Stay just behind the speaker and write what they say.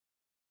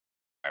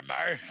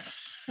dewormer.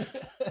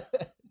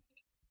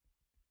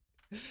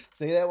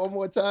 Say that one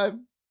more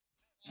time.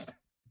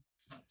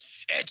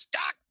 It's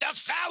Dr.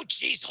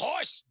 Fauci's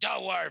horse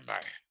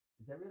dewormer.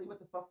 Is that really what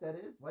the fuck that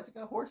is? Why's it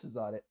got horses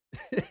on it?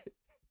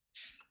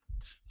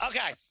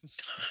 Okay.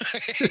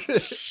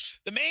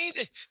 the main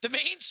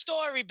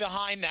story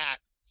behind that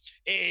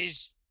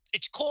is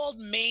it's called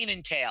Mane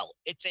and Tail.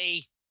 It's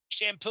a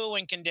shampoo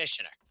and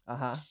conditioner.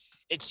 Uh-huh.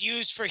 It's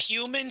used for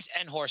humans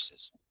and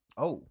horses.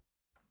 Oh.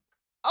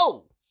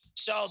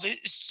 So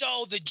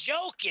the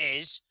joke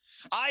is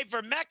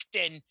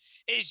ivermectin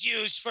is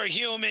used for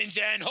humans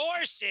and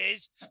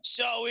horses,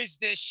 so is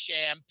this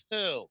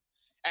shampoo.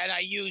 And I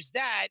use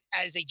that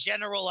as a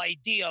general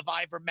idea of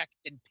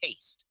ivermectin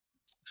paste.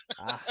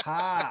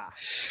 Aha.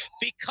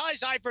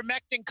 Because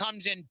ivermectin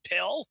comes in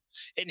pill,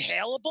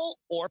 inhalable,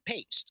 or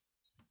paste.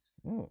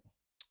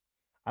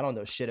 I don't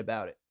know shit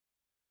about it.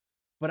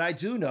 But I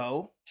do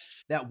know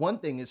that one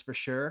thing is for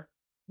sure.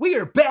 We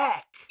are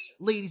back,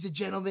 ladies and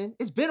gentlemen.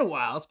 It's been a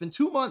while. It's been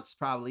 2 months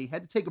probably.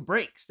 Had to take a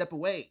break, step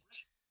away.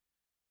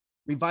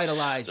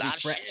 Revitalize,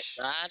 refresh.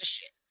 A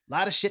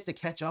lot of shit to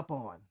catch up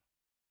on.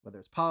 Whether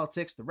it's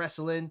politics, the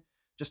wrestling,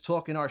 just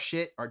talking our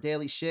shit, our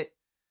daily shit.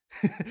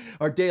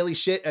 Our daily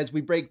shit as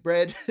we break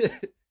bread.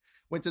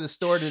 Went to the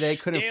store today,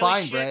 couldn't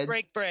find bread.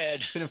 Break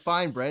bread. Couldn't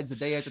find bread. It's the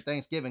day after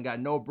Thanksgiving, got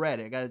no bread.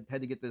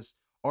 Had to get this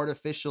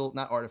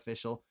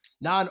non-artificial,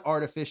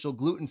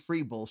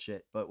 gluten-free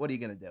bullshit. But what are you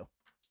gonna do?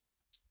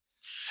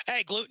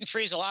 Hey,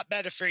 gluten-free is a lot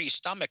better for your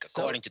stomach,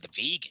 according to the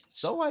vegans.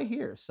 So I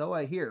hear,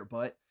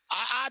 but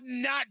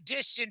I'm not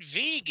dissing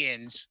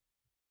vegans.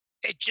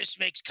 It just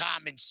makes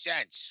common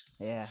sense.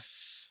 Yeah.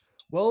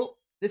 Well,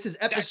 this is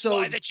episode.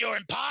 That's why that your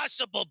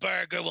Impossible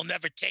Burger will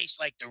never taste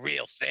like the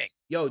real thing.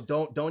 Yo,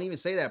 don't even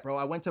say that, bro.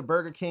 I went to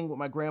Burger King with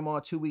my grandma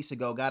 2 weeks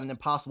ago, got an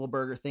Impossible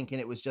Burger thinking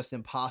it was just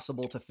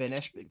impossible to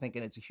finish,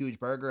 thinking it's a huge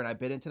burger, and I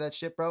bit into that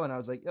shit, bro, and I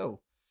was like,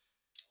 yo.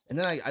 And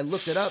then I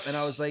looked it up, and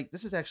I was like,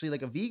 this is actually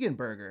like a vegan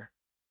burger.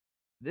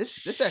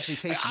 This actually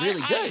tastes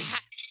really good.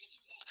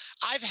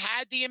 I've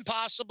had the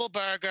Impossible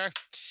Burger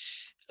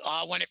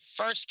when it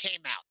first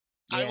came out.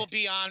 I will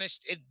be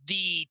honest,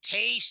 the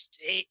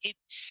taste, it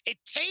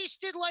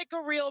tasted like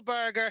a real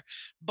burger,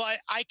 but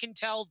I can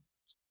tell,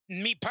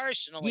 me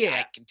personally,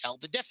 I can tell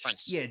the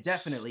difference. Yeah,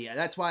 definitely.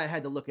 That's why I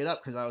had to look it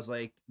up, because I was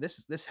like,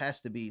 this has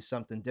to be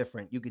something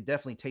different. You could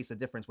definitely taste the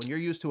difference. When you're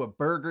used to a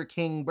Burger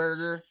King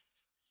burger,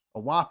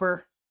 a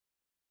Whopper.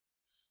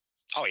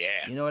 Oh,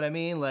 yeah. You know what I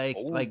mean? Like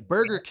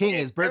Burger King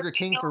is Burger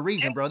King for a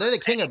reason, bro. They're the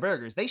king of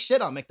burgers. They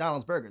shit on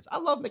McDonald's burgers. I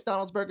love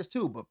McDonald's burgers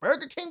too, but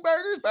Burger King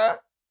burgers, bro.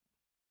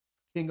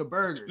 King of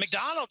burgers.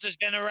 McDonald's has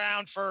been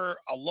around for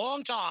a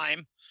long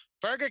time.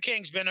 Burger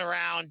King's been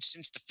around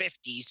since the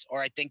 50s,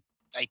 or I think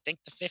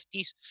the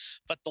 50s.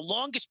 But the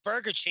longest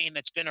burger chain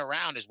that's been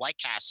around is White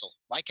Castle.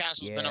 White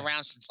Castle's been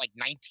around since like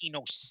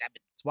 1907.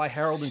 That's why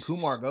Harold and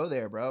Kumar go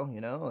there, bro.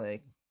 You know,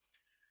 like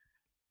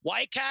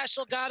White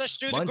Castle got us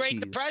through the Great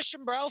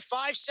Depression, bro.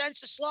 5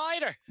 cents a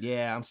slider.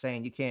 Yeah, I'm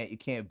saying you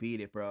can't beat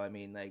it, bro. I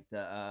mean, like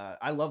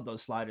I love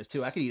those sliders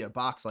too. I could eat a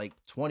box like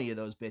 20 of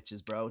those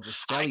bitches, bro.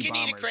 Just belly bombers. I can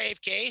eat a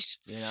Crave case.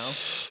 You know,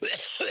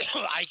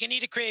 I can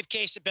eat a Crave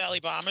case of belly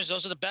bombers.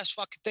 Those are the best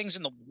fucking things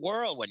in the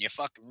world. When you're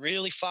fucking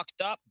really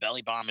fucked up,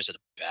 belly bombers are the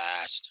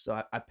best.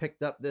 So I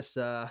picked up this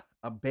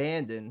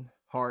abandoned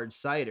hard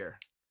cider.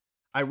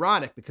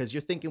 Ironic, because you're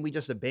thinking we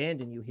just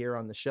abandoned you here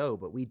on the show,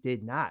 but we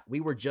did not.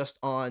 We were just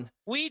on.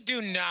 We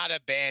do not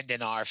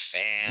abandon our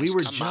fans. We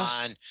were Come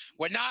on.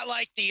 We're not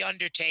like The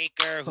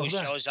Undertaker who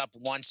shows up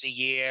once a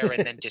year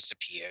and then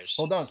disappears.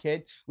 Hold on,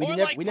 kid. We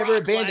never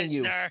abandoned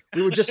you.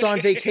 We were just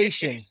on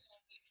vacation.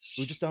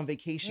 We were just on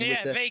vacation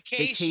with the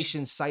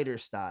vacation cider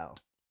style.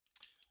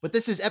 But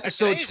this is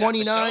episode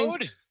 29.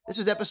 This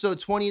is episode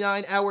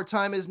 29. Our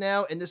time is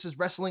now, and this is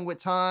Wrestling with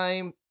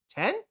Time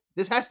 10?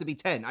 This has to be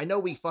 10. I know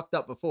we fucked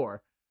up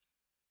before.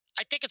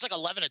 I think it's like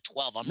 11 or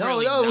 12.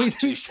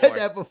 We said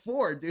that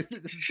before, dude.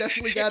 This has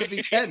definitely got to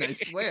be 10. I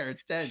swear,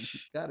 it's 10.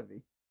 It's got to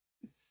be.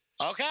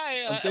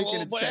 Okay,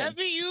 well, whatever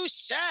 10. You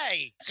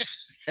say.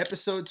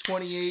 Episode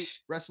 28,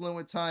 Wrestling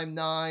with Time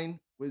 9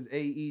 was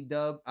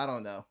AEW. I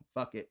don't know.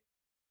 Fuck it.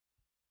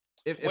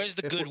 Where's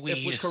the good weed?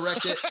 If we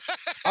correct it,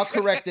 I'll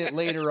correct it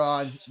later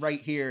on, right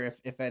here,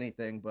 if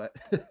anything. But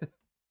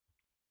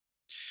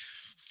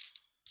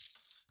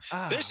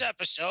this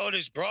episode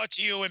is brought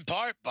to you in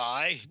part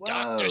by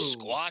Dr.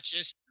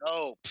 Squatch's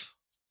Soap.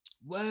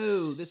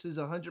 Whoa, this is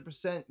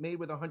 100% made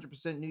with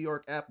 100% New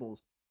York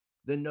apples.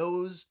 The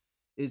nose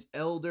is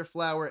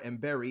elderflower and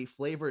berry.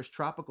 Flavor is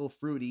tropical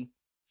fruity.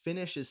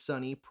 Finish is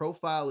sunny.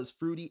 Profile is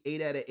fruity.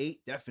 8 out of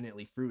 8.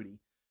 Definitely fruity.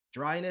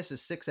 Dryness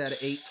is 6 out of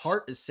 8.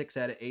 Tart is 6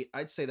 out of 8.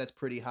 I'd say that's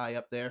pretty high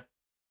up there.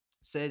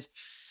 Says,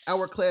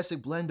 our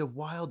classic blend of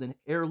wild and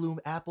heirloom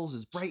apples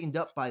is brightened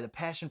up by the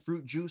passion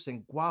fruit juice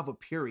and guava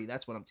puree.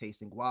 That's what I'm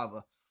tasting,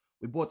 guava.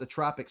 We brought the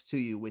tropics to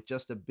you with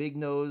just a big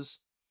nose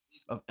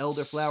of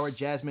elderflower,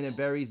 jasmine, and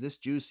berries. This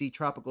juicy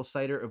tropical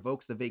cider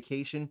evokes the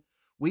vacation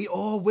we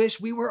all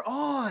wish we were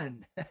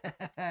on.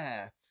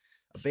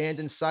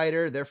 Abandoned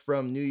Cider, they're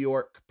from New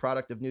York,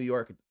 product of New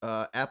York.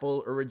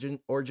 Apple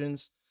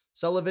origins.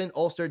 Sullivan,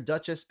 Ulster,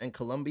 Dutchess, and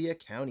Columbia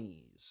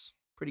counties.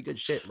 Pretty good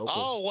shit. Local.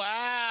 Oh,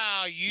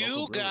 wow. Local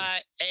You brewery.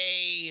 got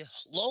a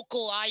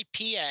local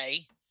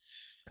IPA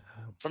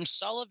from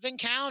Sullivan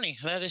County.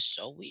 That is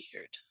so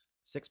weird.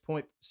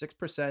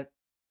 6.6%.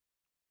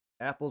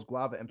 Apples,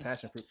 guava, and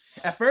passion fruit.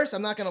 At first,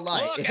 I'm not gonna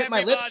lie, Look, it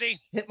everybody.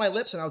 hit my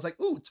lips, and I was like,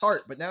 "Ooh,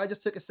 tart!" But now I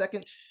just took a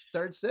second,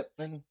 third sip,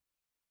 and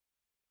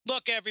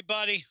Look,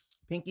 everybody.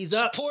 pinkies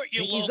up, Support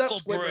your pinkies up, local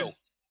Squidward.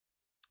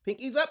 brew.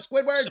 Pinkies up,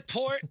 Squidward.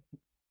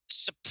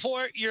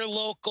 Support your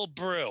local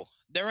brew.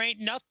 There ain't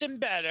nothing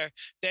better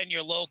than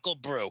your local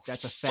brew.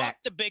 That's a Fuck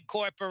fact. the big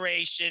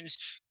corporations.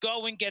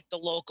 Go and get the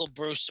local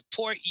brew.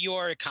 Support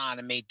your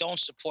economy. Don't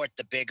support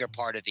the bigger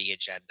part of the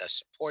agenda.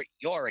 Support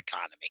your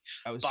economy.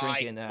 I was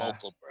Buy drinking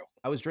local brew.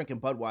 I was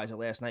drinking Budweiser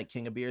last night.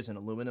 King of Beers in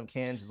aluminum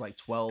cans is like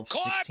 12,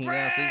 16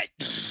 Corporate!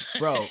 ounces.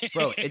 Bro,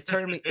 it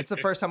turned me. It's the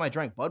first time I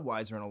drank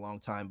Budweiser in a long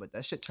time, but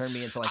that shit turned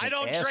me into like I an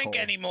don't asshole. drink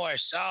anymore,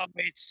 so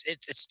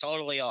it's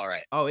totally all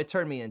right. Oh, it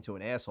turned me into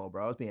an asshole,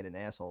 bro. I was being an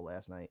asshole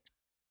last night.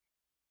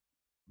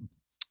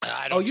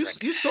 I don't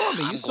drink. You saw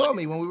me. I'm You saw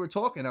me when we were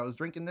talking. I was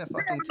drinking that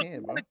fucking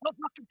can, bro.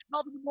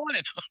 12 in the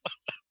morning.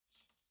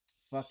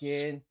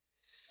 Fucking.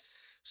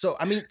 So,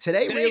 I mean,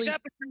 today's episode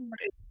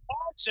is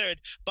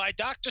sponsored by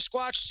Dr.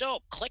 Squatch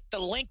Soap. Click the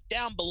link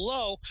down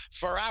below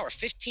for our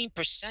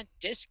 15%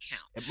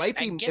 discount. It might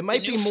be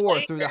more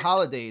through the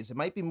holidays. It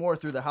might be more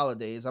through the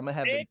holidays. I'm gonna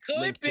have the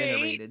link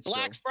generated.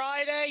 Black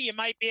Friday, you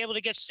might be able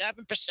to get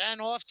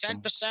 7% off,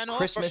 10% off,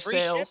 Christmas for free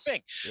sales.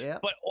 shipping. Yeah.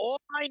 But all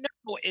I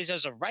know is,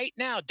 as of right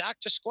now,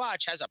 Dr.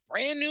 Squatch has a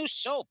brand new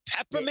soap,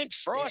 peppermint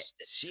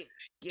frosted.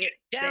 Get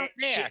down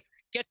there. Shit.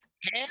 Get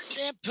the hair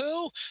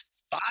shampoo,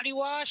 body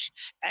wash,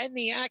 and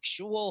the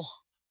actual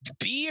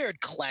beard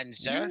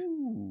cleanser.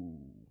 Ooh.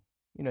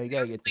 You know, you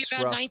gotta get the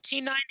scruff.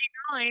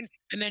 $19.99,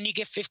 and then you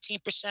get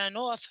 15%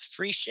 off,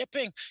 free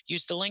shipping.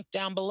 Use the link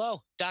down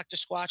below,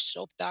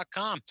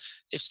 drsquatchsoap.com.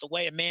 It's the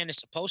way a man is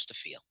supposed to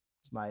feel.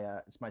 It's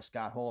my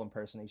Scott Hall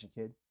impersonation,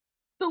 kid.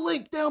 The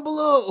link down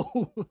below.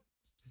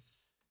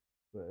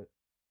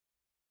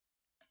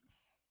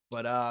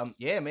 but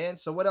yeah, man.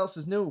 So what else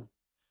is new?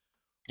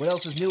 What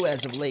else is new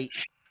as of late?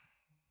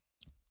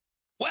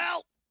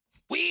 Well,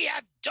 we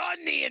have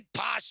done the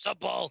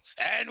impossible,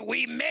 and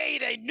we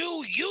made a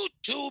new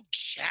YouTube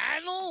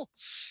channel.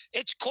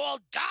 It's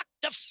called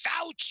Dr.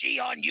 Fauci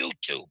on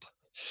YouTube.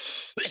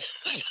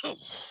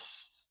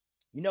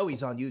 You know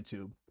he's on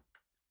YouTube.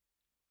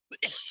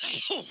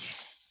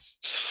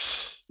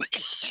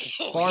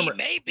 He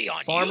may be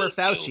on Farmer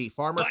YouTube,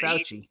 Farmer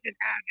Fauci. He doesn't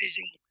have his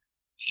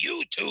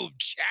YouTube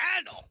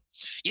channel.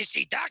 You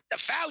see, Dr.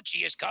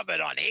 Fauci is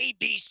covered on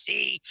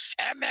ABC,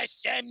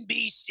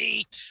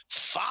 MSNBC,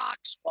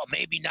 Fox. Well,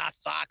 maybe not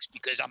Fox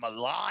because I'm a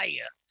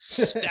liar.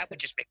 That would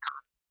just make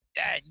common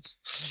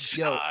sense.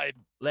 Yo,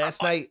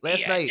 last night,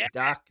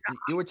 Doc,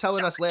 you were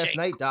telling us last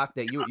night, Doc,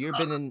 that you've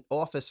been in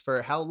office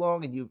for how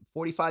long? And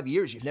 45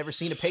 years. You've never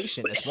seen a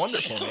patient. That's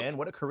wonderful, man.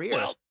 What a career.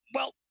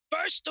 Well,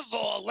 first of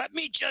all, let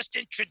me just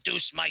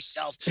introduce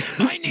myself.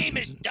 My name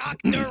is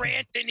Dr.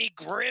 Anthony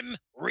Grim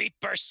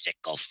Reaper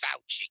Sickle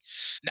Fauci.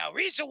 Now,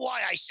 reason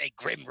why I say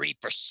Grim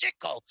Reaper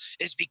Sickle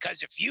is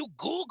because if you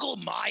Google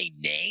my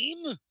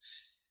name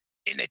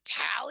in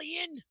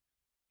Italian,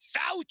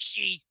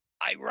 Fauci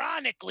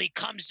ironically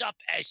comes up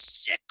as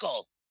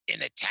sickle in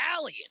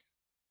Italian.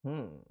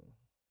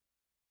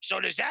 So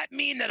does that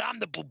mean that I'm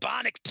the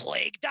bubonic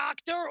plague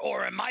doctor,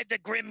 or am I the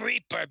Grim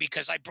Reaper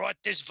because I brought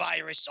this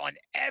virus on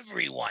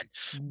everyone?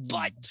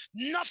 But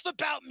enough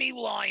about me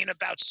lying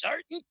about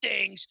certain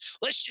things.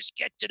 Let's just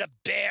get to the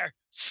bare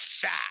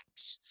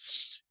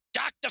facts.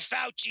 Dr.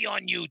 Fauci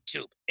on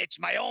YouTube. It's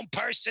my own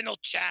personal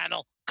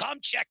channel. Come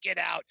check it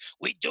out.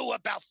 We do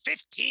about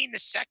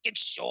 15-second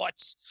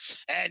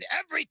shorts, and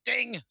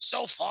everything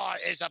so far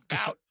is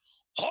about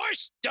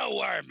horse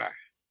dewormer.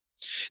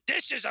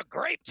 This is a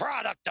great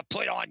product to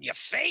put on your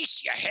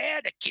face, your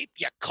hair, to keep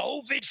you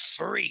COVID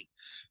free.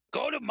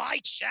 Go to my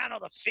channel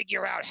to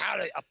figure out how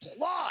to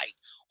apply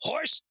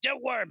horse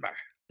dewormer.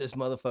 This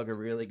motherfucker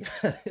really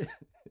got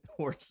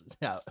horses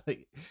out.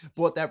 Like,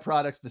 bought that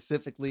product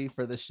specifically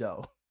for the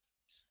show.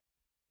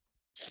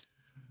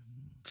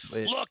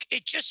 Look,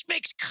 it just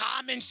makes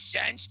common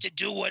sense to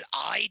do what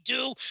I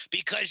do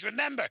because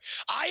remember,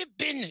 I've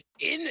been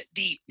in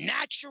the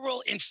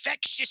natural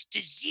infectious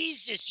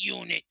diseases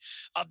unit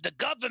of the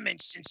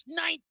government since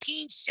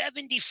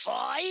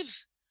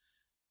 1975.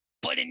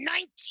 But in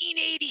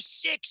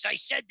 1986, I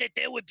said that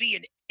there would be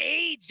an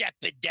AIDS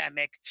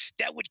epidemic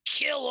that would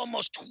kill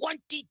almost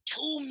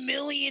 22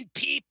 million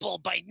people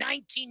by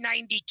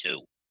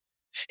 1992.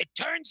 It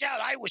turns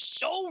out I was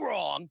so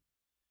wrong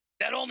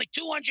that only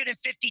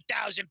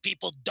 250,000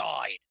 people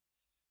died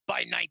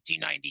by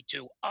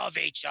 1992 of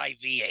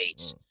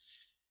HIV/AIDS.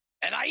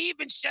 And I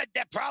even said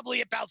that probably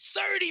about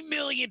 30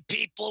 million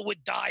people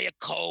would die of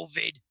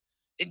COVID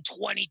in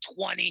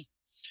 2020.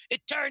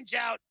 It turns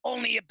out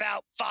only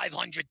about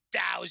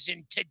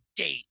 500,000 to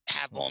date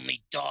have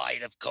only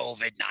died of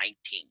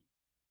COVID-19.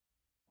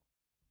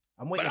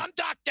 I'm But waiting. I'm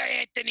Dr.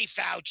 Anthony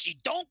Fauci.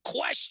 Don't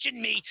question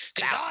me,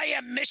 because I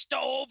am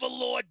Mr.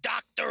 Overlord,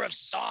 Doctor of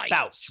Science.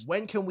 Fauci,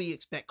 when can we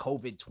expect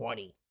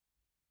COVID-21?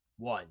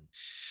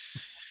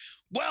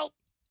 Well,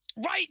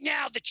 right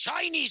now, the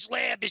Chinese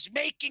lab is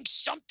making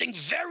something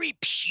very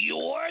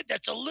pure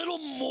that's a little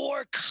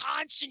more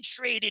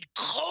concentrated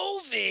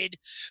COVID,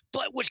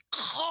 but with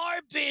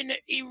carbon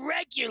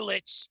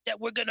irregulates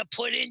that we're going to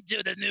put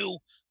into the new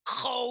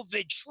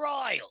COVID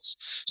trials.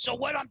 So,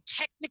 what I'm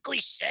technically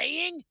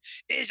saying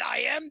is, I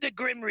am the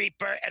Grim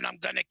Reaper and I'm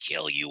going to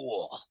kill you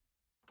all.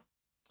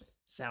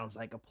 Sounds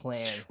like a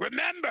plan.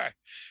 Remember,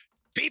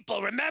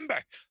 people, remember,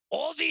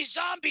 all these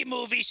zombie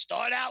movies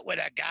start out with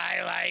a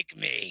guy like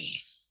me.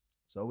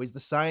 It's always the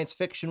science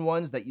fiction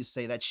ones that you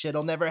say that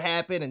shit'll never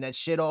happen, and that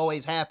shit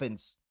always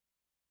happens.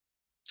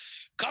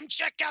 Come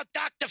check out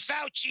Dr.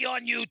 Fauci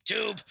on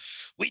YouTube.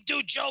 We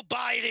do Joe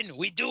Biden.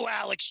 We do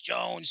Alex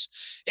Jones.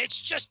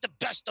 It's just the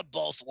best of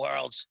both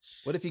worlds.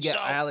 What if you get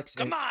Alex?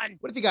 Come on.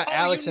 What if you got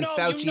Alex and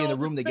Fauci in the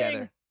room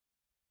together?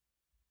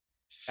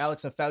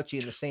 Alex and Fauci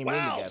in the same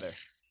room together.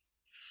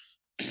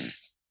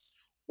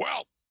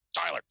 Well,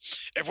 Tyler,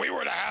 if we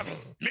were to have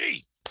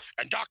me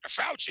and Dr.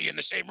 Fauci in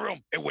the same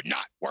room, it would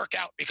not work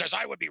out, because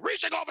I would be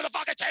reaching over the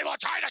fucking table and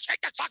trying to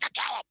shake the fucking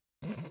kill.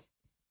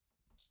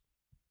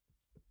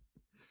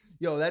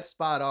 Yo, that's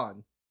spot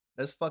on.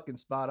 That's fucking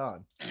spot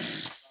on.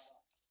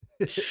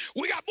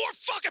 We got more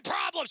fucking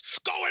problems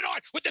going on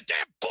with the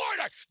damn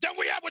border than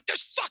we have with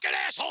this fucking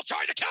asshole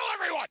trying to kill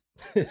everyone.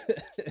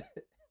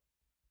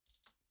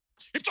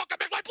 He fucking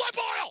makes my blood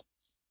boil.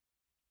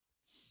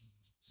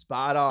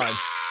 Spot on.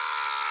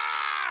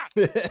 Ah!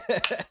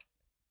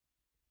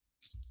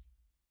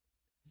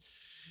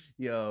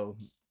 Yo.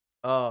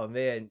 Oh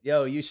man,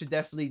 yo, you should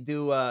definitely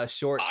do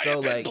shorts though. I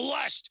have been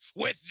blessed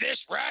with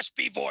this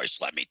raspy voice,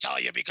 let me tell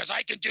you, because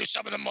I can do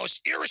some of the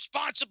most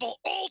irresponsible,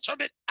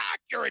 ultimate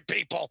accurate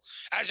people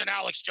as an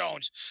Alex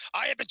Jones.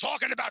 I have been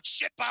talking about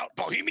shit about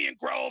Bohemian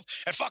Grove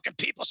and fucking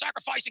people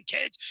sacrificing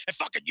kids and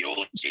fucking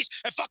eulogies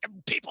and fucking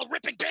people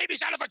ripping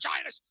babies out of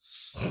vaginas.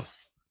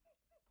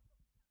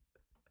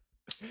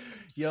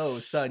 Yo,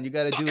 son, you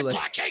gotta fucking do like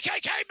black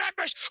KKK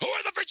members who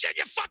are the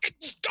Virginia fucking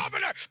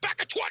governor back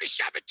in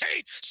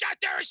 2017 sat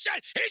there and said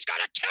he's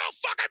gonna kill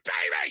fucking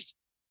babies.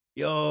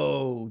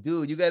 Yo,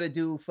 dude, you gotta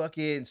do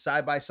fucking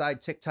side by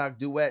side TikTok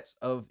duets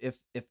of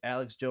if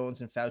Alex Jones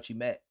and Fauci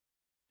met.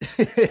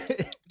 They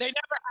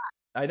never have.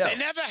 I know. They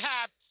never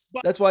have.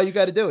 But that's why you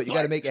got to do it. You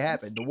got to make it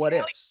happen. The what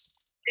ifs.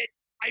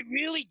 I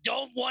really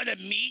don't want to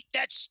meet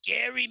that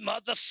scary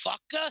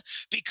motherfucker,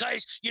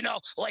 because, you know,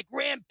 like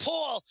Rand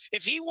Paul,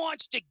 if he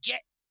wants to get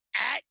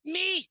at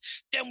me,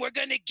 then we're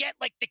going to get,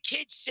 like the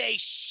kids say,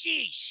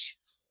 sheesh.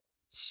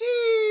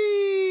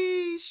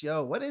 Sheesh.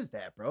 Yo, what is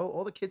that, bro?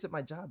 All the kids at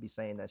my job be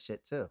saying that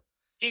shit too.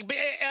 I'm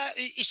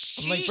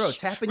like, bro,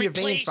 tapping your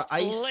veins for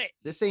ice. Lit.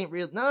 This ain't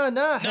real. Nah,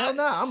 hell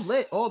nah. I'm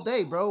lit all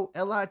day, bro.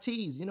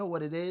 LITs, you know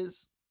what it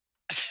is.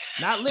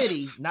 Not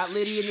Liddy in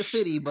the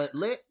city, but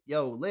lit.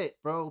 Yo, lit,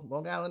 bro.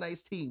 Long Island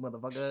iced tea,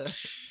 motherfucker.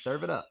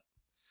 Serve it up.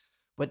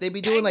 But they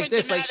be doing like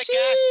this, like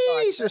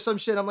sheesh or some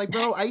shit. I'm like,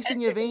 bro, ice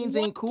in your veins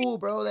ain't cool,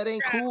 bro. That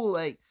ain't cool.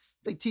 Like,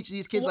 they teaching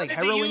these kids like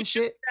heroin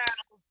shit.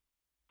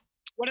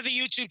 One of the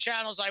YouTube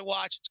channels I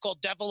watch, it's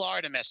called Devil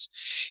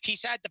Artemis.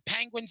 He's had the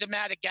penguins of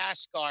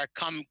Madagascar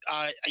come,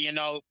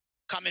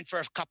 come in for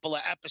a couple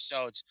of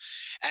episodes.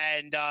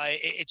 And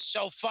it's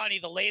so funny.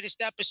 The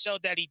latest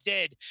episode that he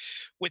did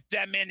with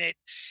them in it,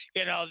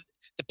 you know,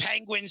 the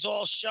penguins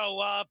all show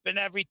up and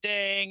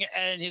everything.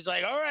 And he's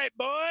like, all right,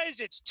 boys,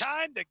 it's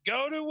time to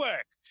go to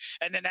work.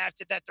 And then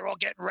after that, they're all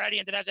getting ready.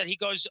 And then after that, he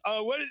goes,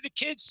 what do the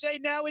kids say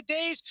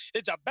nowadays?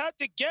 It's about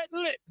to get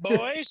lit,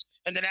 boys.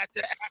 And then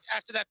after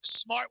that, the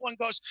smart one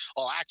goes,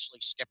 oh, actually,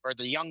 Skipper,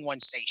 the young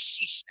ones say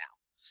sheesh now.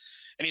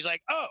 And he's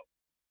like, oh,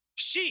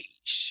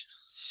 sheesh.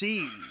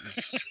 Sheesh.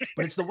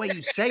 But it's the way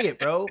you say it,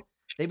 bro.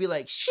 They be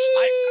like,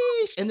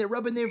 sheesh. And they're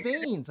rubbing their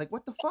veins. Like,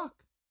 what the fuck?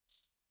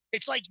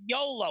 It's like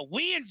YOLO.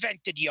 We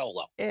invented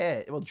YOLO.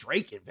 Yeah, well,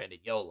 Drake invented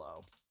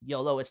YOLO.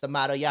 YOLO, it's the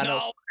motto, y'all know.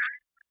 No,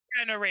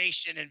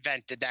 generation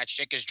invented that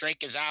shit, because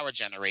Drake is our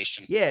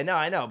generation. Yeah, no,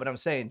 I know, but I'm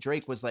saying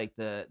Drake was like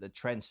the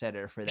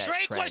trendsetter for that.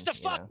 Drake was the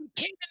fucking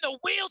king in the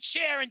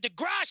wheelchair and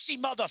Degrassi,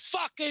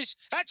 motherfuckers.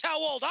 That's how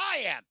old I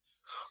am.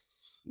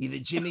 Either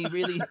Jimmy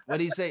really, what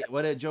did he say?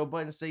 What did Joe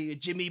Budden say?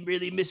 Jimmy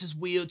really misses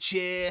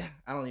wheelchair.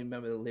 I don't even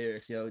remember the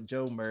lyrics, yo.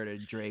 Joe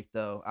murdered Drake,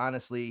 though.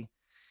 Honestly,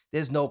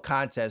 there's no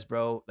contest,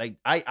 bro. Like,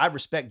 I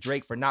respect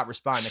Drake for not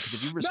responding, because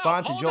if you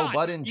respond to Joe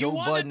Budden, Joe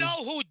Budden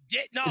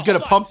is gonna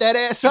pump that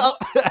ass up.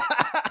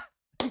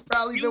 He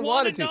probably been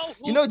wanted to.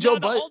 You know Joe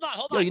Budden.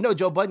 Hold on. Yo, you know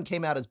Joe Budden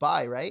came out as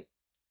bi, right?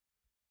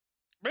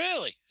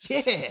 Really?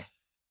 Yeah.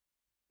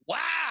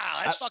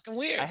 Wow, that's fucking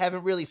weird. I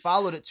haven't really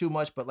followed it too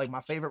much, but like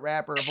my favorite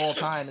rapper of all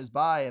time is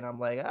bi, and I'm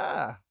like,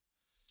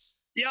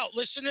 Yo,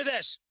 listen to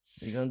this.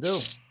 What are you gonna do?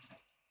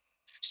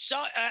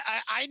 So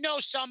I know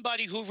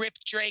somebody who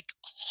ripped Drake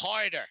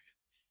harder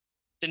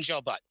than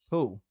Joe Budden.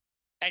 Who?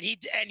 and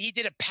he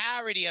did a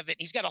parody of it.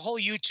 He's got a whole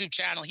YouTube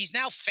channel. He's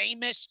now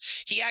famous.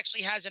 He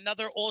actually has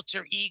another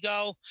alter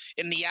ego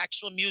in the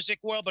actual music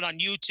world, but on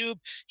YouTube,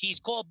 he's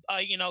called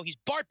he's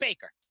Bart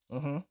Baker.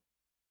 Mm-hmm.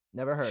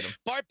 Never heard him.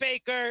 Bart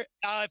Baker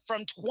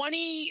from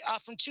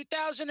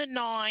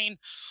 2009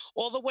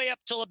 all the way up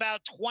till about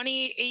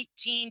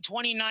 2018,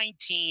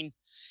 2019.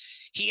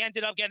 He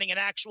ended up getting an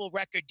actual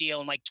record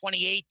deal in like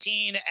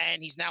 2018,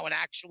 and he's now an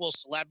actual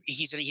celebrity.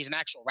 He's an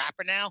actual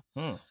rapper now.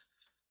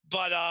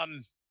 But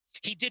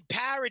he did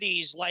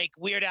parodies like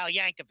Weird Al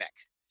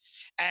Yankovic,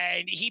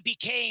 and he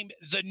became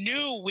the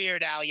new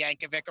Weird Al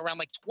Yankovic around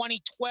like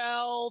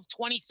 2012,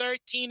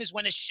 2013 is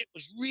when his shit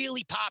was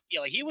really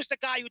popular. He was the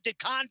guy who did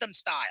Condom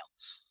Style,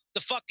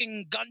 the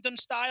fucking Gundam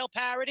Style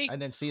parody. I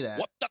didn't see that.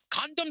 What the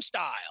Condom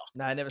Style?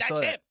 No, I never That's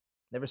saw him. it.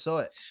 Never saw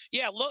it.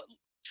 Yeah,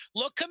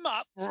 look him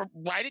up,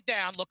 write it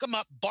down, look him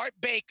up, Bart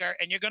Baker,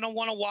 and you're going to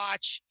want to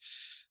watch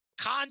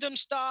Condom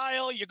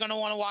Style. You're going to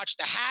want to watch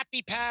the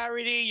Happy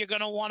parody. You're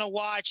going to want to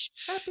watch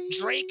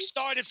Drake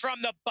Started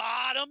from the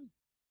Bottom.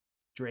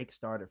 Drake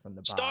started from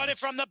the bottom. Started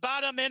from the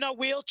bottom in a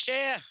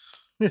wheelchair.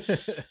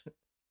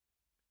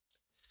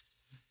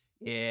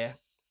 Yeah.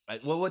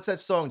 Well, what's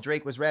that song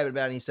Drake was rapping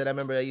about? And he said, I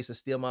remember I used to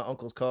steal my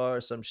uncle's car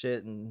or some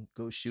shit and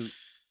go shoot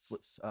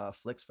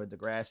flicks for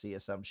Degrassi or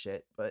some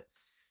shit. But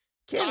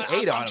can't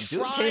hate on him,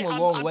 dude. Came a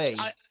long way.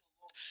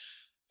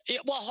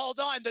 Well, hold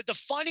on. The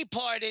funny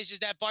part is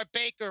that Bart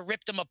Baker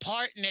ripped him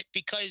apart in it,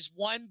 because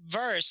one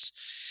verse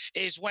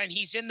is when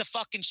he's in the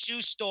fucking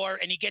shoe store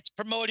and he gets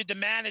promoted to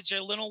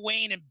manager. Lil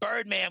Wayne and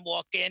Birdman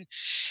walk in,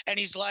 and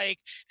he's like,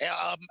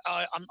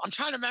 I'm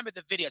trying to remember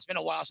the video. It's been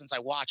a while since I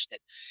watched it.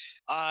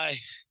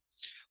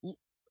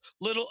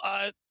 Little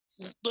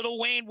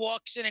Wayne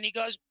walks in and he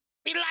goes,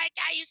 "Be like,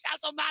 how you sound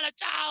so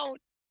monotone."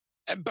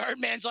 And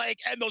Birdman's like,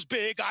 "And those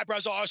big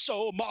eyebrows are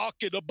so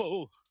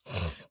marketable.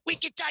 We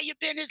can tell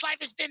his life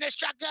has been a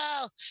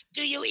struggle.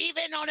 Do you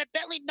even own a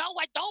Bentley? No,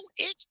 I don't.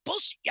 It's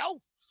bullshit, yo."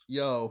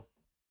 Yo.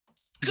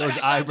 Those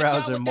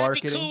eyebrows are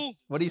marketing. Cool?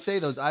 What do you say?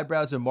 Those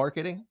eyebrows are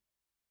marketing?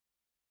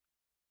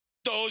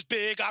 Those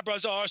big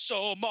eyebrows are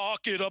so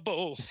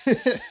marketable.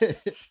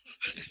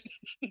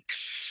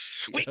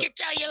 We can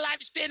tell your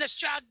life's been a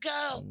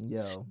struggle.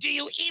 Yo. Do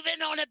you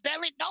even own a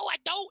Bentley? No, I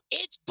don't.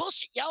 It's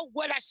bullshit, yo.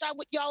 When I sign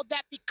with y'all,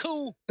 that be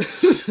cool.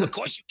 Of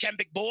course you can,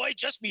 big boy.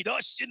 Just meet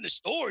us in the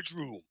storage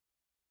room.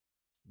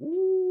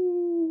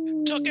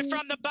 Ooh. Took it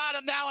from the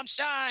bottom, now I'm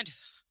signed.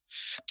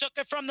 Took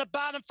it from the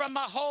bottom from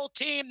my whole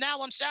team,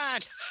 now I'm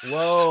signed.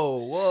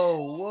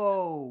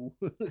 Whoa.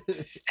 and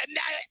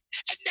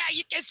now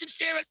you get some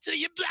syrup to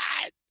your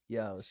blood.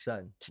 Yo,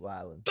 son,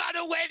 wildin'. By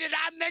the way, did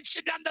I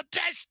mention I'm the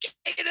best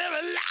skater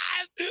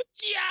alive?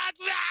 Young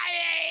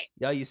Riley.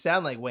 Yo, you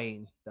sound like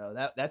Wayne, though.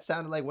 That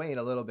sounded like Wayne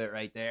a little bit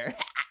right there.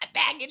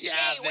 Back in the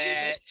day,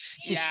 man.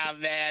 Yeah,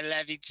 man.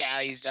 Let me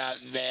tell you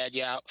something, man.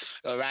 Yo,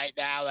 right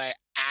now, like,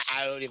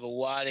 I don't even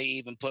want to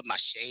even put my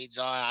shades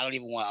on. I don't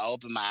even want to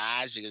open my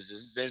eyes because the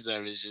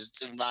scissor is just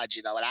too much.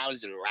 You know, when I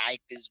was in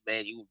Rikers,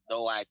 man, you have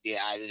no idea.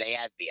 They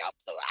had me up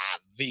the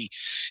IV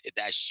and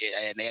that shit,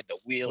 and they had to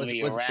wheel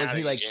me around. Wasn't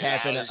he like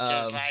tapping? I was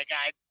just like,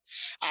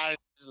 I was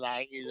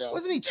like, you know.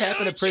 Wasn't he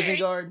tapping a prison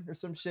guard or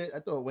some shit? I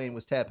thought Wayne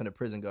was tapping a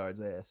prison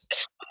guard's ass.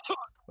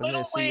 Wayne,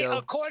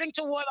 according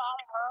to what I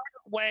heard,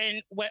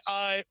 when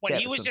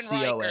he was in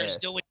Rikers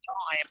doing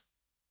time,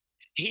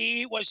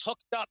 he was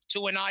hooked up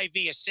to an IV,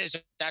 a scissor.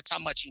 That's how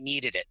much he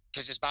needed it,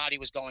 because his body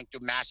was going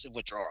through massive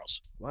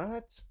withdrawals.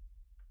 What?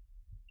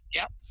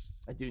 Yep.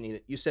 I do need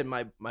it. You said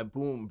my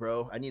boom,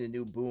 bro. I need a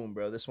new boom,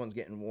 bro. This one's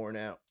getting worn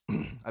out.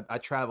 I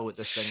travel with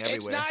this thing everywhere.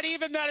 It's not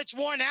even that it's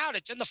worn out.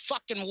 It's in the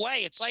fucking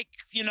way. It's like,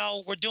 you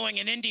know, we're doing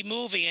an indie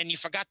movie and you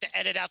forgot to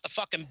edit out the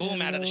fucking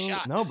boom out of the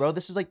shot. No, bro.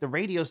 This is like the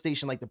radio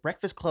station, like the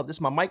Breakfast Club. This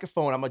is my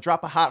microphone. I'm going to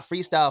drop a hot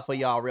freestyle for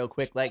y'all real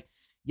quick. Like,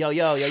 yo.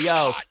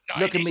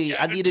 Look at me.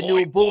 I need a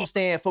new boom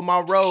stand for my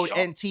Rode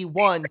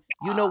NT1.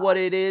 You know what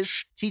it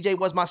is. TJ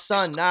was my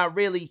son. Not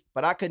really.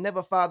 But I could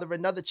never father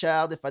another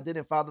child if I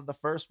didn't father the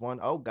first one.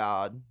 Oh,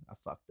 God. I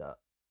fucked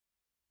up.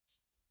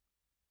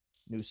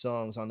 New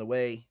songs on the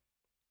way.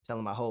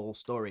 Telling my whole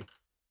story.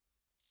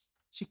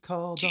 She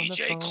called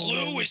TJ on the phone.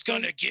 Clue is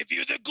going to give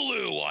you the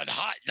glue on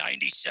Hot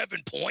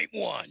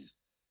 97.1.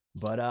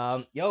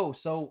 But, yo,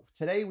 so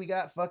today we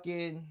got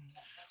fucking...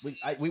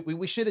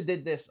 We should have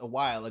did this a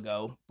while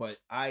ago, but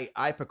I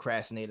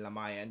procrastinated on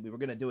my end. We were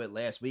going to do it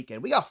last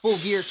weekend. We got Full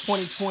Gear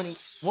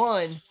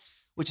 2021,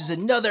 which is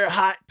another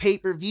hot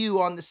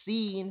pay-per-view on the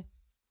scene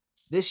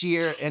this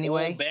year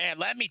anyway. Oh, man,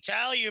 let me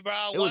tell you,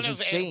 bro. It was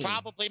insane.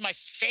 Probably my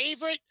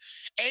favorite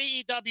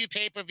AEW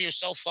pay-per-view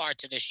so far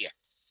to this year.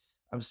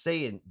 I'm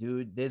saying,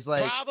 dude, there's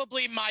like...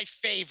 Probably my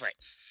favorite.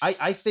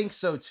 I think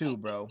so too,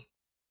 bro.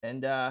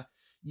 And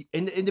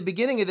in the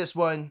beginning of this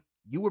one,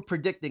 you were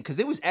predicting, because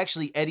it was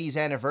actually Eddie's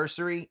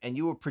anniversary, and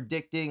you were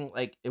predicting,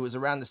 like, it was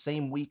around the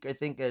same week, I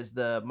think, as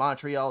the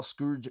Montreal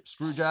screw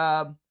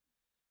job.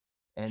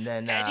 And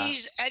then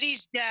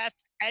Eddie's death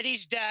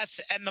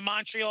and the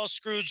Montreal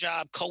screw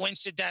job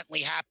coincidentally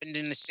happened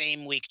in the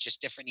same week,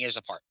 just different years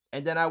apart.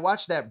 And then I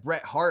watched that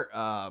Bret Hart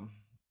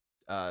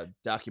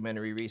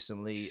documentary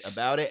recently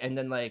about it, and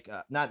then like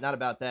not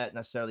about that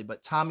necessarily,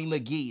 but Tommy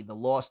McGee,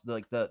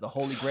 the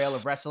Holy Grail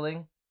of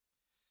wrestling,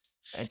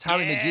 and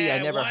Tommy McGee I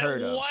Yeah, never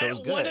heard of, so it was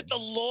one of good. the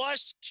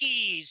lost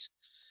keys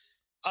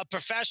of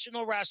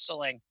professional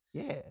wrestling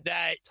Yeah,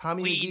 that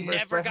Tommy we McGee versus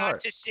never Bret got Hart.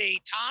 to see.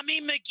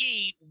 Tommy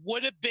McGee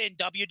would have been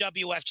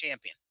WWF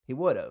champion. He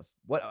would have.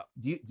 What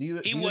He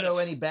do you would know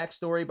have. any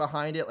backstory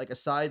behind it? Like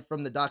aside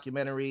from the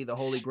documentary, The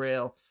Holy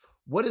Grail,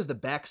 what is the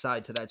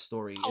backside to that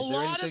story? A Is there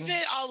lot of anything?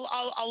 it,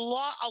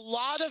 a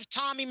lot of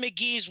Tommy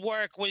McGee's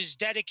work was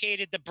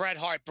dedicated to Bret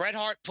Hart. Bret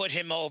Hart put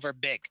him over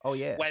big Oh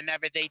yeah,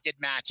 whenever they did he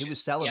was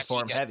matches. selling Yes, for he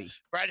him did. heavy.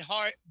 Bret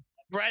Hart.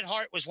 Bret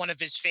Hart was one of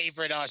his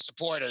favorite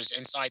supporters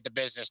inside the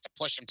business to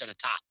push him to the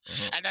top.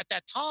 Mhm. And at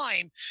that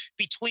time,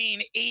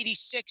 between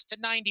 86 to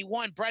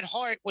 91, Bret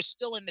Hart was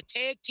still in the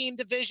tag team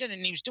division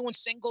and he was doing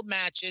single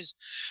matches,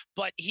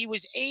 but he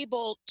was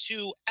able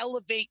to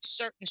elevate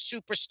certain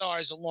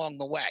superstars along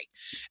the way.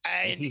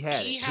 And He had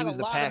he it. He had a was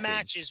the lot of package.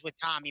 matches with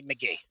Tommy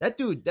McGee. That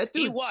dude, that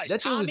He dude, was.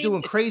 that dude was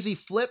doing crazy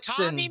flips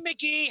Tommy and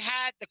McGee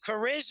had the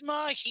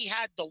charisma, he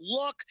had the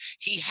look,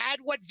 he had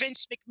what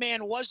Vince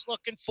McMahon was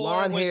looking for,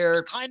 blonde was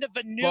hair, kind of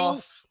a new,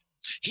 buff.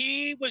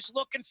 he was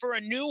looking for a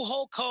new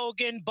Hulk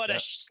Hogan, but a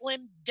Yep.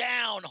 slimmed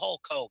down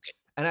Hulk Hogan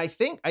And I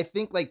think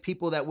like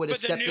people that would have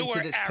for the stepped into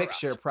newer this era.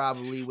 picture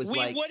probably was We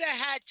like, would have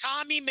had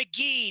Tommy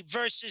McGee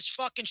versus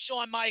fucking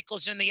Shawn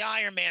Michaels in the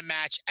Iron Man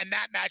match, and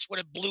that match would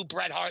have blew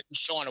Bret Hart and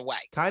Shawn away.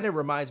 kind of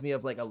reminds me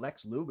of like a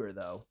Lex Luger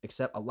though,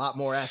 except a lot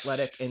more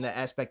athletic in the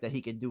aspect that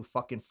he could do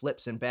fucking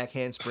flips and back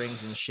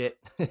handsprings and shit.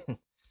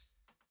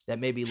 That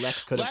maybe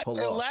Lex couldn't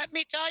pull off. Let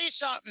me tell you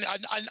something.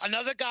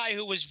 Another guy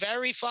who was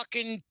very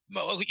fucking,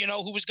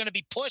 who was going to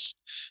be pushed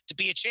to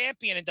be a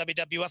champion in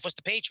WWF was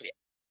the Patriot.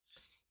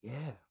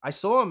 Yeah, I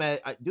saw him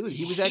dude.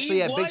 He was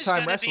actually at Big was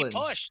Time going to be Wrestling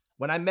pushed.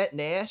 when I met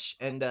Nash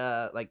and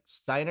like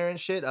Steiner and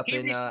shit up He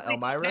in recently just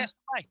Elmira. passed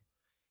away.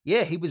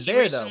 Yeah, he was He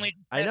there though. recently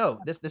I passed know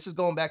away. this is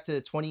going back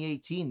to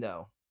 2018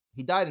 though.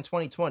 He died in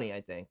 2020, I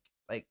think.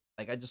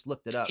 Like I just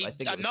looked it up. I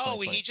think it was No,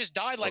 2020. he just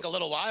died like a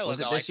little while Was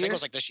ago. it this I think year? it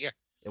was like this year.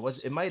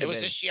 It might It have was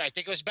been. this year. I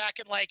think it was back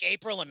in like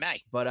April and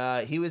May.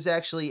 But he was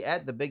actually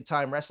at the Big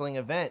Time Wrestling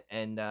event,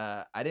 and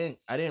I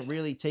didn't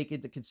really take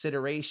into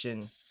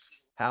consideration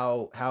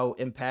how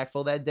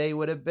impactful that day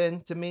would have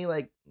been to me.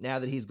 Like now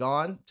that he's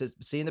gone, to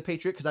seeing the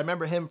Patriot, because I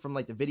remember him from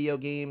like the video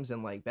games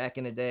and like back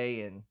in the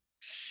day, and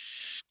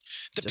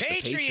The just the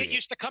Patriot Patriot.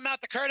 used to come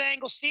out the Kurt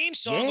Angle's theme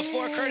song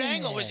before Kurt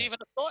Angle was Yeah. even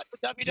a thought for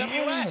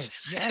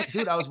WWF. Yes,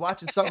 dude. I was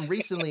watching something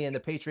recently, and the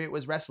Patriot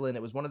was wrestling.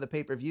 It was one of the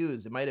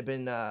pay-per-views. It might have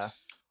been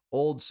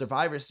old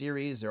Survivor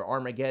Series or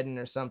Armageddon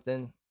or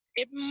something.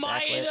 It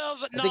might Backlit. have.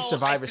 I think No,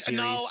 Survivor Series.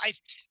 no,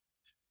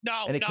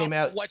 And it no. came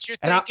out, What you're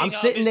and I'm thinking of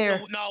sitting is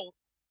there. no.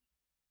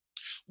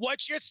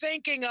 What you're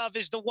thinking of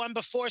is the one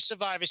before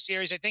Survivor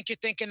Series. I think you're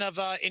thinking of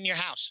In Your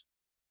House.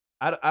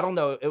 I don't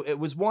know. It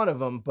was one of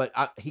them, but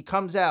he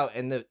comes out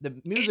and the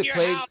In music Your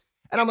plays, House.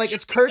 and I'm like,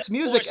 it's Should be Kurt's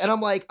before music, and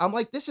I'm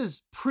like, this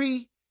is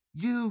pre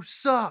You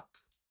Suck.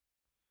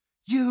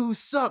 You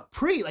Suck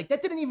pre, like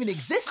that didn't even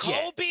exist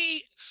yet.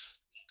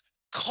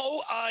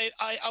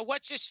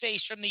 What's his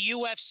face from the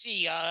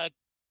UFC?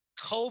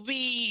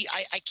 Kobe.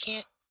 I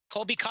can't.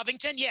 Kobe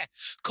Covington. Yeah,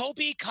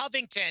 Kobe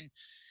Covington.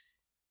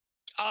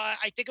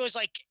 I think it was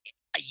like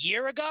a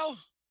year ago.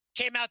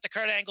 Came out the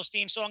Kurt Angle's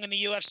theme song in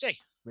the UFC.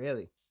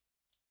 Really?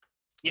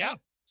 Yeah.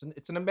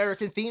 It's an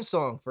American theme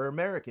song for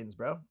Americans,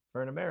 bro.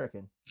 For an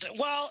American.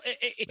 Well,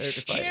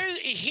 American fighter.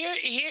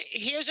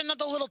 here's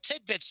another little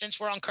tidbit since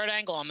we're on Kurt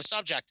Angle on the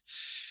subject.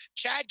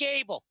 Chad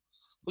Gable,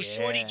 who's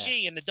Shorty Yeah.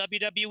 G in the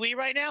WWE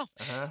right now.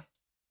 He's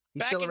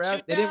Back still in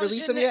around. They didn't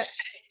release him yet?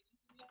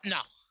 No.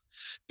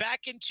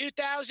 Back in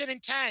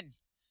 2010,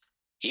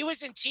 he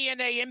was in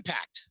TNA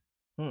Impact.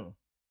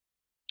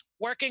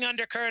 Working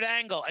under Kurt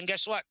Angle. And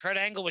guess what? Kurt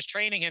Angle was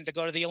training him to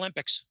go to the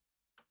Olympics.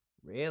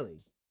 Really?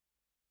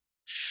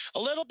 A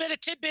little bit of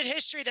tidbit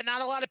history that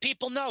not a lot of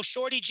people know.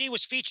 Shorty G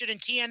was featured in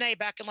TNA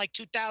back in like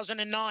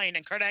 2009,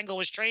 and Kurt Angle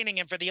was training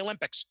him for the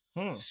Olympics.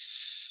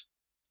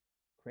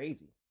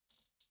 Crazy.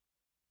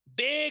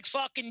 Big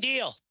fucking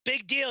deal.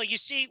 Big deal. You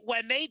see,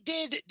 when they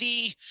did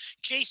the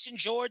Jason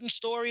Jordan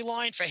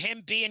storyline for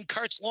him being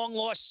Kurt's long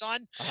lost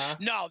son,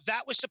 no,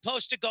 that was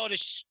supposed to go to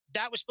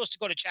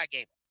Chad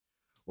Gable.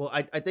 Well,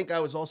 I think I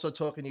was also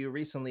talking to you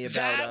recently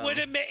about that would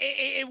have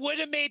it would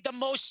have made the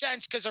most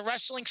sense, because a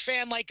wrestling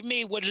fan like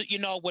me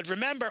would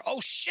remember, oh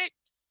shit,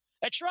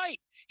 that's right,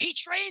 he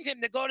trained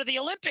him to go to the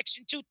Olympics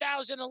in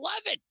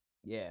 2011.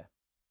 Yeah.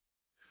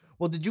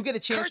 Well, did you get a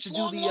chance Kurt's to do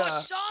the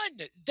long-lost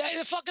son? That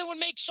fucking would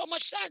make so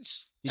much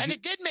sense.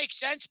 It did make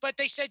sense, but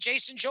they said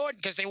Jason Jordan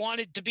because they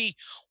wanted to be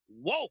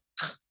woke.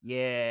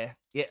 Yeah.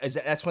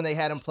 That's when they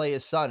had him play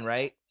his son,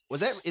 right?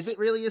 Is it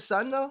really his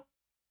son though?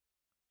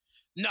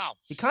 No.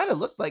 He kind of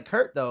looked like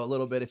Kurt though a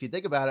little bit. If you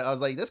think about it, I was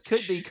like, this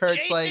could be Kurt's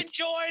Jason like.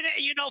 Jordan,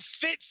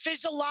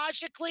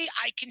 physiologically,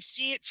 I can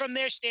see it from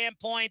their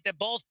standpoint. They're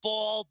both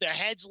bald. Their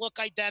heads look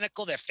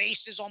identical. Their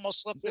faces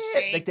almost look the Yeah,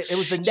 same. like it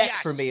was the neck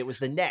for me. Yes. It was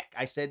the neck.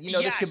 I said,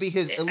 this could be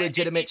Yes. his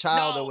illegitimate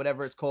child or No,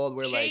 whatever it's called.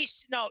 Where like,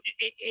 Jason, no,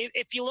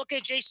 if you look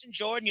at Jason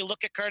Jordan, you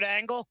look at Kurt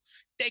Angle,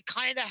 they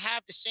kind of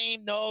have the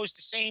same nose,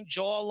 the same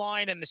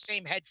jawline, and the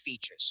same head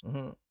features.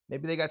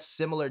 maybe they got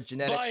similar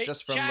genetics But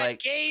just from Chad like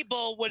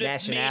Gable would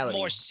have made more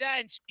nationality.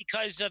 sense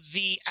because of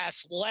the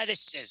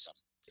athleticism.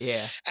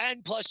 Yeah,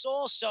 And plus,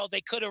 also, they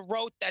could have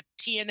wrote that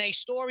TNA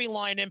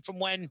storyline in from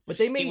when but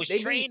they he made was they made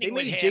they training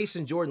with made him.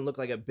 Jason Jordan look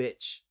like a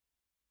bitch.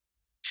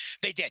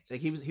 They did. Like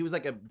he was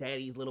like a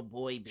daddy's little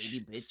boy,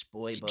 baby bitch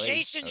boy.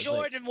 Jason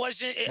Jordan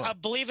wasn't. Well,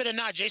 Believe it or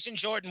not, Jason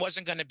Jordan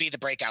wasn't going to be the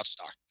breakout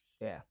star.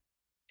 Yeah.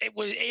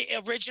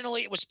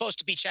 Originally it was supposed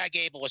to be Chad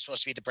Gable was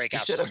supposed to be the He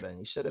breakout should star. have been.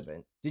 He should have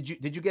been. Did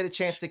you get a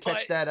chance to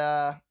catch But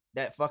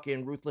that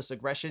fucking Ruthless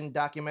Aggression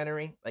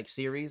documentary like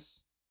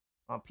series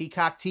on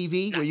Peacock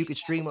TV where you could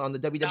stream on the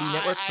WWE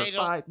Network for I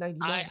don't.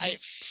 $5.99?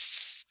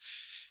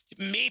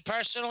 Me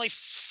personally,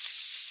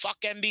 fuck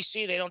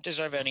NBC. They don't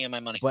deserve any of my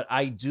money. But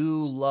I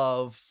do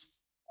love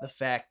the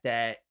fact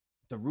that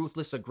the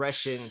Ruthless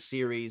Aggression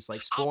series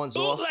like spawns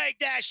off. Bootleg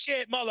that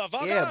shit,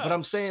 motherfucker. Yeah, but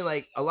I'm saying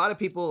like a lot of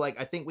people like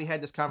I think we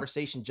had this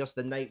conversation just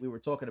the night we were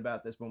talking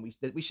about this when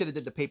we should have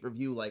did the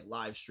pay-per-view like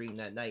live stream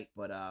that night,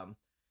 but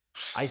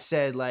I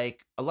said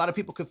like a lot of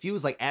people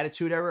confuse like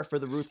Attitude Era for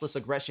the Ruthless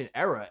Aggression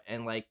era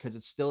and like cuz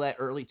it's still that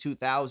early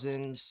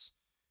 2000s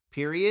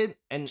period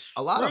and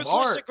a lot of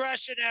Ruthless art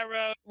Aggression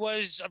era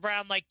was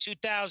around like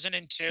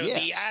 2002. yeah,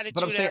 The but I'm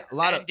Attitude saying era a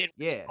lot of ended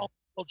yeah.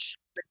 with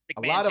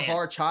A lot of McMahon's hand.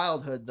 our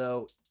childhood,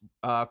 though,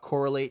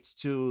 correlates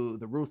to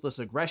the Ruthless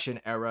Aggression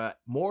era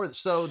more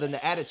so than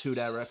the Attitude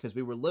Era because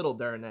we were little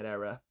during that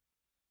era,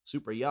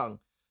 super young.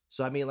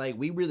 So I mean, like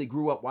we really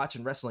grew up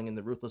watching wrestling in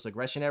the Ruthless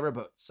Aggression era.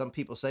 But some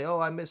people say, "Oh,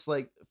 I miss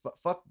like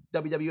fuck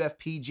WWF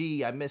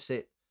PG. I miss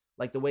it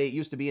like the way it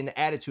used to be in the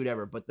Attitude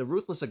Era." But the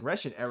Ruthless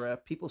Aggression era,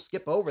 people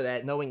skip over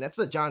that, knowing that's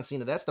the John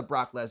Cena, that's the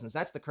Brock Lesnar,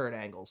 that's the Kurt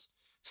Angles.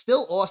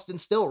 Still Austin,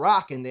 still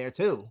Rock in there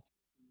too.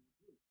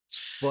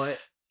 But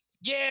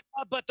Yeah,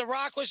 but The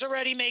Rock was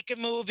already making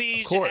of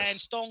movies, and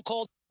course, Stone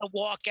Cold had to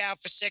walk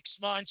out for 6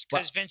 months but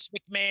because Vince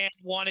McMahon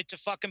wanted to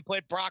fucking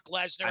put Brock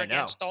Lesnar I know.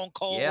 against Stone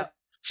Cold Yeah.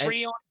 And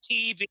free on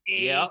TV,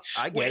 yeah,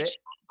 I get which it.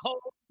 Stone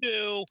Cold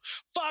knew.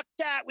 Fuck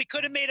that. We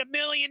could have made $1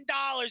 million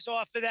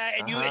off of that,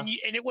 and Uh-huh.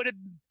 and it would have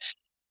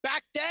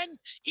back then,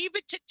 even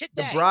to The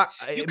today, Brock,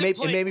 you it could made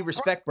me Brock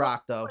respect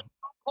Brock though.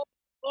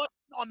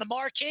 on the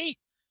marquee,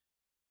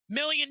 $1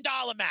 million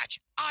match.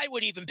 I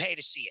would even pay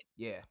to see it.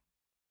 Yeah.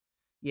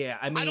 Yeah,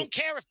 I I mean, don't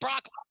care if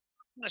Brock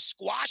going to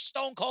squash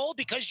Stone Cold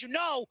because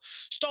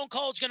Stone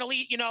Cold's going to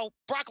lead.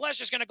 Brock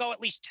Lesnar's going to go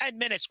at least 10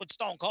 minutes with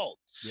Stone Cold.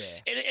 yeah.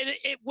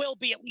 It will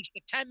be at least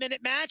a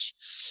 10-minute match.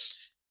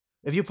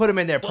 If you put him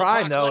in their Well,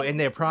 prime Brock though, Lesnar- in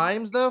their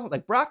primes though,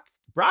 like Brock,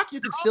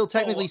 you could still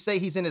technically say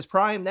he's in his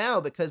prime now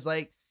because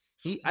like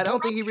I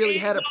don't think he really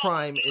had a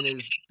prime in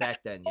his back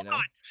then, you know.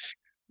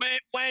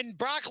 When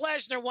Brock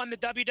Lesnar won the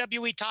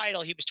WWE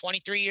title, he was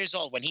 23 years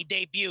old. When he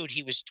debuted,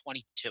 he was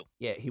 22.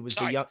 Yeah, he was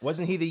Sorry.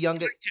 wasn't he the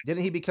youngest?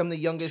 Didn't he become the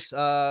youngest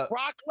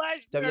Brock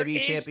Lesnar WWE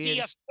is champion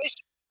the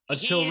official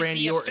until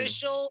Randy Orton?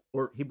 official,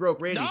 Or he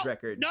broke Randy's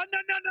record. No.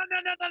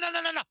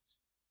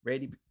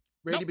 Randy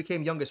Nope.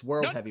 became youngest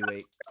world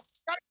heavyweight.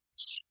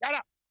 Shut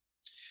up.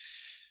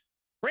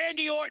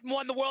 Randy Orton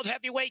won the world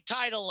heavyweight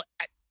title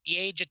at the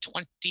age of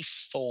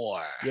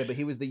 24. Yeah, but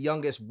he was the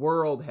youngest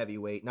world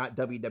heavyweight, not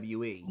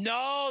WWE.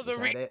 No, the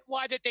reason it?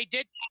 why that they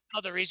did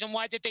the reason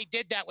why that they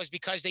did that was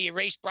because they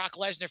erased Brock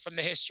Lesnar from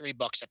the history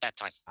books at that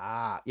time.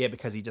 Ah, yeah,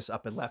 because he just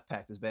up and left,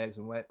 packed his bags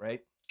and went,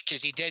 right?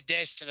 Because he did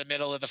this to the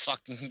middle of the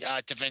fucking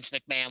to Vince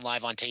McMahon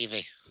live on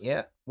TV.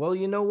 Yeah. Well,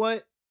 you know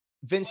what?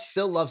 Vince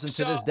still loves him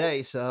to this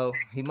day, so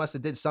he must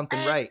have did something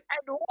right.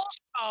 And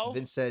also,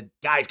 Vince said,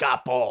 "Guy's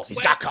got balls.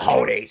 He's got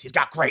cojones. He's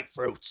got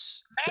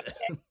grapefruits."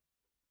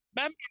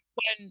 Remember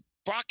when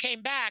Brock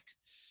came back?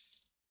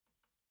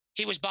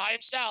 He was by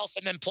himself,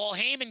 and then Paul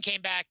Heyman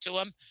came back to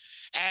him,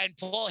 and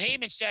Paul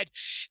Heyman said,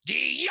 "The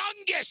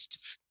youngest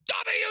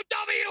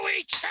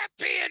WWE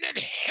champion in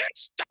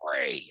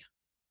history."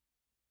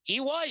 He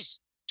was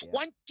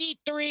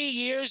 23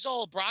 years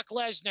old. Brock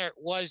Lesnar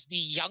was the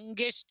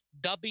youngest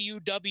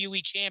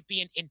WWE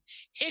champion in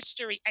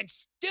history, and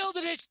still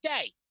to this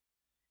day,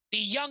 the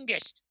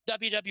youngest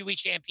WWE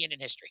champion in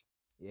history.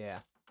 Yeah.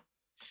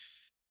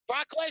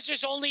 Brock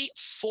Lesnar's only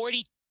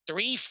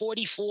 43,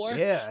 44.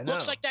 Yeah, I know.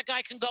 Looks like that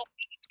guy can go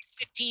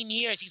 15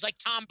 years. He's like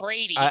Tom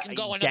Brady. He can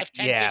go another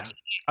 10, 15 years.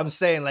 I'm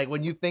saying, like,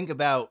 when you think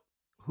about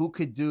who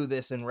could do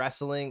this in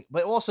wrestling,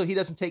 but also he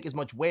doesn't take as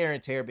much wear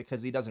and tear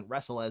because he doesn't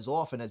wrestle as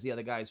often as the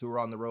other guys who are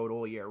on the road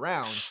all year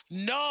round.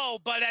 No,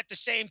 but at the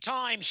same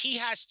time, he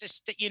has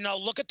to,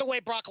 look at the way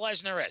Brock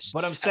Lesnar is.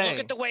 But I'm saying, look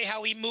at the way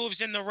how he moves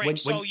in the ring.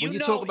 When you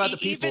talk about the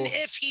people, even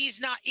if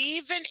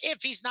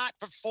he's not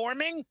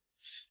performing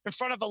in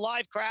front of a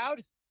live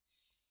crowd,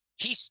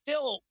 he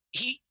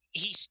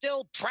he's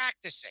still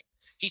practicing.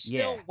 He's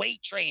still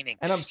weight training.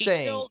 And I'm He's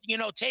saying, still,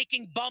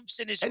 taking bumps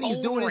in his and he's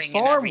own doing his ring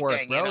and farm work,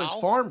 everything, bro. His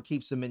farm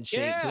keeps him in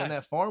shape, doing Yeah.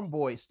 that farm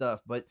boy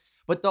stuff. But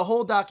the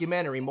whole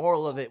documentary,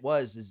 moral of it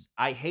is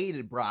I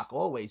hated Brock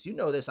always. You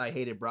know this, I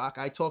hated Brock.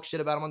 I talk shit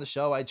about him on the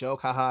show. I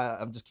joke, haha,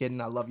 I'm just kidding.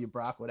 I love you,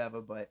 Brock,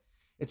 whatever. But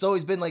it's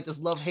always been like this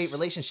love-hate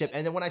relationship.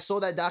 And then when I saw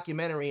that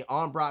documentary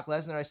on Brock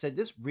Lesnar, I said,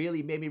 this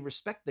really made me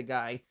respect the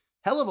guy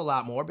hell of a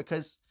lot more,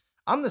 because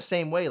I'm the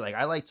same way. Like,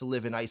 I like to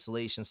live in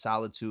isolation,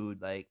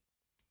 solitude, like,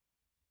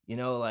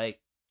 like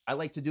I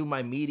like to do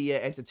my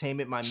media,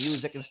 entertainment, my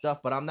music and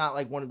stuff, but I'm not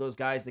like one of those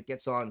guys that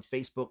gets on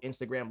Facebook,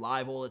 Instagram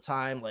live all the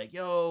time. Like,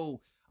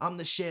 yo, I'm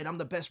the shit. I'm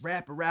the best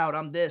rapper out.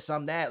 I'm this,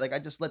 I'm that. Like, I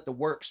just let the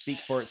work speak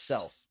for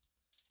itself.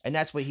 And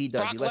that's what he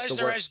does. Brock He lets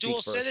the Lesnar work has speak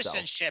dual for itself.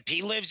 citizenship.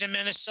 He lives in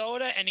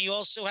Minnesota, and he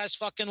also has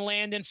fucking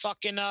land in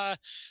fucking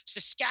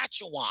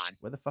Saskatchewan.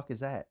 Where the fuck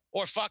is that?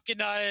 Or fucking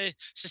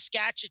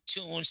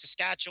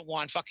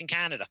Saskatchewan, fucking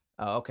Canada.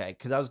 Oh, okay.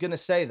 Because I was gonna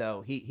say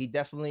though, he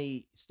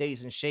definitely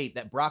stays in shape.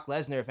 That Brock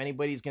Lesnar, if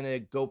anybody's gonna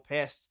go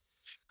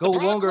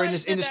longer in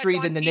this industry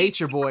than the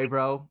Nature Boy,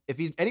 bro. If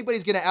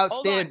anybody's gonna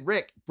outstand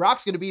Rick,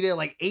 Brock's gonna be there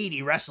like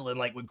 80 wrestling,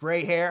 like with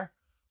gray hair.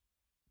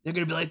 They're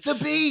going to be like, the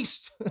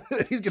Beast.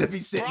 He's going to be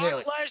sitting there.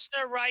 Brock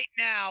Lesnar right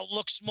now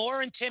looks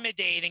more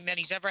intimidating than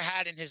he's ever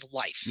had in his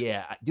life.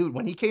 Yeah, dude,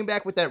 when he came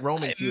back with that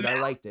Roman feud, I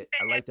liked it.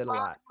 I liked it a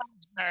lot.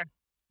 Lesnar,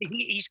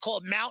 he's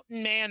called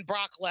Mountain Man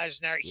Brock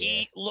Lesnar. Yeah.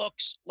 He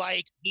looks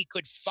like he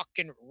could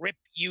fucking rip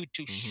you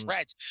to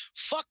shreds.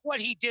 Fuck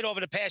what he did over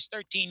the past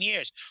 13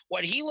 years.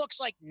 What he looks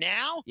like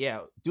now.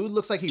 Yeah, dude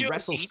looks like he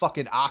wrestles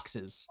fucking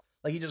oxes.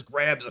 Like he just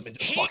grabs them and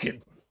just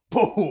fucking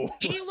boom.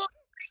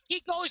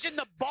 He goes in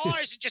the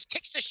bars and just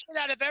kicks the shit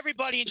out of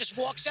everybody and just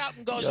walks out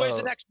and goes, where's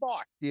the next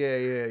bar?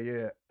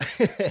 Yeah.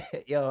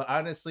 Yo,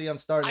 honestly, I'm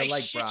starting to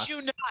like Brock. I shit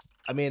you not.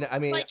 I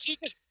mean, like he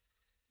just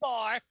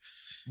bar,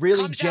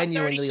 really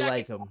genuinely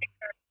like him.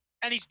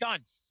 And he's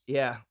done.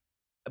 Yeah.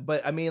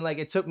 But I mean, like,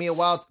 it took me a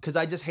while because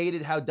I just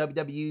hated how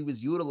WWE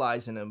was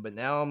utilizing him. But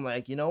now I'm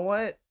like, you know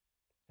what?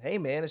 Hey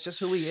man, it's just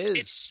who he is.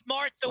 It's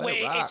smart the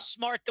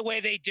way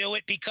they do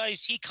it,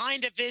 because he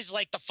kind of is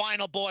like the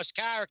final boss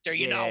character,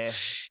 you know.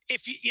 If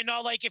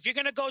if you're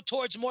gonna go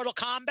towards Mortal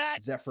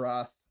Kombat,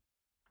 Sephiroth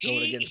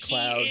going against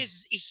Cloud. He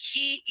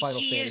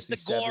is the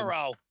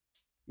Goro.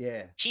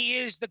 Yeah. He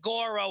is the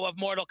Goro of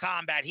Mortal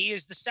Kombat. He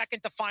is the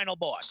second to final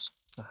boss.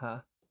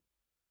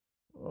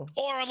 Well,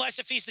 or unless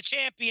if he's the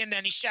champion,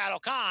 then he's Shao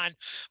Kahn.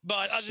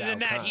 But other than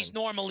that, he's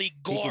normally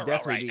Goro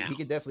right now. He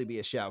could definitely be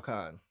a Shao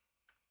Kahn.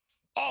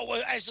 Oh,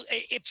 well,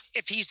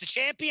 if he's the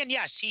champion,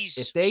 yes, he's.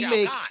 If they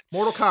make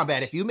Mortal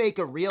Kombat, if you make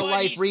a real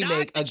life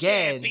remake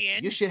again,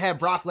 champion. You should have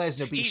Brock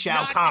Lesnar be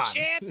Shao Kahn. He's not the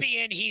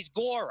champion. He's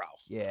Goro.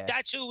 Yeah,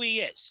 that's who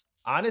he is.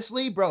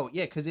 Honestly, bro,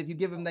 yeah, because if you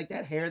give him like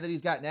that hair that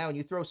he's got now, and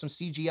you throw some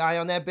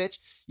CGI on that bitch,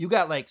 you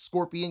got like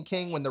Scorpion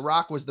King when The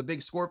Rock was the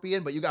big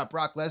Scorpion, but you got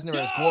Brock Lesnar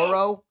as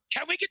Goro.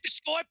 Can we get the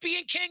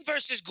Scorpion King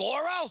versus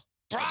Goro?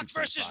 Brock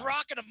versus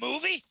Rock in a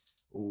movie?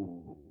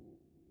 Ooh,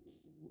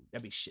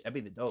 that'd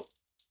be the dope.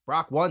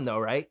 Brock won though,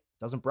 right?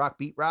 Doesn't Brock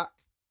beat Rock?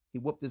 He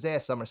whooped his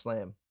ass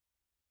SummerSlam.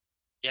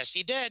 Yes,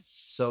 he did.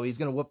 So he's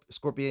gonna whoop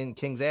Scorpion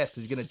King's ass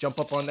because he's gonna jump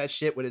up on that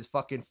shit with his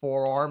fucking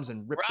forearms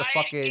and rip the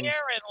fucking here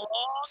in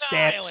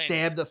Long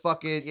stab the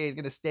fucking he's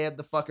gonna stab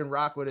the fucking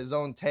Rock with his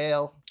own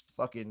tail.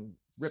 Fucking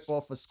rip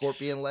off his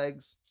scorpion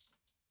legs.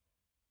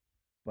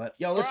 But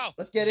yo,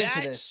 let's get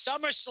into this.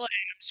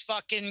 SummerSlam's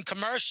fucking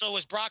commercial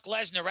was Brock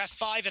Lesnar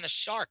F5 and a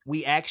shark.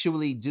 We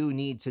actually do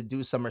need to do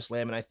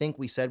SummerSlam, and I think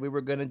we said we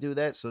were going to do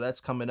that, so that's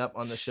coming up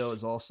on the show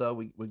as also.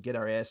 We get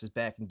our asses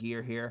back in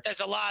gear here. There's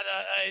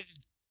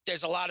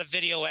a lot of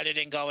video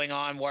editing going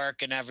on,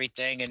 work and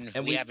everything,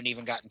 and we haven't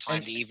even gotten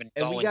time to even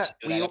go into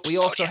that.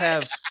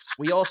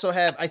 We also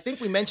have. I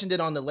think we mentioned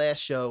it on the last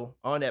show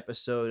on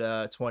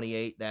episode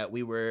 28 that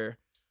we were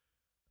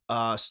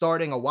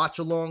starting a watch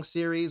along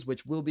series,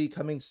 which will be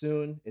coming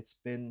soon. It's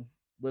been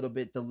a little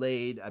bit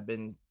delayed. I've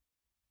been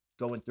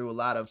going through a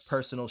lot of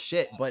personal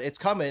shit, but it's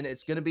coming.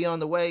 It's going to be on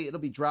the way. It'll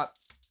be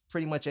dropped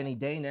pretty much any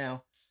day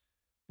now.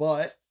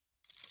 But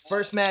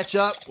first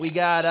matchup, we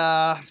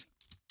got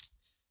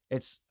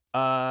it's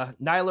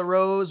Nyla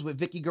Rose with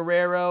Vicky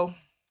Guerrero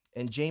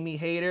and Jamie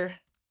Hayter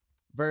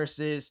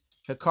versus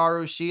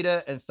Hikaru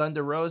Shida and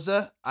Thunder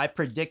Rosa. I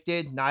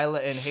predicted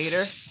Nyla and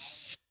Hayter.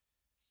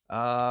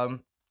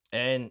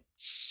 And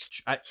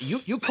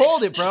you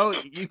called it, bro.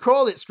 You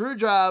called it.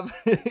 Screwjob.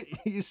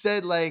 You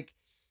said like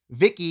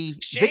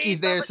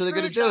Vicky's there, so they're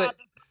gonna do it.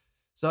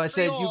 So I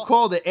said you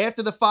called it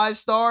after the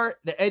 5-star,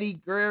 the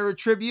Eddie Guerrero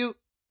tribute.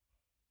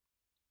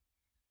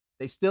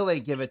 They still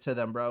ain't give it to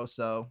them, bro.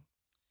 So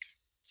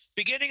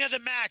beginning of the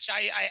match,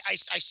 I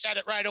said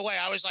it right away.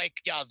 I was like,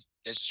 "Yo,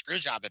 there's a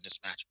screwjob in this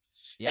match."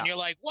 Yeah. And you're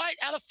like, what?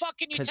 How the fuck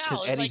can you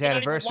tell? Because Eddie's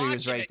anniversary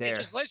was right there. You're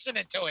just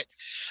listening to it.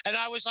 And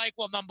I was like,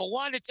 well, number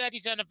one, it's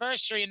Eddie's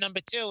anniversary. And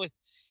number two,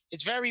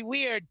 it's very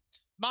weird.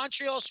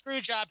 Montreal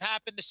Screwjob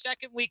happened the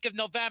second week of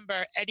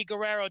November. Eddie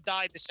Guerrero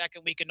died the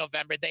second week of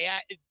November.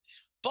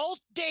 Both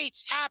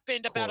dates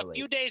happened about a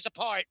few days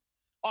apart,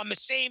 on the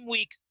same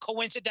week,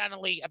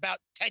 coincidentally, about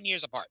 10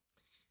 years apart.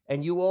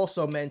 And you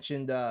also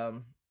mentioned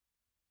it.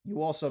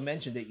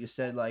 You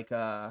said like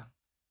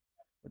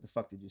what the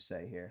fuck did you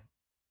say here?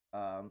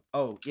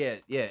 Oh yeah,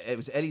 it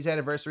was Eddie's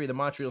anniversary of the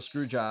Montreal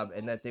Screwjob,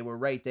 and that they were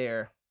right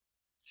there,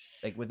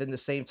 like within the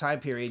same time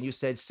period. And you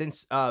said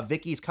since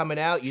Vicky's coming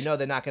out,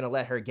 they're not gonna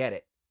let her get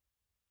it.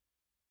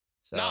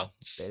 So No,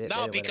 they didn't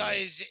no, let her get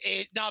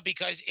it.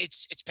 because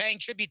it's paying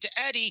tribute to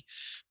Eddie,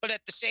 but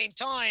at the same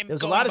time, There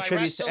was a going lot of by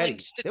tributes to wrestling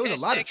Eddie. There was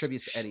a lot of statistics,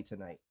 tributes to Eddie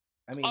tonight.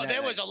 I mean,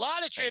 there was night. a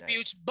lot of That night.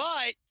 tributes,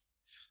 but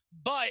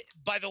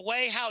by the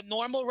way how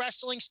normal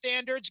wrestling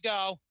standards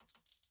go,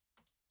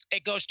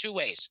 it goes two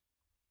ways.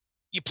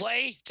 You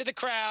play to the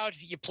crowd,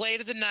 you play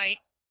to the night,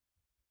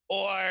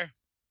 or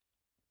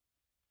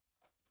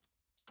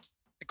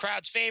the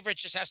crowd's favorite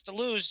just has to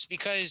lose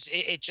because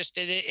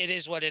it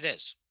is what it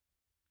is.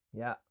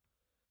 Yeah.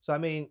 So I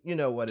mean, you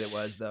know what it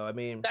was though. I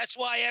mean, that's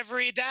why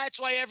every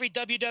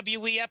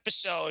WWE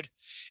episode,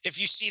 if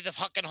you see the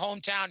fucking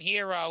hometown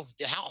hero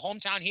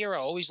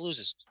always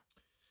loses.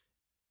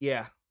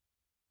 Yeah.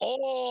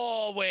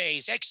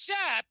 Always,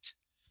 except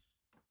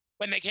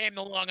when they came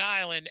to Long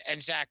Island and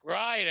Zack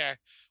Ryder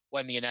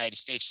won the United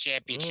States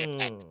Championship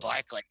at the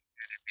Barclays.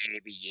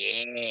 Baby,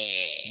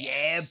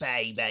 yeah,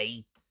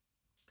 baby.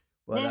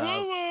 But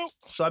woo, woo.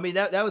 So I mean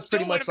that was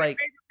pretty much like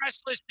favorite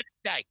wrestlers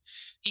today.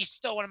 He's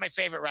still one of my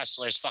favorite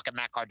wrestlers, fucking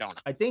Matt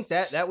Cardona. I think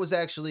that was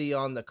actually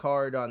on the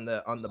card on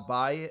the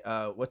buy.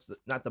 What's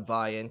not the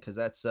buy-in, because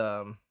that's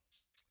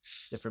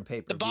different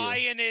pay-per-view. The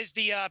buy-in is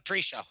the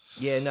pre-show.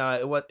 Yeah,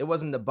 no, it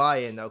wasn't the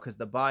buy-in though, because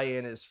the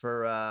buy-in is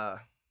for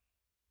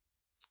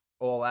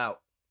All Out.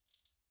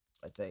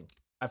 I think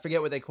I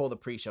forget what they call the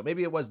pre-show.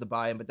 Maybe it was the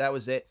buy-in, but that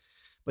was it.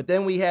 But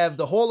then we have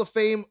the Hall of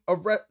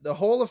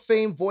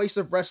Fame voice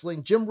of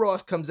wrestling, Jim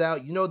Ross, comes out.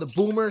 The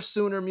Boomer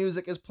Sooner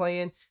music is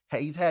playing.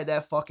 Hey, he's had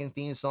that fucking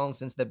theme song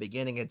since the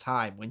beginning of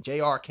time. When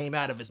JR came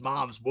out of his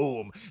mom's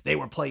womb, they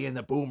were playing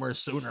the Boomer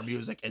Sooner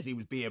music as he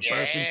was being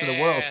birthed into the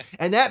world.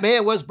 And that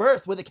man was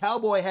birthed with a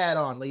cowboy hat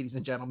on, ladies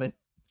and gentlemen,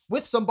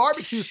 with some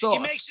barbecue sauce. He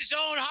makes his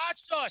own hot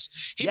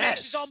sauce. He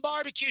makes his own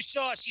barbecue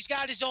sauce. He's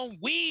got his own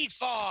weed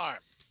farm.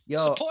 Yo,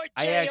 support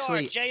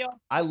JR.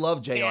 I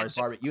love JR's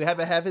barbecue. You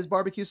ever have his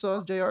barbecue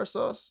sauce, JR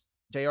sauce?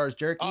 JR's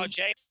jerky? Oh,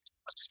 JR's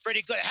is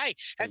pretty good. Hey,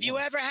 have you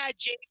ever had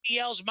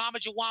JBL's Mama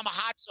Jawama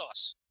hot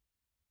sauce?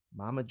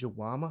 Mama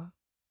Jawama?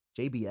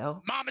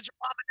 JBL?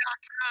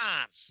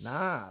 MamaJawama.com.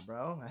 Nah,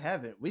 bro, I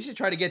haven't. We should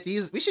try to get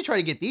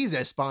these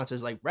as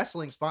sponsors, like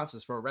wrestling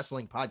sponsors for a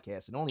wrestling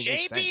podcast. It only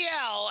makes sense.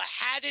 JBL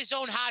had his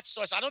own hot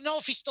sauce. I don't know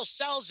if he still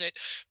sells it,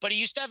 but he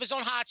used to have his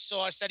own hot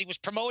sauce that he was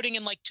promoting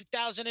in like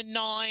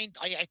 2009.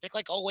 I think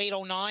like 08,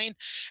 09.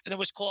 And it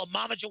was called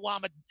Mama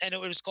Jawama, and it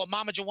was called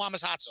Mama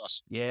Jawama's hot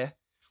sauce. Yeah.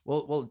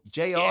 Well,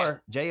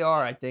 JR,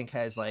 I think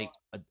has like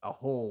a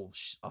whole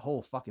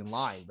fucking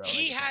line, bro.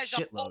 He like has a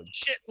shitload.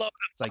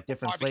 It's like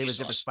different flavors,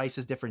 different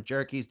spices, different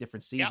jerkies,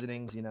 different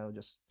seasonings.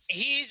 Just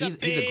he's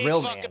a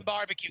grill fucking man.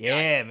 Barbecue guy.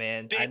 Yeah,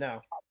 man. I know.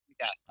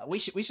 We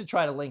should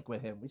try to link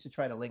with him. We should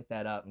try to link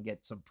that up and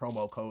get some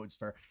promo codes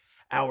for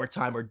our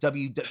time, or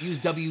use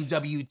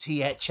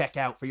WWT at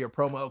checkout for your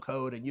promo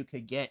code, and you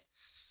could get.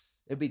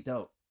 It'd be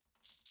dope.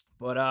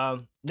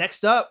 But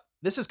next up.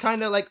 This is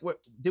kind of like,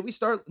 did we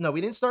start? No,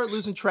 we didn't start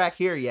losing track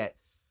here yet.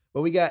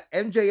 But we got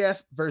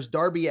MJF versus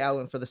Darby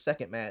Allin for the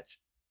second match.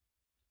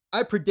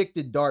 I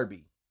predicted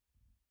Darby.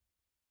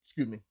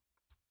 Excuse me.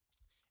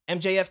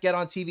 MJF got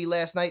on TV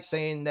last night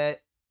saying that,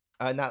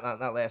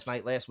 not last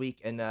night, last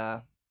week,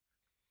 and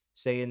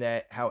saying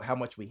that how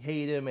much we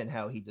hate him and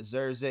how he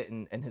deserves it.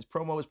 And his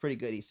promo was pretty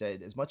good. He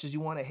said, as much as you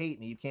want to hate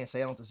me, you can't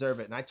say I don't deserve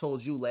it. And I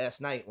told you last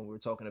night when we were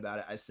talking about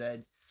it, I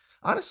said,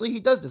 honestly,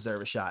 he does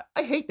deserve a shot.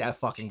 I hate that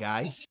fucking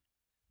guy.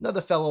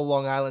 Another fellow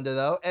Long Islander,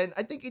 though, and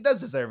I think he does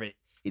deserve it.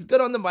 He's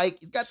good on the mic.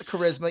 He's got the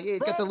charisma. Yeah,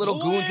 he's got the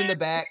little goons in the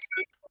back.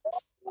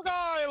 Long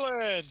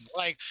Island,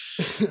 I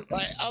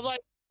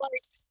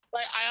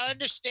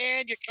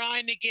understand you're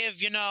trying to give,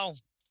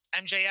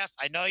 MJF.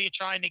 I know you're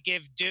trying to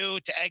give due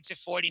to Exit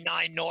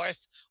 49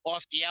 North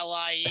off the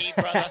LIE,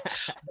 brother.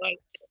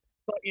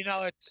 but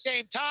at the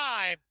same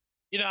time,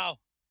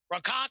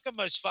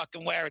 Ronkonkoma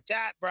fucking where it's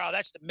at, bro.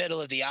 That's the middle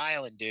of the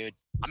island, dude.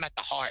 I'm at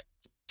the heart.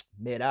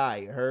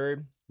 Mid-eye,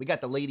 heard? We got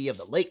the Lady of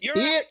the Lake,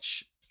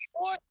 bitch.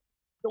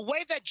 The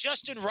way that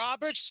Justin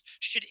Roberts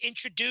should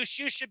introduce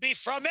you should be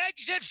from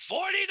Exit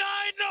 49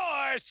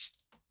 North,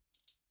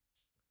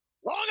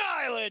 Long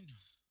Island.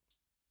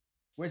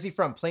 Where's he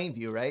from?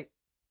 Plainview, right?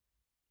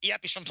 Yep,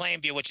 he's from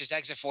Plainview, which is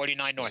Exit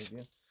 49 North.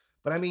 Plainview.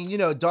 But I mean,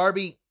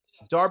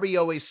 Darby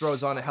always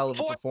throws on a hell of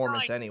a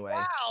performance anyway.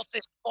 South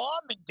is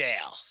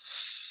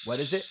Farmingdale. What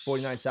is it?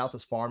 49 South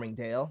is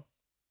Farmingdale.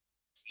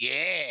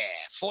 Yeah,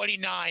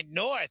 49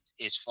 North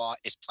is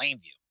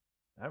Plainview.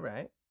 All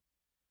right.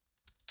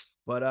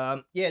 But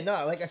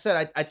like I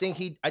said, I think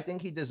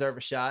he deserves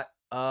a shot.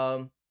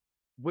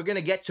 We're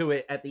gonna get to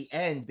it at the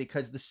end,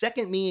 because the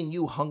second me and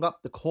you hung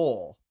up the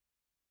call,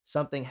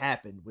 something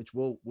happened, which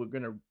we're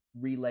gonna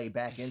relay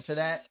back into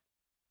that.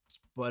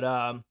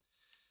 But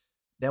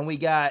then we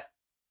got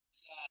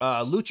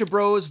Lucha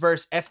Bros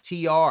versus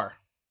FTR,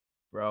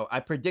 bro. I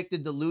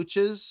predicted the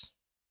Luchas.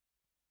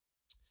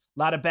 A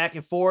lot of back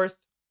and forth.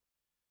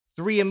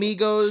 Three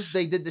Amigos,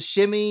 they did the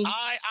shimmy.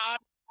 I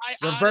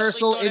honestly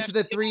Reversal thought into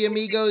the Three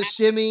Amigos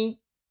shimmy.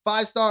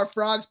 5-star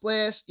frog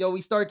splash. Yo,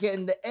 we start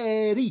getting the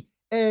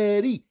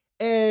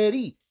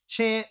Eddie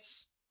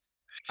chants.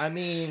 I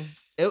mean,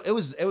 it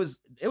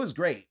was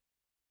great.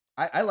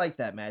 I like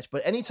that match.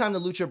 But anytime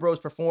the Lucha Bros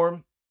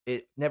perform,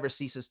 it never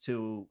ceases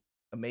to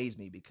amaze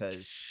me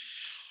because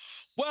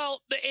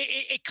Well,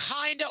 it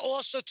kind of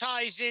also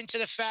ties into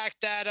the fact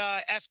that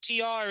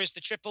FTR is the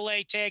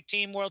AAA Tag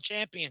Team World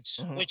Champions,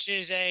 which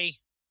is a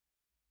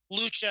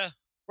lucha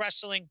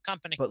wrestling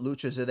company. But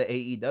Luchas are the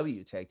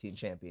AEW Tag Team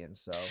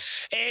Champions, so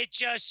it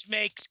just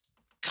makes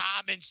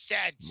common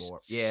sense.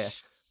 More, yeah.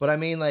 But I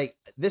mean, like,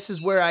 this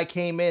is where I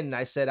came in and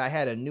I said I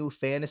had a new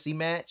fantasy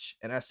match,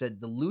 and I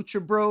said the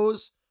Lucha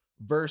Bros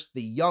versus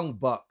the Young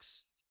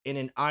Bucks in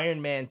an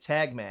Iron Man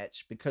tag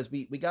match, because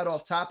we got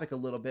off topic a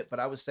little bit, but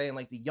I was saying,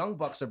 like, the Young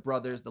Bucks are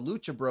brothers, the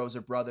Lucha Bros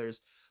are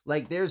brothers.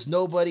 Like, there's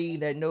nobody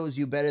that knows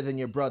you better than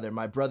your brother.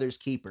 My brother's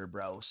keeper,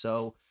 bro.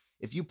 So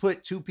if you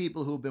put two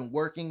people who've been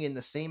working in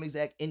the same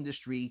exact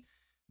industry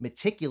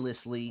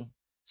meticulously,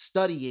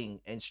 studying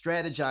and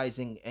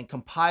strategizing and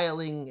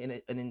compiling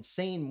an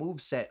insane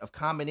move set of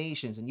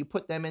combinations, and you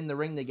put them in the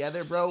ring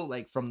together, bro,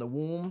 like from the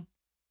womb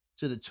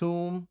to the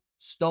tomb,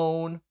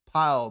 stone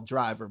pile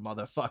driver,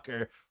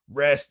 motherfucker.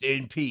 Rest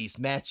in peace.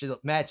 Match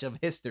of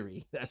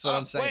history. That's what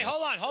I'm saying. Wait,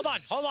 hold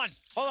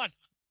on.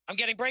 I'm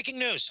getting breaking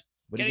news.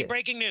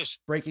 Breaking news.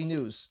 Breaking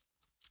news.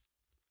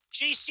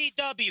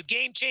 GCW,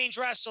 Game Change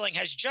Wrestling,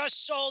 has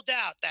just sold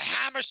out the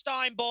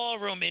Hammerstein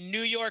Ballroom in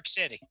New York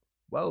City.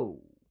 Whoa.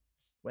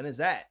 When is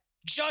that?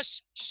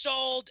 Just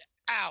sold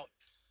out.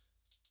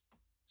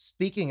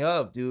 Speaking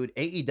of, dude,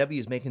 AEW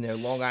is making their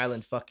Long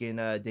Island fucking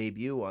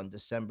debut on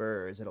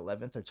December, is it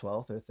 11th or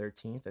 12th or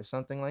 13th or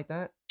something like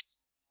that?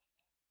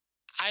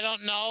 I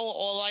don't know.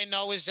 All I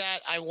know is that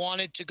I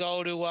wanted to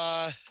go to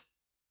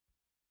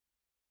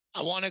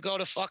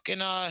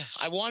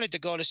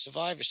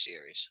Survivor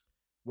Series.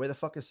 Where the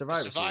fuck is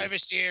Survivor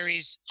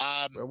Series?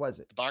 Where was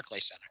it? The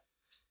Barclays Center.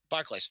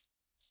 Barclays.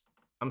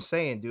 I'm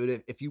saying,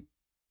 dude, if you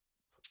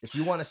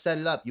want to set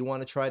it up, you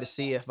want to try to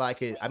see if I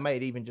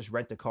might even just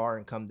rent a car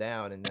and come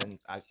down, and then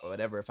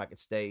if I could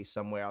stay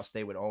somewhere, I'll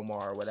stay with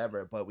Omar or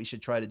whatever. But we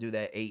should try to do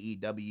that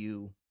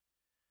AEW.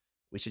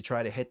 We should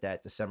try to hit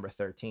that December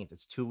 13th.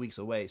 It's 2 weeks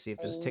away. See if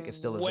those tickets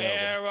still available.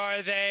 Where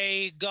are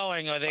they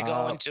going? Are they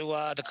going to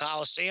the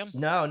Coliseum?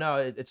 No,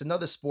 it's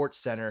another sports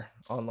center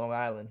on Long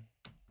Island.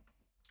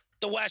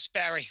 The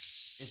Westbury.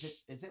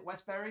 Is it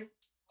Westbury?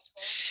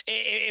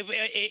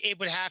 It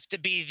would have to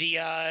be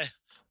the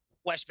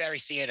Westbury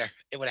Theater.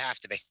 It would have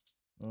to be.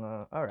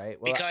 All right.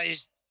 Well,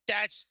 because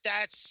that's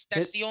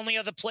the only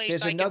other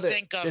place I can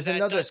think of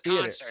that does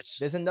theater. Concerts.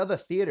 There's another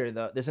theater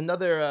though. There's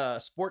another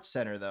sports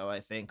center though.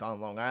 I think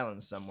on Long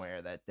Island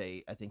somewhere that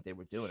I think they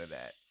were doing it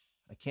at.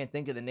 I can't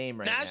think of the name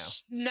right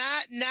now.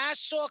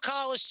 Nassau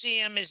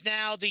Coliseum is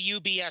now the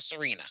UBS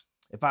Arena.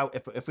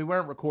 If we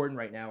weren't recording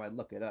right now, I'd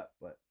look it up,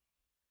 but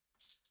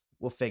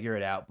we'll figure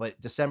it out.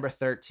 But December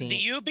 13th. The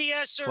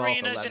UBS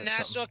Arena is in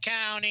Nassau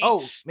County.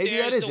 Oh, maybe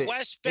that is the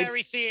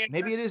Westbury Theater.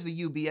 Maybe it is the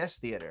UBS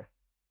Theater.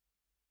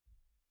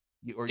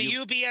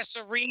 UBS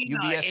Arena.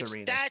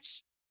 Arena.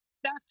 That's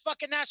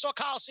fucking Nassau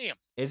Coliseum.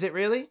 Is it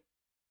really?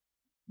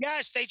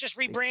 Yes, they just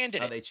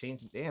rebranded it. They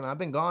changed it. Damn, I've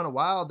been gone a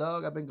while,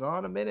 dog. I've been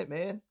gone a minute,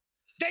 man.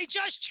 They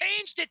just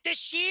changed it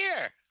this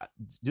year.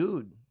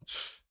 Dude,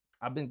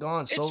 I've been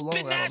gone so long. It's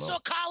been Nassau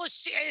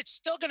Coliseum. It's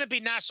still going to be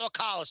Nassau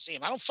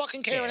Coliseum. I don't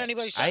fucking care what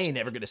anybody says. I ain't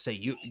never going to say,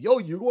 you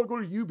want to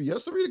go to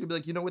UBS Arena? Gonna be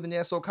like, you know where the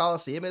Nassau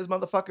Coliseum is,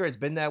 motherfucker? It's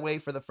been that way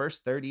for the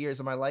first 30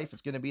 years of my life.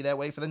 It's going to be that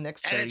way for the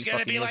next 30 years of my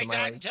life. And it's going to be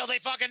like that until they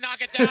fucking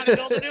knock it down and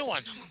build a new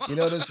one. You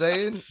know what I'm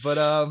saying? But,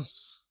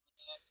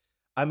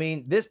 I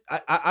mean,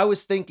 I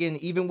was thinking,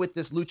 even with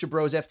this Lucha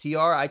Bros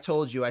FTR, I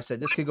told you, I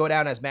said, this could go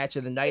down as match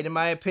of the night, in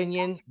my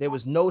opinion. There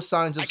was no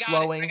signs of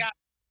slowing.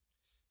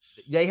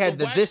 They had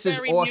the This Is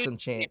Awesome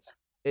chants.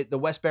 The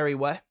Westbury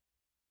what?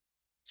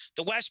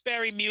 The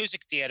Westbury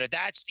Music Theater.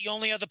 That's the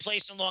only other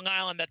place in Long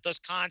Island that does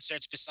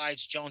concerts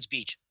besides Jones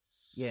Beach.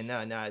 Yeah, no,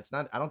 it's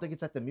not. I don't think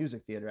it's at the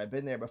Music Theater. I've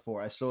been there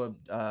before. I saw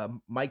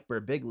Mike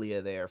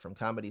Birbiglia there from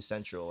Comedy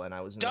Central, and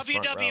I was in the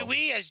front row.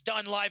 WWE has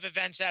done live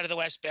events out of the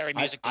Westbury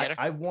Music Theater.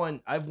 I've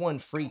won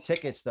free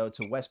tickets though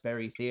to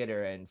Westbury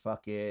Theater, and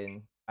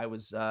fucking I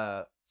was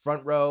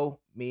front row.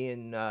 Me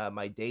and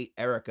my date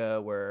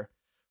Erica were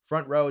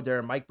front row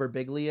during Mike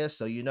Birbiglia,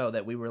 so you know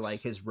that we were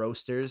like his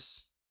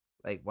roasters.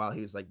 Like while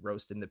he was like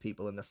roasting the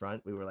people in the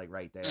front, we were like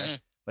right there. Mm-hmm.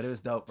 But it was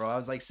dope, bro. I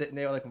was like sitting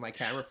there like with my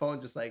camera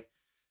phone, just like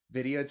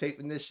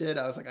videotaping this shit.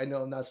 I was like, I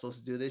know I'm not supposed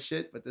to do this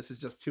shit, but this is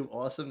just too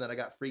awesome that I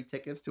got free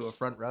tickets to a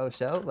front row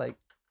show. Like,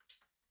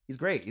 he's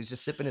great. He's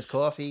just sipping his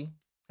coffee,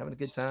 having a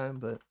good time.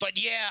 But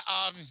yeah,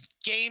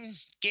 game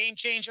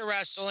changer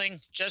wrestling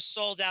just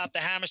sold out the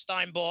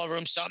Hammerstein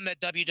Ballroom, something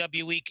that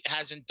WWE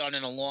hasn't done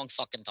in a long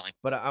fucking time.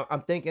 But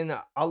I'm thinking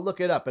I'll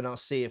look it up and I'll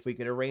see if we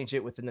could arrange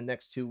it within the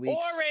next 2 weeks.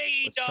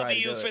 Or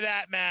AEW for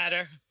that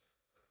matter.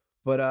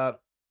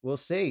 But we'll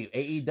see.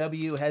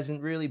 AEW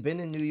hasn't really been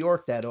in New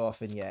York that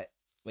often yet.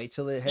 Wait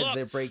till it has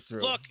their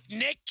breakthrough. Look,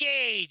 Nick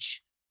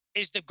Gage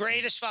is the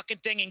greatest fucking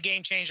thing in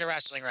game changer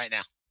wrestling right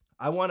now.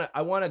 I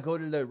wanna go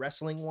to the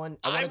wrestling one.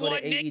 I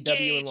want Nick AEW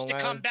Gage in Long Island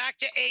to come back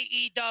to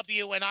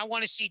AEW, and I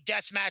want to see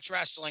deathmatch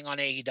wrestling on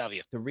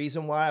AEW. The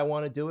reason why I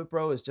want to do it,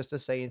 bro, is just to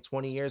say in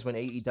 20 years when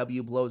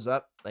AEW blows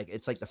up, like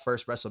it's like the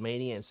first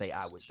WrestleMania, and say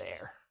I was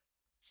there.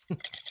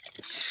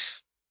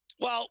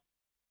 Well,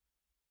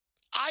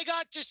 I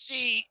got to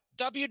see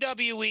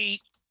WWE.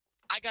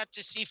 I got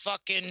to see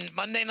fucking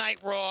Monday Night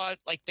Raw,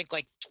 I think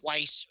like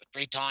twice or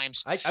 3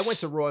 times. I went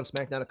to Raw and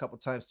SmackDown a couple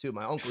times too.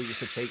 My uncle used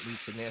to take me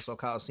to Nassau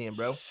Coliseum,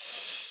 bro.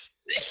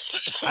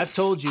 I've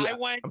told you.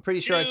 I'm pretty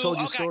sure I told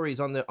you stories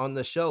on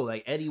the show.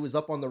 Like Eddie was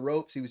up on the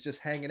ropes. He was just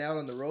hanging out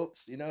on the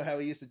ropes. You know how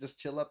he used to just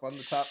chill up on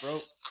the top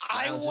rope?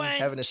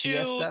 Having a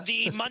siesta?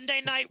 The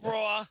Monday Night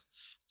Raw.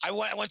 I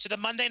went to the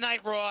Monday Night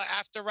Raw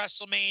after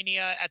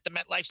WrestleMania at the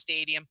MetLife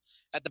Stadium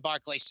at the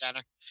Barclays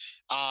Center.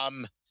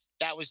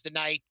 That was the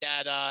night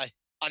that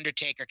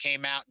Undertaker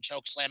came out and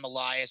chokeslam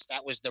Elias.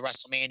 That was the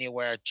WrestleMania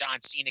where John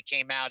Cena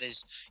came out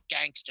as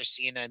Gangster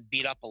Cena and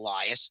beat up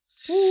Elias.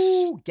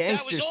 Ooh,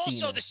 Gangster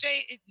Cena.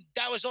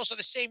 That was also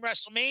the same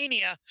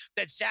WrestleMania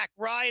that Zack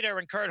Ryder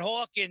and Kurt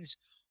Hawkins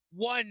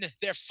won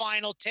their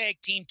final tag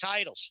team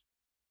titles.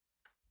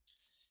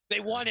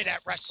 They won it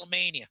at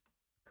WrestleMania.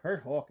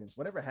 Kurt Hawkins,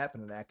 whatever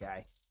happened to that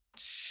guy?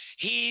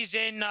 He's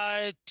in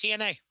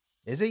TNA.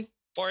 Is he?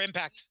 For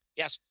Impact,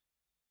 yes.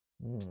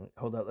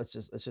 Hold up, let's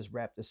just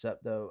wrap this up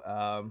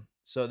though.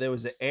 So there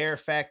was an Air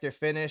Factor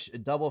finish, a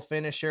double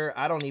finisher.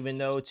 I don't even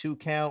know, 2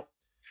 count,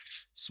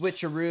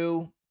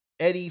 switcheroo,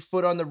 Eddie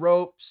foot on the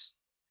ropes.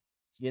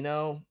 You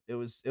know, it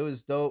was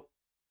dope.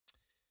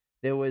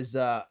 There was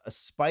a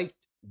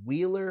spiked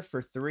wheeler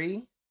for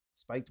 3.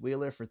 Spiked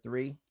wheeler for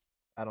 3.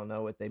 I don't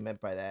know what they meant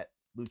by that.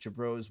 Lucha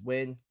Bros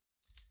win.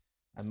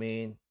 I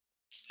mean,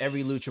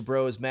 every Lucha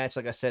Bros match,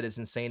 like I said, is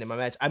insane in my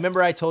match. I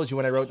remember I told you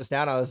when I wrote this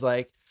down, I was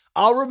like,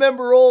 I'll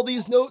remember all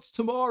these notes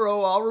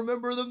tomorrow. I'll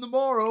remember them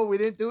tomorrow. We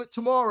didn't do it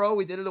tomorrow.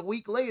 We did it a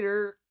week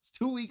later. It's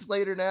 2 weeks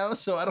later now,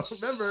 so I don't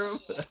remember them.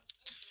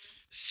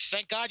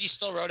 Thank God you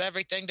still wrote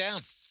everything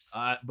down.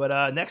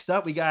 But next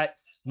up, we got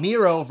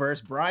Miro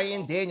versus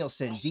Bryan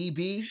Danielson.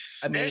 DB.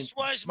 I mean, this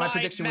was my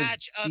prediction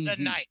match of the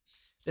night.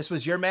 This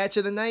was your match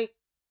of the night?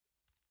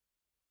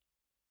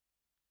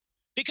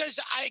 Because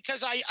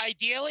I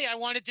ideally I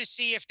wanted to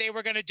see if they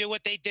were going to do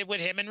what they did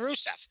with him and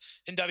Rusev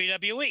in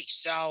WWE.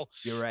 So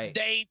you're right.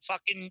 They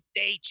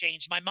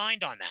changed my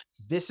mind on that.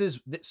 This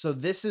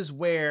is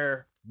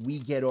where we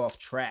get off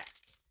track.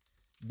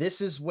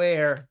 This is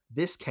where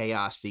this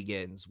chaos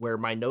begins, where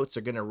my notes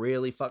are going to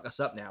really fuck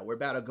us up now. We're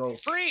about to go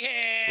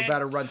freehand. We're about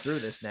to run through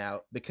this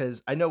now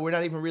because I know we're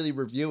not even really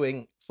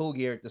reviewing Full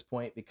Gear at this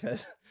point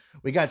because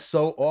we got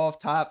so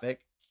off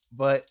topic.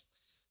 But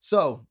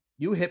so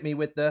you hit me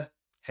with the,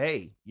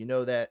 hey, you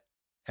know that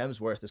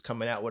Hemsworth is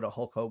coming out with a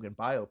Hulk Hogan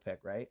biopic,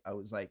 right? I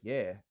was like,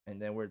 yeah.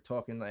 And then we're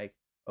talking like,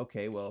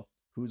 okay, well,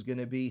 who's going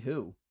to be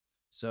who?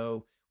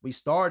 So we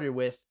started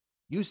with,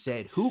 you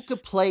said, who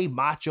could play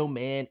Macho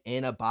Man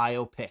in a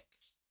biopic?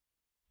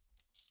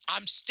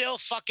 I'm still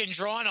fucking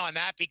drawn on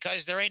that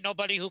because there ain't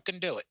nobody who can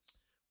do it.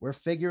 We're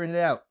figuring it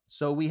out.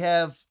 So we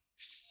have,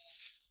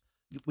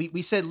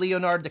 we said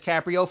Leonardo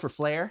DiCaprio for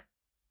Flair.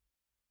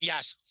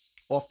 Yes.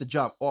 Off the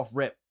jump, off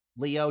rip.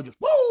 Leo just,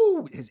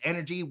 woo! His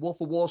energy, Wolf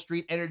of Wall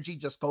Street energy,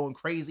 just going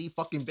crazy,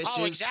 fucking bitches.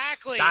 Oh,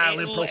 exactly.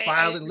 Styling,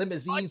 profiling,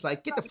 limousines,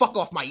 like, get the fuck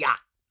off my yacht.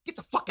 Get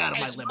the fuck out of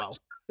my limo.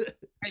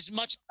 As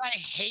much as I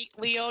hate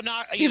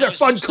Leonardo... These are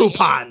fun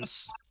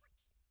coupons.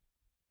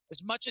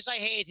 As much as I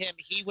hate him,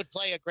 he would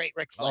play a great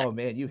Ric Flair. Oh,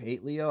 man, you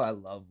hate Leo? I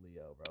love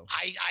Leo, bro.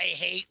 I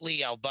hate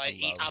Leo, but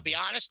I'll be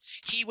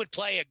honest, he would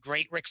play a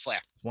great Ric Flair.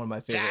 One of my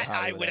favorite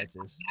Hollywood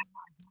actors.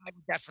 I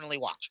would definitely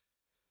watch.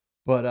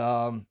 But,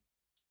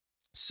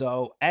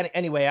 so,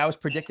 anyway, I was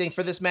predicting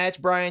for this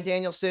match, Bryan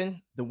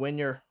Danielson. The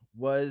winner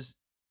was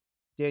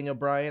Daniel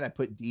Bryan. I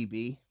put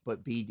DB,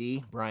 but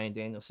BD, Bryan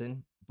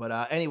Danielson.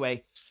 But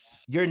anyway,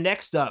 you're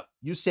next up.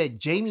 You said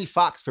Jamie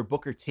Foxx for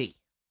Booker T.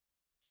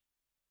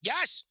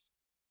 Yes.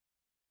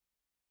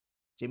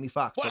 Jamie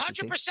Foxx.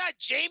 100%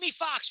 Jamie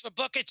Foxx for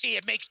Booker T.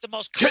 It makes the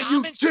most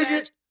common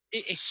sense.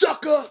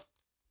 Sucker!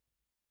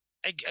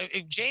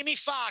 Jamie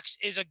Foxx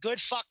is a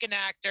good fucking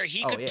actor.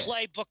 He could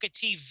play Booker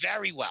T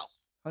very well.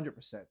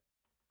 100%.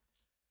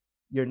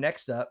 You're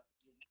next up.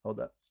 Hold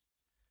up.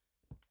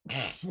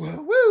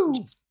 Woo!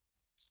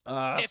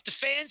 If the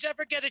fans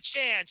ever get a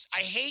chance, I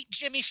hate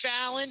Jimmy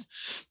Fallon,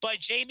 but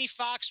Jamie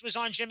Foxx was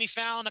on Jimmy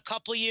Fallon a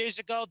couple of years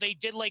ago. They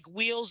did like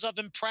Wheels of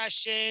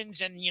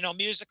Impressions and,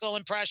 musical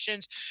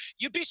impressions.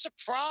 You'd be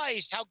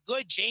surprised how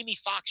good Jamie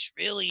Foxx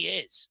really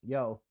is.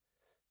 Yo,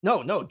 No.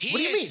 What He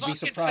do you is mean? Be fucking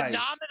surprised.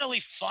 phenomenally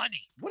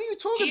funny. What are you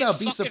talking He is about?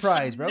 Be fucking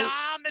surprised, bro.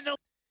 phenomenally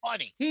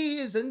funny. He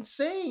is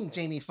insane,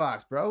 Jamie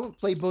Foxx, bro.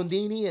 Played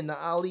Bundini in the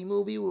Ali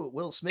movie with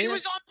Will He Smith.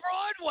 was on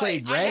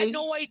Broadway. Played I had Ray.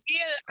 no idea.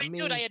 I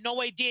Dude, I mean, had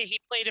no idea he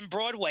played in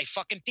Broadway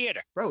fucking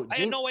theater. bro, I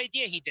had no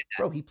idea he did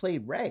that. bro, he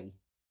played Ray.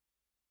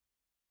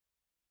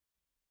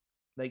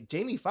 Like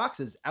Jamie Foxx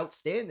is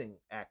outstanding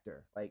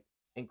actor, like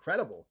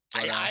incredible.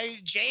 But,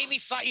 Jamie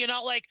Foxx,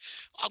 like,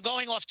 I'm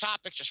going off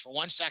topic just for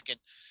 1 second.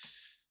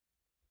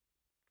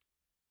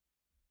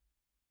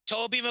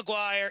 Tobey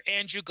Maguire,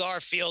 Andrew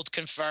Garfield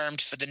confirmed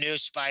for the new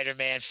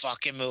Spider-Man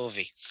fucking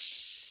movie.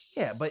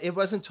 yeah, but it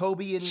wasn't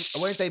Toby and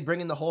weren't they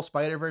bringing the whole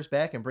Spider-Verse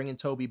back and bringing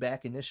Toby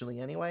back initially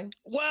anyway?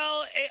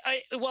 Well,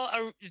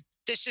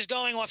 this is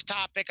going off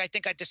topic. I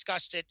think I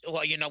discussed it.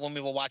 Well, when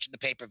we were watching the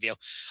pay-per-view,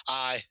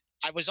 I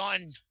was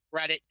on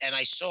Reddit and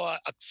I saw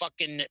a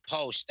fucking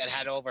post that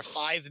had over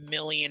 5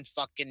 million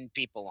fucking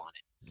people on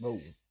it. Whoa.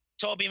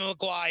 Tobey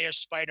Maguire,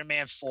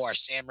 Spider-Man 4,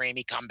 Sam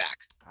Raimi comeback.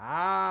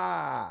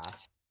 Ah.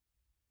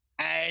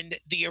 And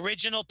the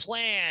original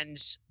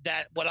plans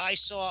that what I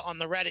saw on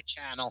the Reddit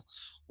channel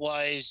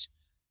was,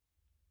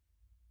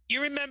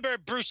 you remember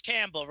Bruce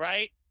Campbell,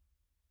 right?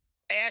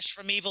 Ash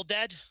from Evil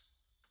Dead?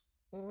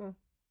 Not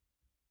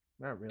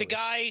really. The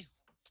guy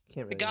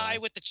Can't really the guy lie.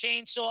 with the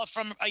chainsaw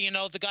from,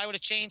 the guy with a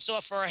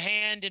chainsaw for a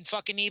hand in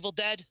fucking Evil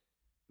Dead?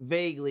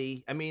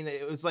 Vaguely. I mean,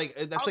 it was like,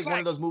 that's like Okay. one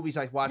of those movies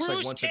I watched like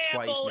Bruce once or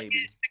twice, Campbell maybe.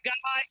 is the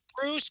guy.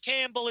 Bruce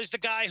Campbell is the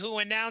guy who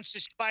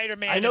announces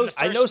Spider-Man I know in the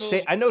first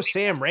movie. I know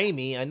Sam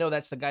Raimi. I know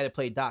that's the guy that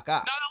played Doc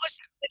Ock. No,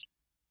 listen.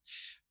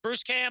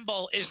 Bruce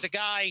Campbell is the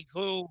guy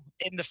who,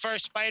 in the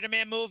first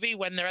Spider-Man movie,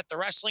 when they're at the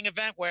wrestling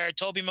event where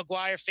Tobey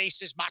Maguire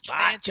faces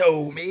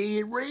Macho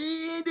Man,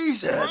 Randy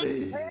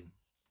Savage.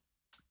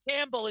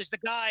 Campbell is the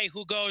guy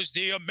who goes,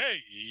 "The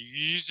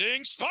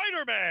Amazing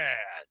Spider-Man."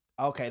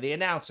 Okay, the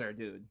announcer,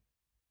 dude.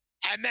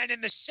 And then in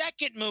the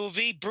second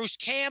movie, Bruce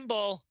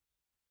Campbell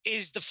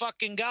is the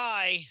fucking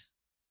guy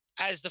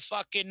as the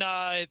fucking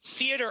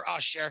theater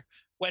usher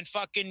when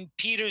fucking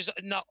Peter's,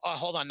 no,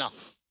 hold on, no.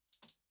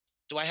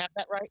 Do I have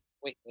that right?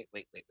 Wait.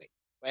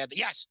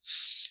 Yes.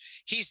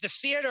 He's the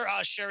theater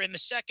usher in the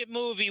second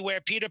movie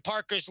where Peter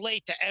Parker's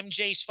late to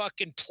MJ's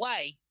fucking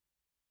play.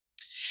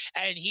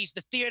 And he's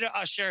the theater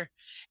usher,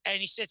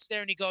 and he sits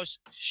there and he goes,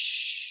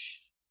 "Shh.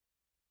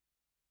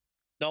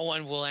 No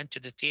one will enter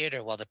the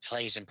theater while the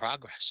play is in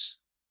progress.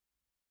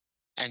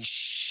 And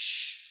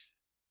shh.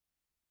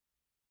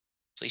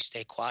 Please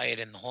stay quiet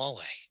in the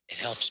hallway. It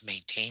helps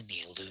maintain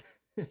the illusion."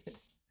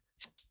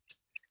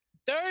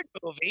 Third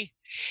movie,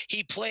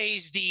 he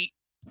plays the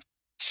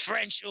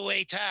French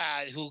waiter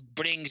who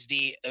brings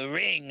the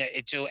ring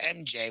to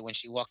MJ when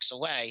she walks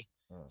away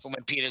from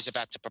when Peter's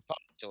about to propose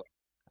to her.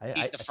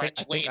 He's the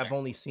French waiter. I think I've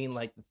only seen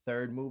like the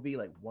third movie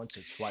like once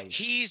or twice.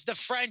 He's the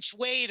French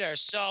waiter.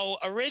 So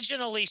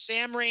originally,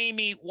 Sam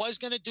Raimi was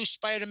going to do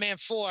Spider-Man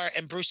 4,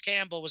 and Bruce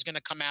Campbell was going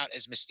to come out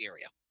as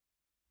Mysterio.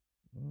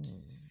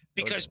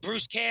 Because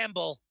Bruce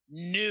Campbell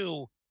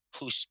knew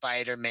who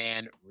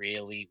Spider-Man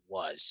really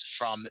was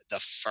from the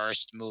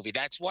first movie.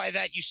 That's why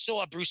that you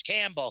saw Bruce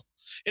Campbell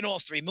in all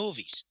three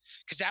movies,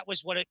 because that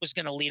was what it was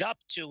going to lead up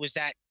to, was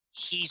that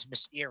he's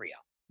Mysterio.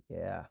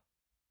 Yeah.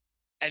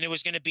 And it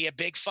was going to be a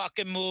big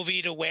fucking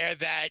movie to where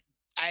that,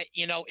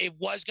 it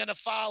was going to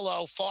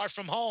follow Far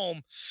From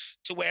Home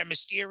to where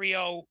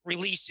Mysterio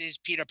releases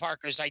Peter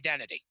Parker's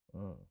identity.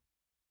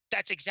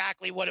 That's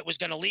exactly what it was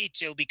going to lead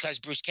to, because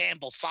Bruce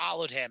Campbell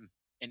followed him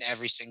in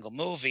every single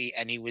movie,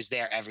 and he was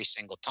there every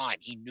single time.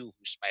 He knew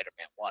who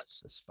Spider-Man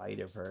was. The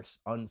Spider-Verse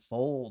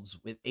unfolds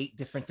with 8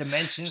 different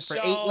dimensions for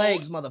 8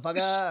 legs,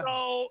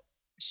 motherfucker.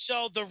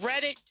 So the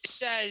Reddit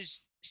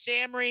says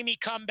Sam Raimi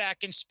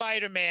comeback in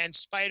Spider-Man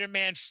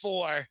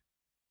 4,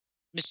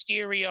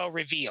 Mysterio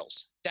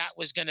reveals. That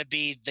was going to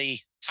be the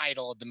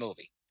title of the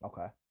movie.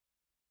 Okay.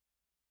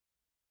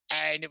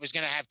 And it was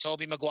going to have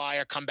Tobey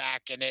Maguire come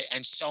back in it,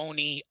 and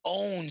Sony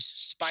owns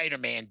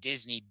Spider-Man.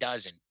 Disney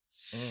doesn't.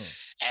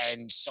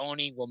 And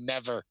Sony will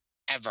never,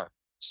 ever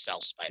sell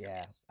Spider-Man.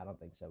 Yeah, I don't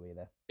think so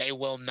either. They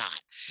will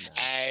not. No.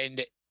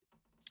 And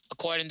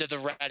according to the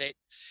Reddit,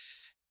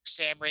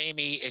 Sam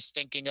Raimi is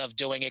thinking of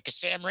doing it, because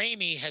Sam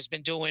Raimi has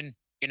been doing,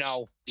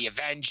 the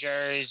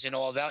Avengers and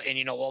all that,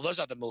 and, all those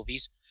other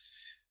movies.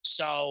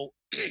 So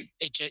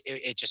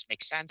it just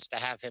makes sense to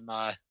have him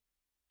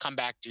come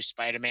back, do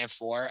Spider-Man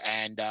 4,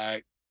 and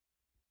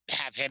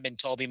have him and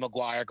Tobey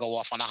Maguire go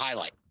off on a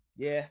highlight.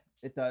 Yeah,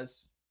 it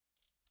does.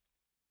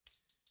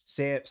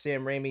 Sam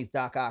Raimi's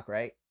Doc Ock,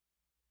 right?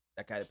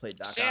 That guy that played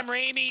Doc Ock. Sam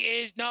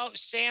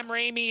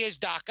Raimi is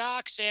Doc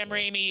Ock. Sam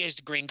Raimi is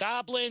the Green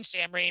Goblin.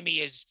 Sam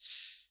Raimi is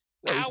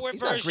our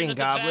version of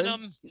the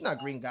Venom. He's not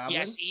Green Goblin.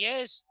 Yes, he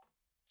is.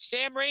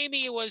 Sam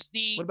Raimi was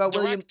the What about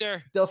director.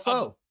 William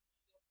Dafoe?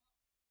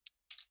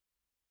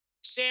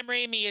 Sam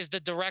Raimi is the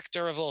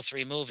director of all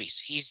 3 movies.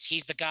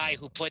 He's the guy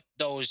who put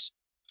those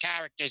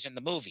characters in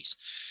the movies.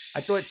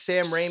 I thought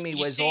Sam Raimi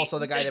was also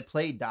the guy that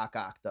played Doc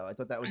Ock, though. I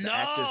thought that was the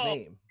actor's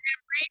name. Sam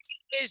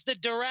Raimi is the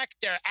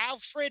director.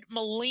 Alfred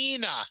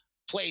Molina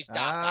plays Doc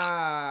Ock.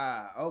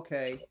 Ah,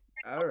 okay.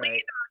 All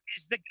right.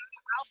 Is the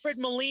Alfred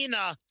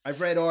Molina I've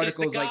read is the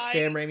articles like guy?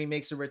 Sam Raimi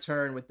makes a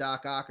return with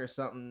Doc Ock or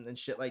something and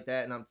shit like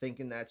that, and I'm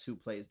thinking that's who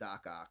plays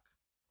Doc Ock.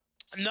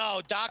 No,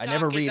 I Doc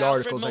never Ock is read Alfred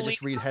articles, I Molina.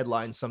 just read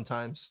headlines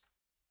sometimes.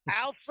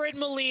 Alfred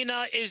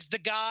Molina is the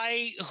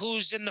guy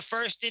who's in the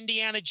first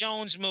Indiana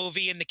Jones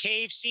movie in the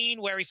cave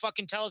scene where he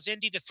fucking tells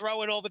Indy to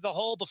throw it over the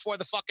hole before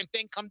the fucking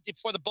thing comes,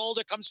 before the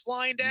boulder comes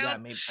flying You down,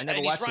 got me. I never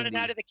and he's watched running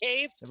out of the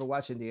cave. Never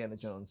watched Indiana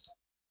Jones.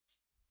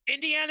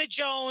 Indiana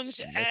Jones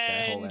I missed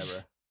that whole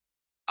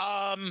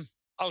and era.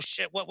 oh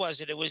shit, what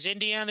was it? It was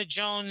Indiana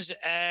Jones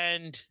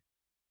and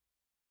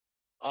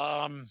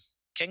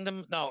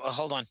Kingdom. No,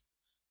 hold on.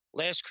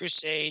 Last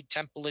Crusade,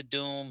 Temple of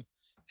Doom,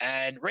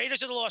 and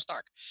Raiders of the Lost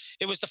Ark.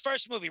 It was the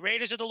first movie,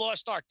 Raiders of the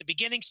Lost Ark. The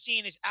beginning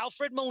scene is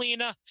Alfred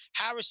Molina,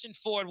 Harrison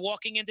Ford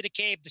walking into the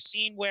cave. The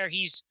scene where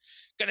he's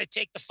gonna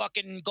take the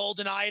fucking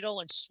golden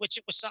idol and switch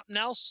it with something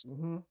else.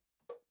 Mm-hmm.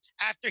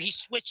 After he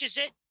switches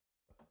it,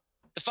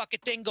 the fucking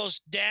thing goes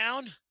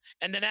down,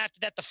 and then after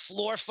that, the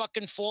floor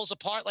fucking falls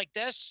apart like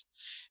this.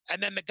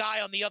 And then the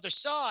guy on the other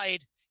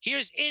side,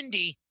 here's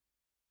Indy,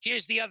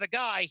 here's the other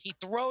guy. He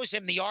throws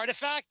him the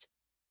artifact.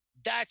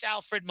 That's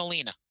Alfred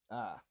Molina.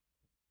 Ah,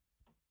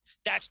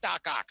 That's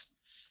Doc Ock.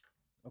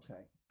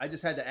 okay. I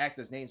just had the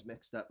actors' names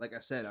mixed up. Like I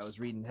said, I was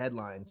reading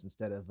headlines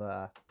instead of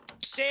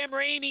Sam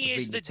Raimi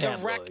is the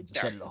director.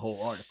 instead of the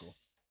whole article.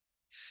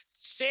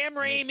 Sam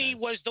Raimi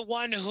was the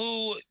one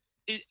who,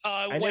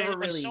 when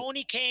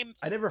Sony came,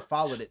 I never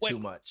followed it too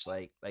much.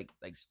 Like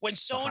when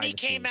Sony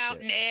came out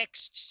shit. and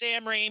asked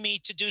Sam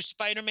Raimi to do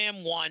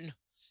Spider-Man 1,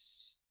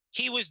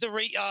 he was the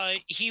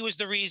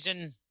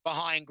reason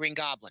behind Green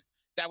Goblin.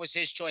 That was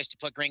his choice to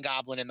put Green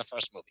Goblin in the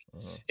first movie.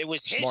 Uh-huh. It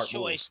was his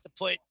choice to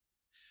put.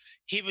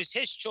 He was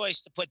his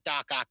choice to put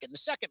Doc Ock in the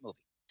second movie.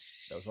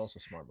 That was also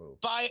a smart move.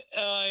 By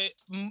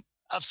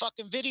a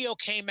fucking video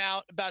came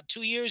out about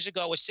 2 years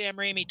ago with Sam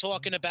Raimi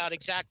talking about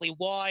exactly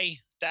why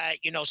that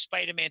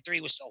Spider-Man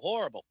 3 was so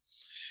horrible.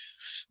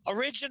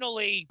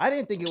 Originally, I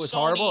didn't think it was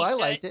horrible. I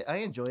liked it. I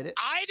enjoyed it.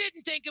 I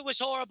didn't think it was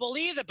horrible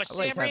either, but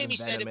Sam Raimi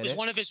said it was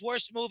one of his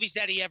worst movies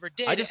that he ever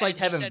did. I just liked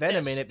having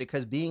Venom in it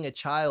because being a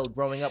child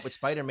growing up with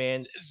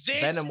Spider-Man,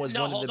 Venom was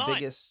one of the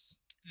biggest.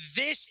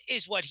 This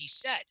is what he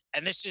said,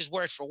 and this is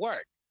word for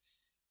word.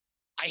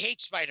 I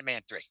hate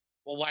Spider-Man 3.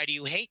 Well, why do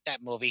you hate that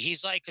movie?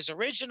 He's like, because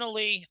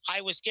originally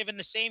I was given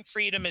the same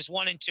freedom as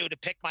 1 and 2 to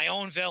pick my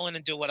own villain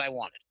and do what I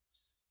wanted.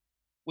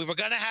 We were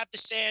going to have the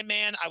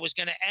Sandman. I was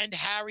going to end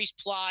Harry's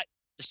plot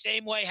the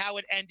same way how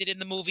it ended in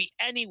the movie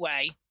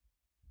anyway.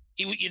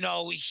 He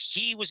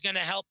was going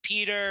to help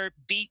Peter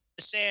beat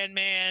the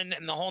Sandman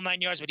and the whole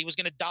 9 yards, but he was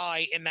going to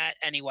die in that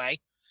anyway.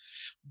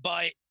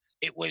 But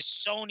it was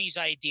Sony's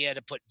idea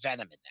to put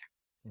Venom in there.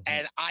 Mm-hmm.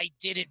 And I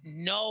didn't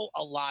know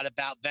a lot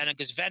about Venom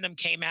because Venom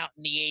came out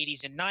in the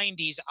 80s and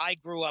 90s. I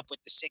grew up with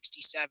the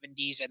 60s,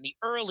 70s, and the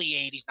early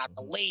 80s, not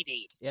the late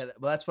 80s. Yeah,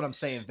 well, that's what I'm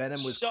saying.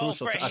 Venom was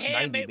crucial to us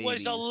 90 babies.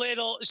 Was a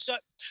little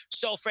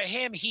so for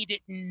him, he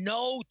didn't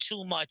know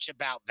too much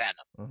about Venom.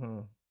 Mm-hmm.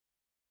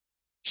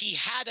 He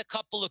had a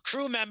couple of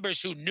crew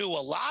members who knew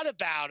a lot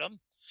about him,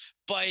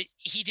 but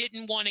he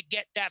didn't want to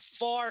get that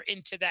far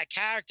into that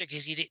character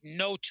because he didn't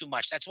know too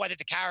much. That's why the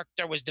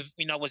character was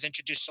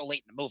introduced so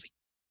late in the movie.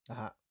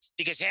 Uh-huh.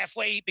 Because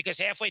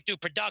halfway through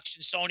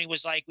production, Sony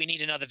was like, "We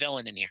need another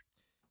villain in here."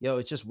 Yo,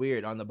 it's just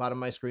weird. On the bottom of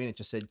my screen, it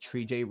just said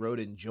Tree J.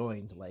 Roden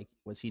joined. Like,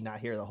 was he not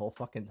here the whole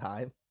fucking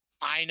time?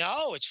 I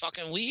know, it's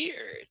fucking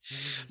weird,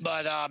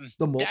 but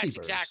the multiverse. That's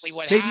exactly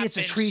what Maybe happened. It's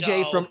a Tree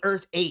J from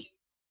Earth 8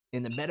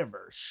 in the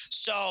metaverse.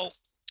 So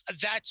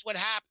that's what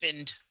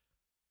happened.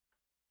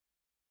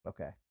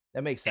 Okay.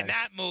 That makes sense. In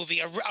that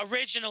movie,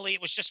 originally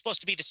it was just supposed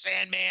to be the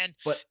Sandman.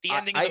 But the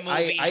ending of the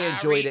movie, I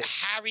enjoyed it.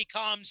 Harry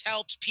comes,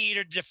 helps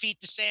Peter defeat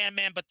the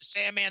Sandman, but the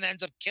Sandman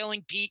ends up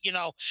killing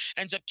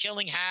ends up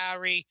killing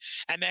Harry.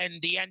 And then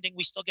the ending,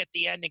 we still get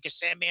the ending because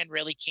Sandman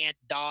really can't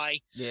die.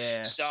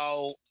 Yeah.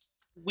 So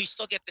we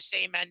still get the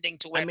same ending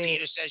to where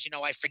Peter says,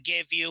 I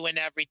forgive you and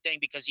everything,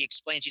 because he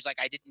explains, he's like,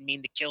 I didn't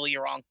mean to kill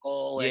your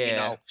uncle.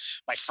 And,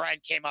 my friend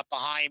came up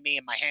behind me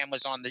and my hand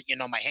was on the,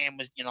 my hand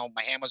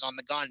was on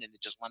the gun and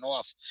it just went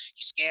off.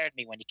 He scared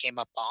me when he came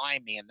up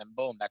behind me and then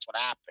boom, that's what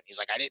happened. He's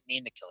like, I didn't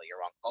mean to kill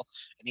your uncle.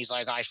 And he's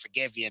like, I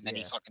forgive you. And then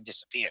he fucking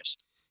disappears.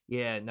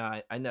 Yeah, no,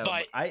 I know.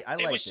 But I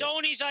it was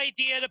Sony's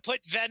idea to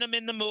put Venom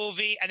in the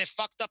movie, and it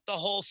fucked up the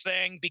whole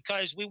thing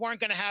because we weren't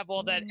going to have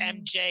all that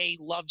MJ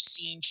love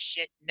scene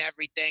shit and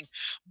everything.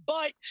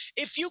 But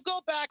if you go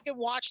back and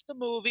watch the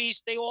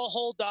movies, they all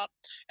hold up.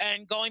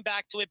 And going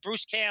back to it,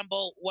 Bruce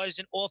Campbell was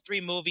in all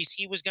 3 movies.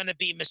 He was going to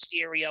be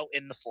Mysterio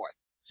in the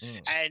 4th.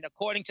 And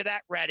according to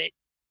that Reddit,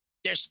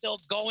 they're still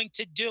going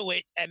to do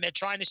it, and they're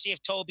trying to see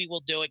if Toby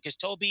will do it because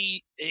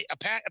Toby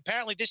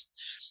apparently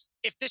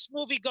if this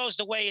movie goes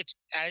the way it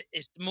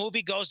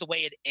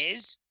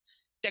is,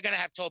 they're going to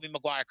have Tobey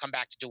Maguire come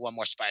back to do one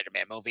more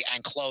Spider-Man movie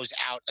and close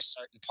out a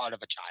certain part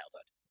of a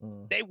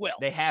childhood. They will.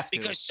 They have to.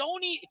 Because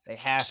Sony. They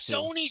have to.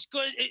 Sony's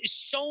good.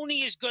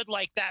 Sony is good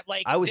like that.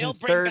 Like I was in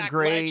 3rd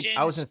grade. Legends.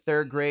 I was in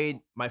 3rd grade.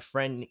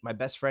 My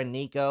best friend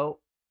Nico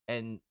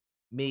and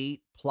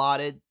me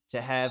plotted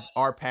to have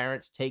our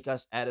parents take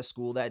us out of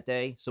school that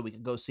day so we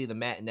could go see the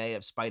matinee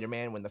of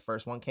Spider-Man when the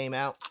first one came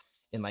out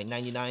in like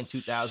 99,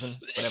 2000,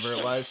 whatever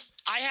it was.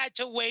 I had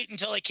to wait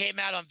until it came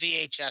out on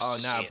VHS Oh,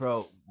 to nah, see it.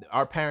 bro.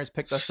 Our parents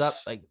picked us up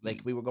like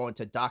we were going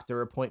to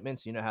doctor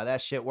appointments. You know how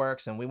that shit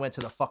works. And we went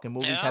to the fucking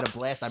movies, Yeah. had a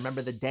blast. I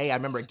remember the day. I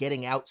remember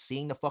getting out,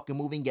 seeing the fucking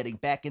movie, and getting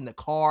back in the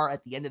car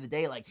at the end of the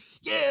day. Like,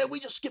 yeah, we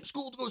just skipped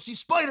school to go see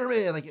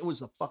Spider-Man. Like, it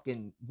was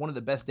one of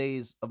the best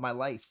days of my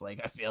life.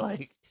 Like, I feel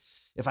like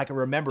if I can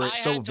remember it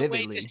so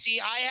vividly.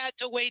 I had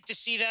to wait to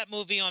see that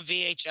movie on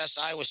VHS.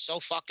 I was so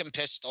fucking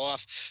pissed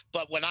off.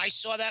 But when I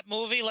saw that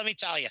movie, let me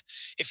tell you,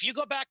 if you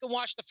go back and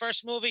watch the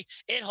first movie,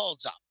 it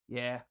holds up.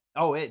 Yeah.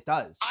 Oh, it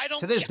does. I don't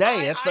to this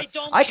day. That's the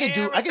I could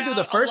do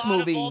the first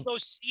movie. All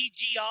those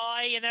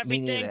CGI and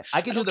everything. Me neither.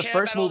 I could do the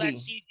first movie. All that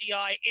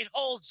CGI. It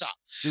holds up,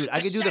 dude. I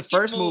could do the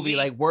first movie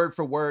like word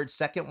for word.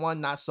 Second one,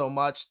 not so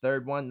much.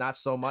 Third one, not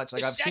so much.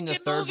 Like I've seen the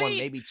third one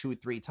maybe 2 or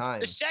 3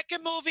 times. The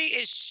second movie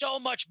is so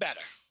much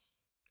better.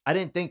 I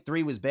didn't think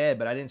 3 was bad,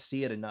 but I didn't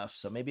see it enough.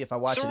 So maybe if I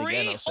watch it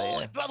again, I'll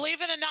say it. Believe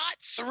it or not,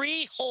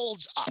 3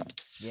 holds up.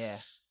 Yeah.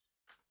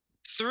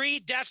 3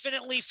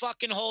 definitely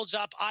fucking holds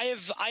up. I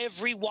have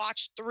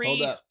rewatched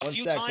 3 a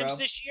few times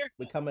this year.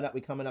 We coming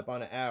up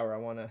on an hour. I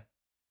want to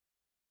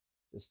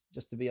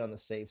just to be on the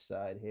safe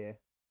side here.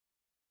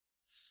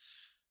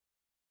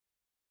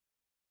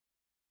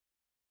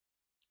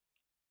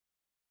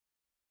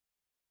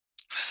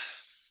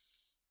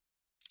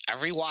 I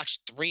rewatched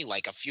 3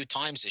 like a few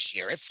times this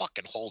year. It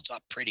fucking holds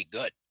up pretty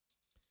good.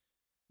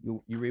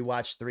 You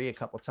rewatched 3 a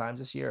couple times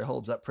this year. It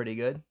holds up pretty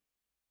good.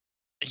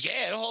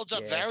 Yeah, it holds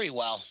up very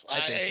well. I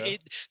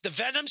think so. The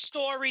Venom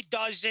story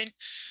doesn't,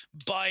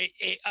 but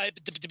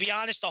to be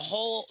honest,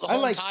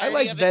 I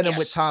like Venom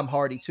with Tom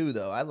Hardy too,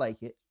 though. I like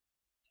it.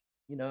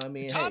 You know what I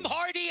mean? Tom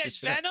Hardy as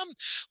Venom.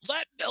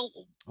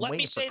 Let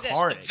me say this: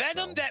 the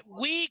Venom that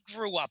we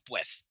grew up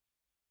with.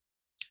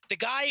 The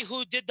guy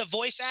who did the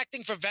voice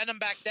acting for Venom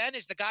back then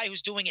is the guy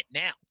who's doing it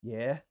now.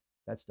 Yeah,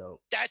 that's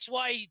dope. That's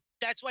why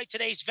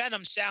today's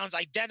Venom sounds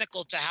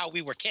identical to how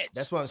we were kids.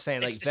 That's what I'm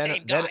saying.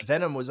 Like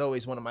Venom was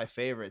always one of my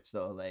favorites,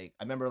 though. Like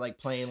I remember like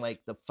playing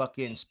like the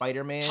fucking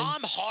Spider-Man.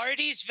 Tom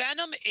Hardy's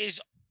Venom is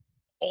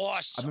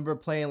awesome. I remember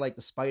playing like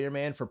the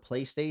Spider-Man for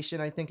PlayStation,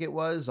 I think it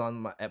was,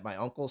 at my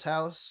uncle's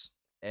house,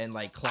 and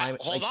like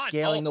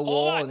scaling the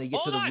wall, and you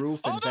get to the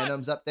roof, and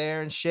Venom's up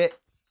there and shit.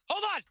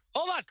 Hold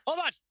on.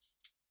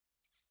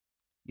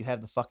 You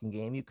have the fucking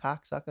game, you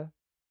cocksucker.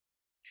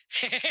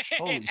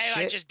 Holy shit.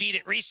 I just beat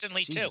it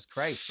recently, Jesus too. Jesus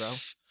Christ, bro.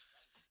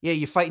 Yeah,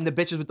 you're fighting the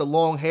bitches with the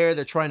long hair.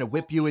 They're trying to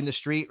whip you in the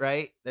street,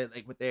 right? They're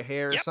like with their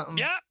hair or something.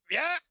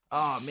 Yeah.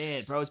 Oh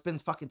man, bro, it's been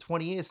fucking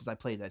 20 years since I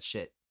played that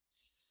shit.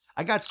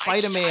 I got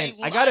Spider-Man.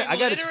 I got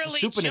it for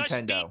Super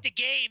Nintendo. I beat the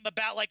game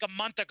about like a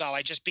month ago.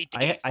 I just beat the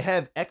game. I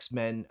have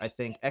X-Men, I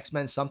think.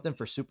 X-Men something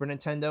for Super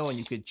Nintendo, and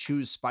you could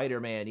choose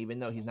Spider-Man, even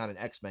though he's not an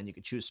X-Men. You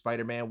could choose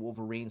Spider-Man,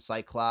 Wolverine,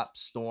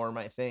 Cyclops, Storm,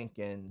 I think,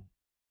 and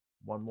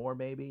one more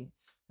maybe.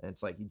 And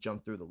it's like you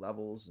jump through the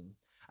levels. And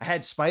I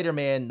had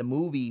Spider-Man the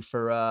movie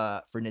for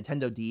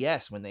Nintendo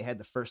DS when they had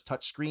the first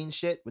touchscreen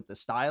shit with the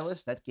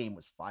stylus. That game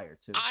was fire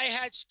too. I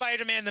had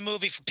Spider-Man the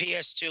movie for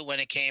PS2 when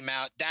it came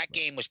out. That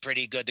game was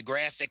pretty good. The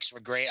graphics were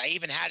great. I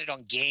even had it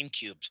on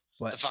GameCube.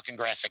 The fucking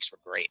graphics were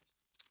great.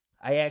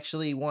 I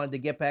actually wanted to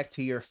get back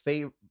to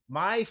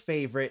my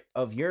favorite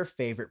of your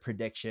favorite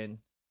prediction.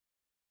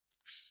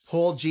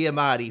 Paul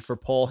Giamatti for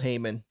Paul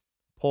Heyman.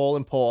 Paul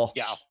and Paul.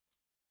 Yeah.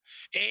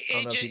 I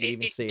don't know if you can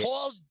even see it.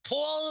 Paul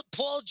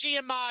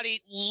Giamatti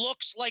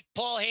looks like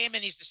Paul Heyman.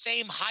 He's the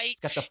same height. He's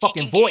got the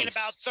fucking voice.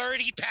 About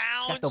 30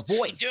 pounds. He's got the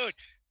voice. Dude,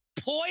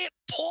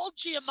 Paul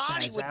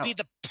Giamatti would be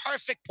the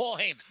perfect Paul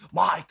Heyman.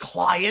 My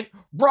client,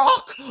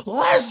 Brock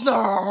Lesnar.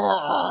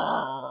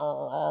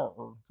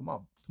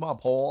 Come on,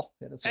 Paul.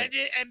 Yeah,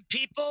 and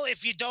people,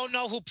 if you don't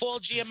know who Paul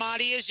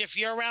Giamatti is, if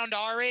you're around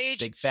our age,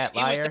 Big Fat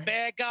Liar. He was the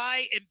bad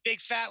guy in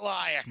Big Fat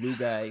Liar. Blue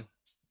guy.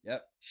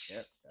 Yep.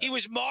 He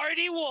was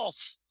Marty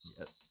Wolf.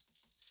 Yep.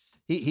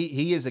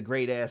 He is a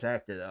great ass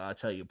actor, though. I'll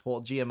tell you,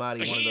 Paul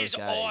Giamatti, one of those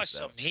guys.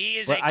 Awesome. He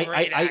is a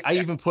great actor. I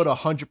even put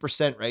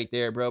 100% right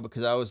there, bro,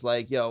 because I was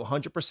like, yo,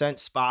 100%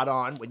 spot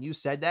on. When you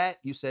said that,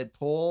 you said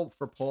Paul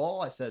for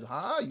Paul. I said,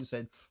 huh? You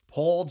said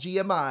Paul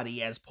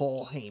Giamatti as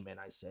Paul Heyman.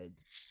 I said,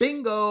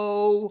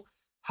 bingo,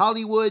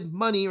 Hollywood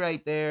money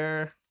right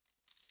there.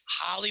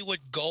 Hollywood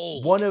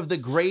gold. One of the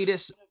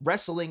greatest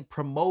wrestling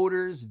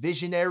promoters,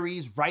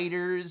 visionaries,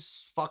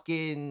 writers,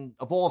 fucking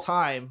of all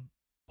time,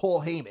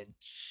 Paul Heyman.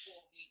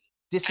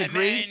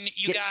 Disagree?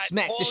 Get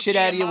smacked Paul the shit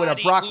out of you with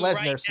a Brock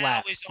Lesnar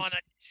slap.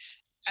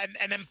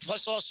 And then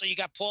plus also you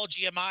got Paul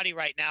Giamatti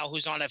right now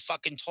who's on a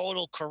fucking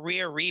total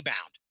career rebound.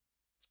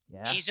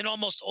 Yeah. He's in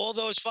almost all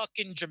those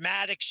fucking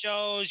dramatic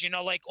shows,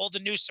 like all the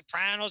new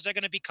Sopranos are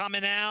going to be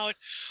coming out,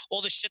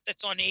 all the shit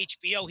that's on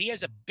HBO. He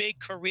has a big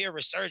career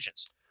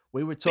resurgence.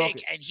 We were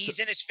talking, and he's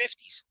in his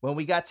 50s. When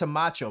we got to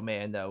Macho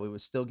Man, though, we were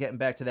still getting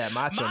back to that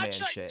Macho Man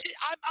shit.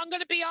 I'm going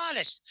to be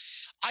honest.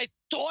 I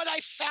thought I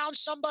found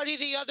somebody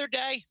the other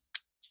day.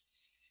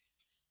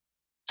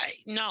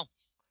 No.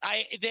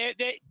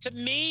 To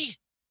me,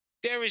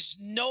 there is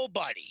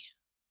nobody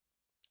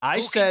I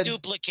who can said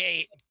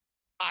duplicate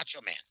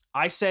Macho Man.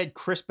 I said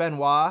Chris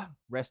Benoit,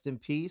 rest in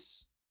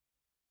peace.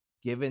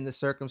 Given the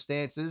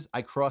circumstances,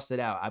 I crossed it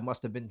out. I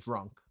must have been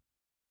drunk.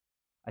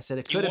 I said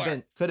it could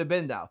have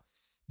been though.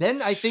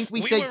 Then I think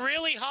we said were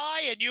really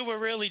high and you were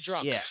really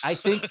drunk. Yeah, I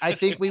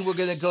think we were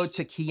gonna go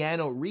to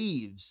Keanu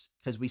Reeves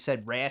because we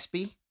said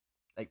raspy,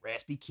 like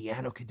raspy.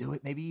 Keanu could do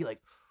it, maybe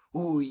like,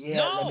 oh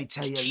yeah, let me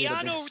tell you a little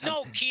bit of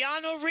something.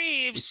 Keanu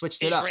Reeves. We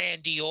switched it up.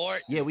 Randy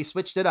Orton. Yeah, we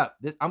switched it up.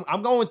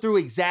 I'm going through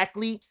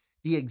exactly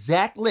the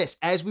exact list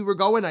as we were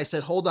going. I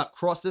said, hold up,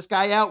 cross this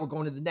guy out. We're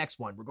going to the next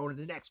one. We're going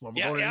to the next one.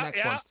 We're going to the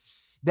next one.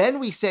 Then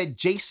we said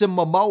Jason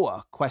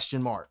Momoa, ?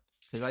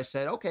 Because I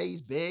said, okay,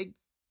 he's big,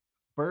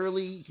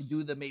 burly, he can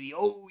do the maybe,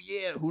 oh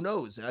yeah, who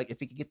knows? Like if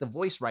he could get the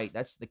voice right,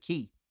 that's the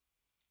key.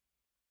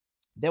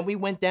 Then we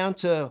went down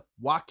to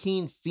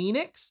Joaquin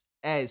Phoenix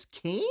as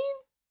Kane.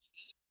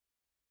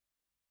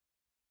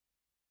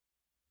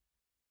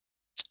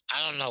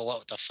 I don't know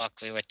what the fuck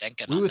we were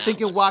thinking. We were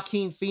thinking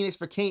Joaquin Phoenix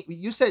for Kane.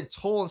 You said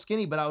tall and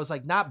skinny, but I was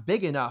like, not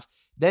big enough.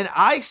 Then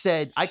I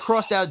said, I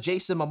crossed out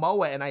Jason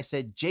Momoa and I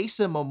said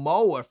Jason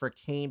Momoa for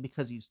Kane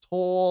because he's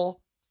tall,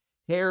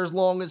 hair's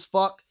long as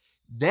fuck.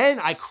 Then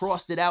I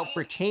crossed it out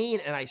for Kane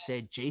and I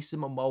said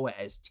Jason Momoa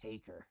as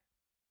Taker.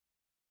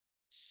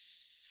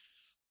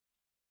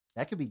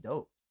 That could be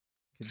dope.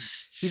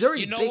 He's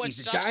already big.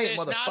 He's a giant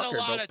motherfucker. There's not a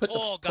lot of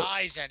tall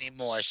guys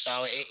anymore,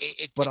 so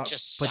it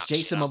just sucks. But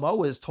Jason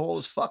Momoa is tall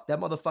as fuck. That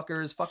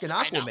motherfucker is fucking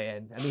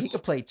Aquaman. I mean, he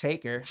could play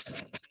Taker.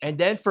 And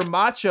then for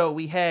Macho,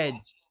 we had,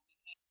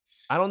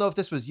 I don't know if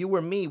this was you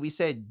or me, we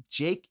said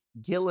Jake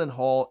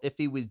Gyllenhaal, if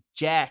he was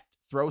jacked,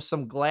 throw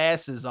some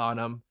glasses on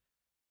him.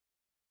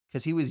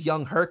 Because he was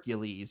young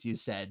Hercules, you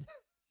said.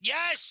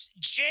 Yes,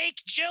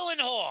 Jake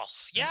Gyllenhaal.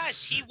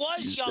 Yes, he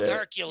was young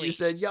Hercules. You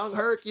said young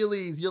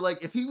Hercules. You're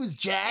like, if he was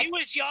jacked, he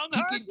was young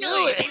Hercules. Could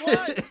do it. He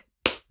was.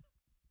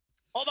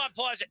 Hold on,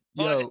 pause it.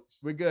 Pause it.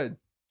 We're good.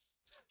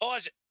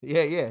 Pause it.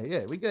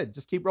 Yeah. We good.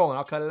 Just keep rolling.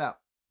 I'll cut it out.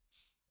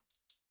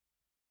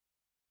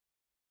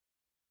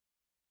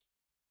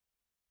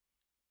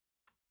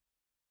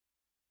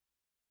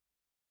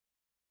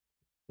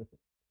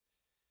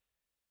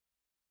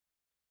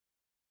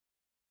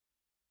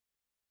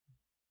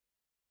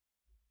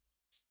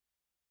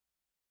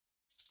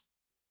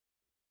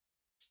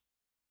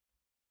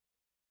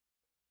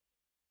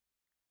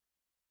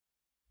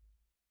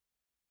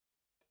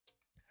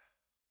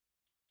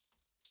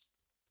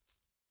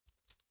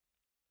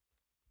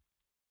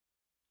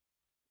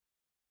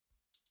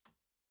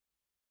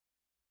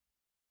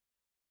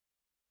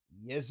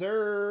 Yes,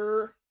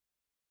 sir.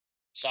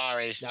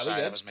 Sorry,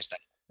 that was my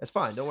mistake. That's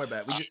fine. Don't worry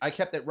about it. I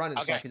kept it running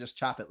so I could just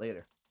chop it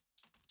later.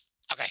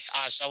 Okay.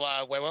 So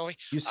where were we?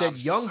 You said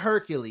young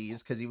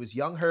Hercules because he was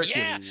young Hercules.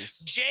 Yeah,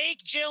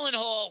 Jake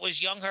Gyllenhaal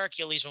was young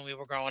Hercules when we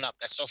were growing up.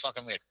 That's so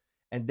fucking weird.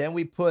 And then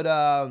we put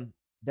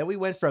then we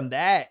went from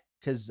that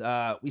because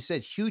we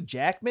said Hugh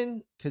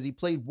Jackman because he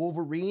played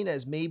Wolverine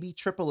as maybe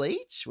Triple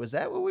H. Was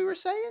that what we were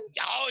saying?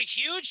 Oh,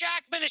 Hugh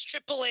Jackman is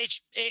Triple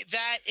H.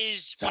 That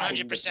is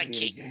 100%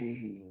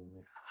 key.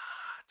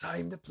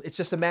 Time to play. It's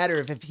just a matter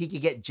of if he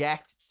could get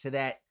jacked to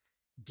that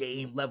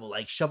game level,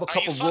 like shove a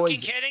couple in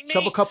Wolvie's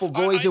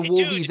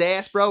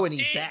ass, bro, and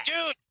he's back.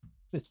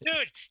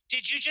 Dude,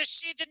 did you just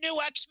see the new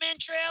X-Men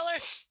trailer?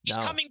 He's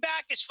coming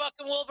back as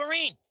fucking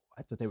Wolverine.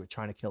 I thought they were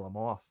trying to kill him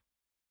off.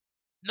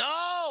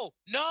 No,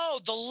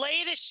 the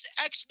latest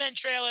X-Men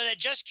trailer that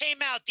just came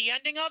out, the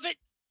ending of it,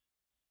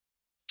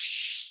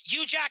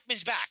 Hugh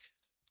Jackman's back.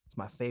 It's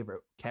my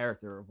favorite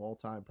character of all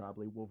time,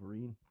 probably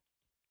Wolverine.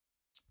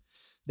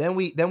 Then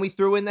we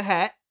threw in the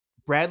hat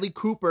Bradley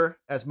Cooper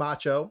as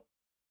Macho.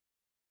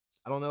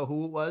 I don't know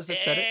who it was that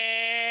said it.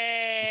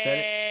 You said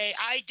it?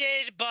 I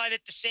did, but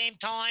at the same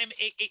time,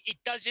 it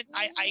doesn't.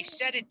 I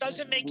said it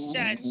doesn't make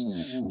sense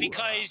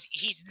because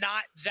he's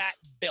not that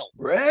built.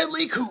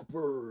 Bradley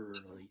Cooper.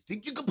 You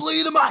think you can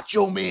play the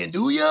Macho Man,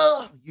 do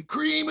ya? You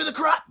cream of the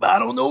crop. I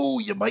don't know.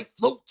 You might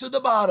float to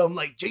the bottom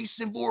like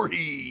Jason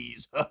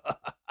Voorhees.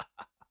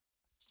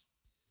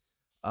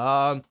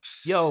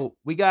 Yo,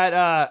 we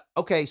got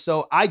okay,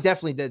 so I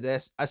definitely did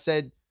this. I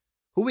said,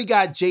 who we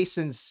got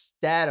Jason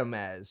Statham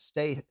as?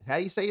 How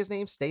do you say his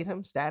name?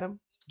 Statham?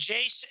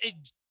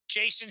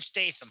 Jason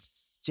Statham.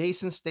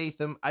 Jason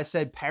Statham. I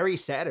said Perry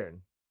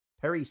Saturn.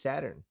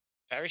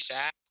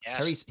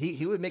 Yes.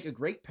 He would make a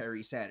great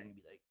Perry Saturn.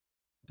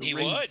 He'd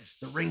be like, would.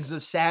 The Rings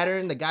of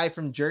Saturn, the guy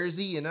from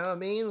Jersey, you know what I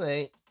mean?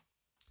 Like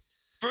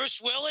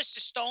Bruce Willis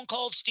is Stone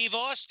Cold Steve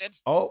Austin.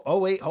 Oh,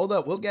 wait, hold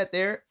up. We'll get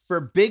there.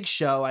 For Big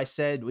Show, I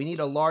said we need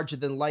a larger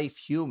than life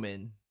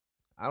human.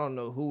 I don't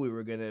know who we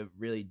were going to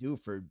really do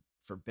for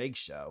Big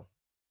Show.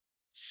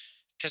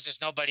 Because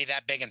there's nobody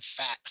that big and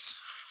fat.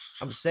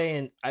 I'm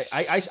saying,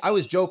 I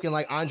was joking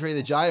like Andre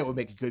the Giant would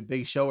make a good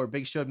Big Show or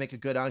Big Show would make a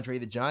good Andre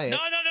the Giant. No.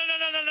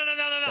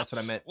 That's what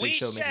I meant. Big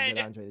Show would make a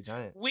good Andre the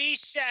Giant. We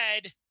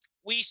said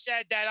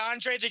that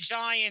Andre the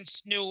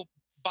Giant's new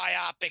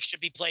biopic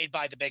should be played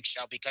by the Big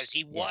Show because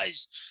he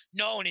was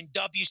known in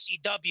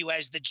WCW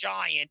as the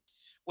Giant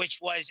which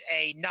was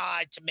a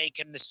nod to make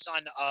him the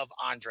son of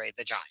Andre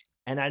the Giant.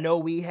 And I know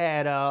we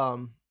had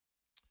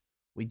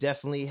we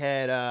definitely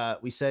had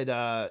we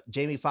said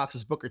Jamie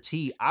Foxx's Booker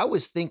T. I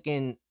was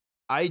thinking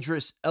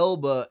Idris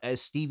Elba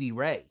as Stevie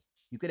Ray.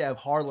 You could have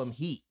Harlem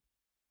Heat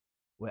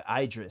with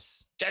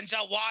Idris.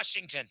 Denzel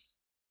Washington.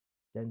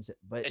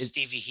 But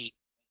Stevie Heat.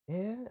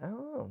 Yeah, I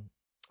don't know.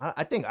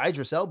 I think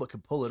Idris Elba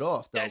could pull it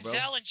off, though,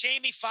 Denzel bro. and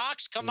Jamie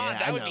Foxx, come on,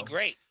 that would be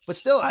great. But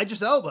still,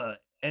 Idris Elba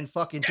and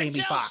fucking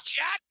Jamie Foxx.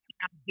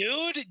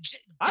 Dude,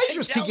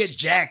 Idris can get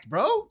jacked,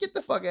 bro. Get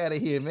the fuck out of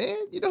here, man.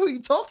 You know who you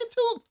talking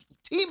to?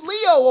 Team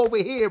Leo over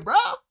here, bro.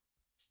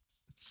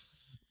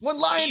 One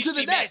lion to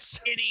the next.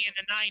 Skinny in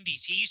the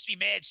 90s. He used to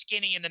be mad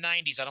skinny in the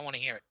 90s. I don't want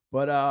to hear it.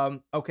 But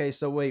okay,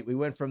 so wait, we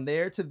went from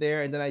there to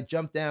there, and then I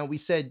jumped down. We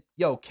said,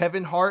 yo,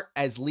 Kevin Hart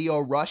as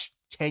Leo Rush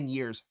 10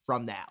 years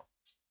from now.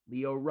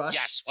 Leo Rush.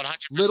 Yes,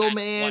 100%. Little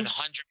man.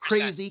 100%.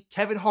 Crazy.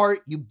 Kevin Hart,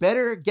 you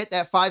better get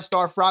that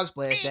 5-star frog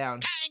splash down.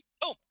 Bang,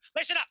 boom.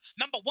 Listen up.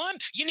 Number one,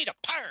 you need a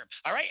perm,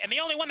 all right? And the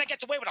only one that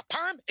gets away with a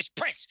perm is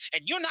Prince.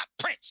 And you're not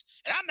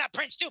Prince. And I'm not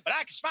Prince, too, but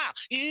I can smile.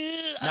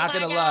 Not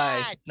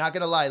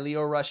gonna lie.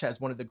 Leo Rush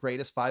has one of the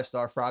greatest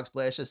 5-star frog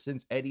splashes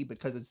since Eddie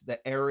because it's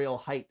the aerial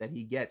height that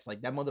he gets.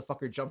 Like, that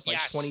motherfucker jumps like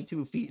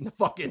 22 feet in the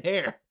fucking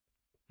air.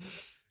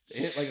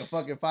 Hit like a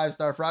fucking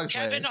 5-star frog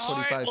splash. Kevin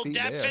Hart will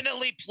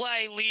definitely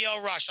play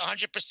Leo Rush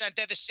 100%.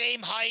 They're the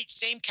same height,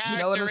 same characteristics.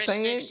 You know what I'm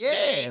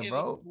saying? Yeah,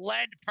 bro.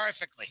 Blend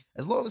perfectly.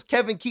 As long as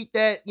Kevin keep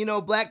that,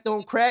 black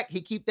don't crack, he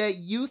keep that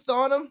youth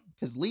on him.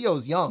 Because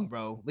Leo's young,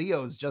 bro.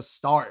 Leo's just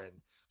starting.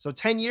 So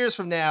 10 years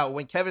from now,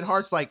 when Kevin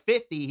Hart's like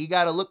 50, he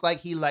got to look like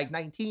he like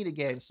 19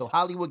 again. So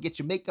Hollywood, get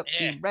your makeup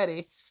team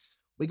ready.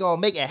 We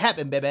gonna make it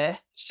happen, baby.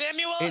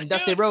 In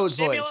Dusty Rhodes'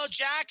 voice. Samuel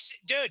Jackson,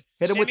 dude.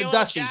 Hit him with the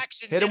Dusty.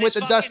 Hit him with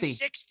the Dusty.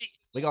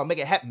 We gonna make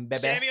it happen,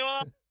 baby.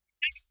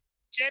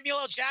 Samuel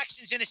L.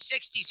 Jackson's in his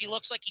 60s. He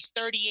looks like he's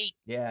 38.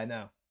 Yeah, I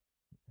know.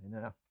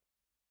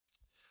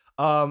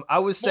 I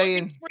was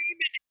saying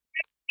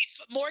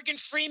Morgan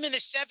Freeman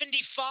is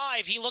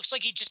 75. He looks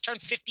like he just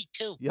turned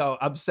 52. Yo,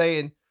 I'm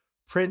saying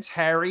Prince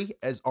Harry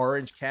as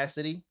Orange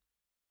Cassidy.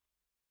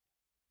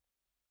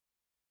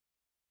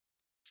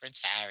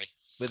 Prince Harry.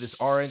 With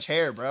his orange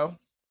hair, bro.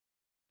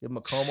 Give him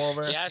a comb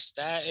over. Yes.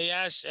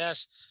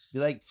 Be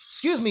like,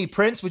 excuse me,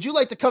 Prince, would you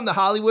like to come to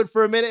Hollywood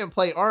for a minute and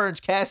play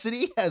Orange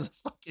Cassidy as a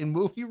fucking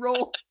movie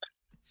role?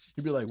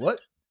 He'd be like,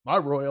 what? My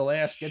royal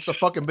ass gets a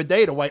fucking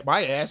bidet to wipe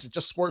my ass. It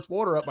just squirts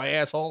water up my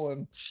asshole,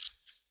 and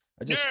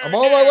I'm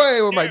on my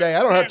way with my day.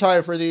 I don't have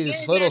time for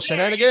these little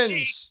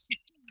shenanigans.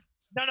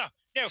 No,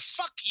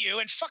 fuck you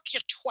and fuck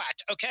your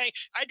twat, okay?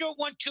 I don't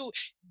want to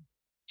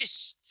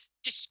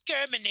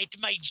discriminate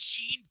my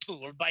gene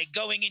pool by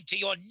going into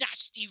your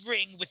nasty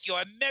ring with your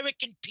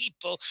American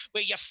people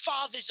where your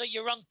fathers or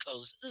your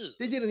uncles. Ugh.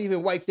 They didn't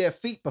even wipe their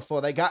feet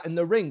before they got in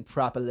the ring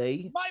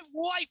properly.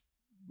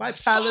 My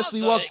palace,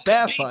 we walk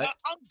barefoot.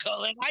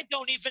 Uncle, and I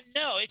don't even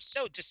know. It's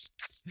so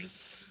disgusting.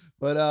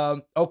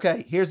 But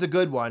okay, here's a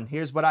good one.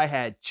 Here's what I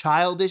had: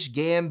 Childish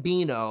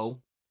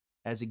Gambino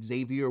as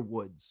Xavier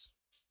Woods.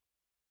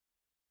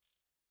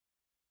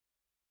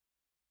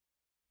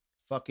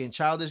 Fucking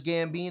Childish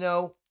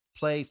Gambino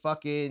play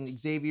fucking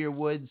Xavier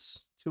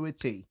Woods to a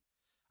T.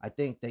 I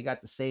think they got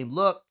the same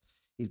look.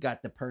 He's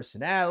got the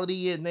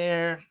personality in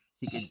there.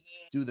 He can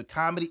do the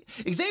comedy.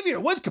 Xavier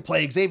Woods could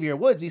play Xavier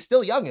Woods. He's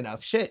still young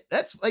enough. Shit.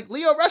 That's like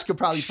Leo Rush could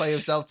probably play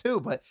himself too,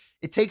 but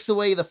it takes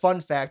away the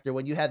fun factor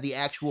when you have the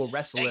actual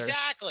wrestler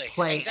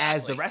playing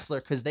as the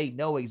wrestler because they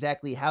know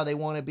exactly how they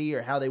want to be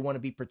or how they want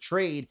to be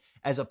portrayed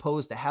as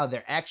opposed to how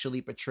they're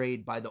actually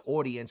portrayed by the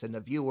audience and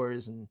the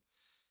viewers. And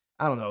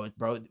I don't know,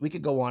 bro. We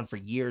could go on for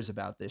years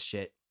about this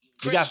shit.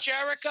 Chris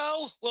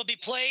Jericho will be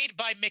played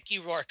by Mickey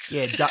Rourke.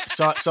 Yeah,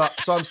 so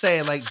I'm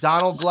saying like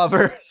Donald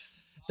Glover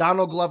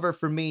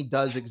for me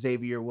does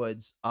Xavier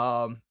Woods.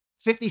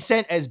 50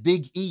 Cent as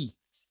Big E.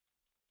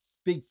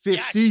 Big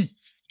 50.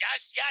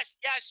 Yes.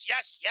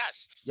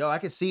 Yo, I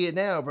can see it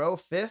now, bro.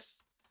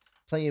 Fifth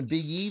playing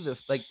Big E.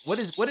 What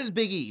is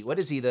Big E? What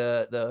is he?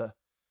 The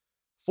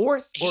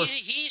fourth or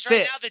he's fifth?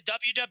 Right now the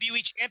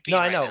WWE champion.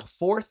 No, I know.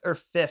 Fourth or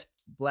fifth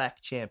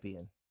black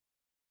champion.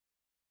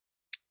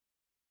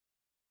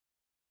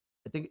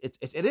 I think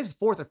it is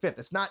fourth or fifth.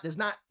 There's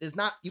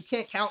not you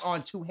can't count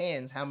on two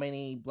hands how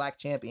many black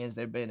champions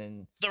there've been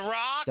in The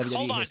Rock.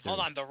 WWE history.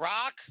 Hold on.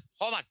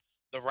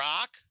 The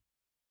Rock,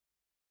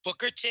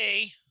 Booker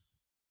T,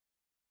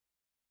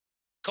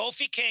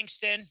 Kofi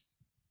Kingston,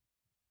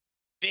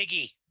 Big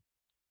E.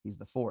 He's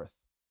the fourth.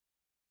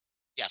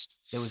 Yes.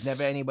 There was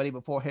never anybody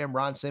before him.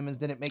 Ron Simmons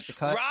didn't make the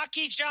cut.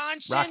 Rocky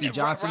Johnson,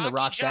 the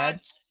Rock's dad.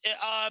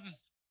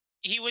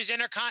 He was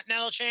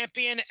Intercontinental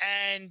Champion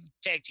and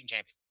Tag Team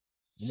Champion.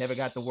 You never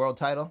got the world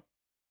title?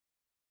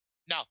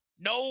 No.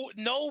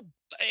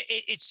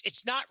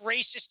 It's not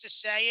racist to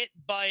say it,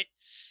 but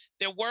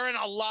there weren't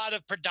a lot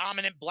of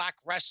predominant black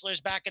wrestlers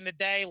back in the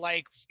day,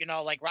 like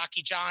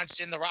Rocky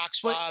Johnson, the Rock's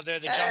father,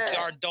 the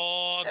Junkyard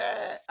Dog.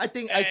 I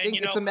think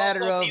it's a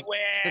matter of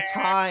the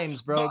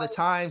times, bro. The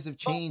times have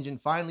changed,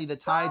 and finally the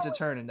tides are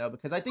turning, though,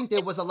 because I think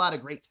there was a lot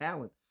of great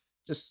talent.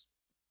 just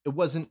it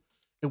wasn't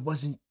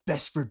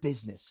best for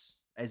business,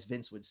 as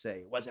Vince would say.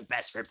 It wasn't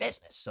best for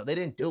business, so they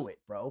didn't do it,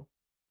 bro.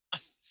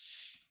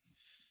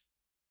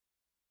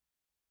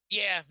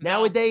 Yeah,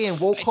 no. Nowadays in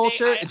woke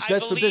culture, it's I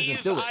best for business.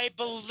 believe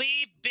Do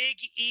it. Big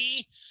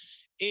E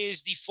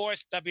is the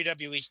 4th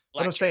WWE But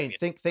Black I'm saying,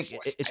 Champion. The think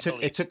fourth, it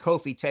I took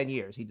believe. Kofi 10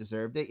 years. He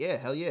deserved it. Yeah,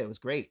 hell yeah, it was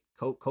great.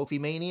 Kofi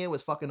Mania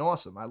was fucking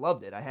awesome. I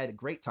loved it. I had a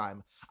great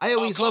time. I Oh,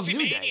 always loved Kofi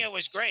New Day. Mania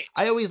was great.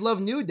 I always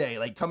loved New Day,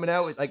 like coming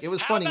out with like it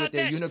was How funny with about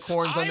their this?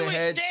 unicorns on I their was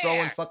heads, throwing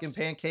there. fucking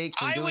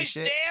pancakes and I doing was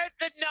shit. there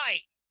the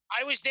night.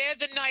 I was there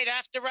the night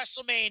after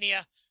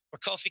WrestleMania where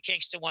Kofi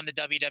Kingston won the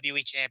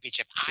WWE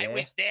Championship. I Yeah.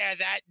 was there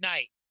that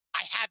night.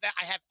 I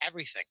have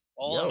everything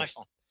all on my Yo.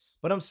 phone.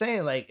 But I'm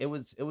saying like it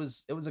was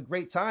a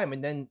great time.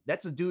 And then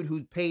that's a dude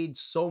who paid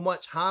so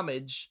much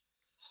homage.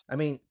 I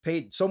mean,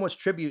 paid so much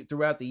tribute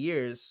throughout the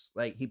years.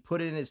 Like he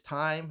put in his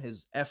time,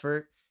 his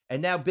effort,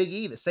 and now Big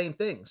E, the same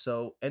thing.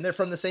 So, and they're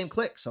from the same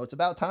clique, so it's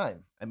about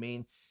time. I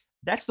mean,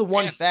 that's the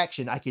one Yeah.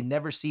 faction I can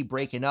never see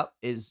breaking up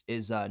is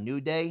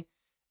New Day,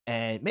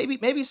 and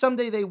maybe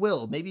someday they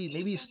will.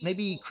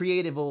 Maybe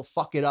creative will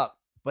fuck it up.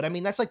 But I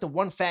mean, that's like the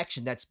one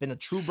faction that's been a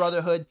true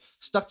brotherhood,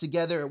 stuck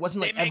together. It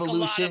wasn't They like make a lot of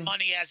Evolution.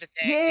 money as a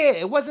tag Yeah,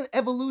 team. it wasn't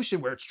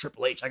Evolution where it's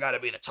Triple H. I got to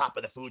be the top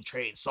of the food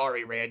chain.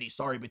 Sorry, Randy.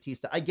 Sorry,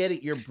 Batista. I get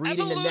it. You're breeding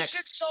the Evolution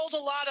next. sold a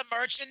lot of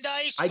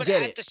merchandise, I but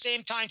get at it. the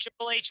same time,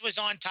 Triple H was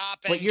on top,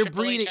 But and you're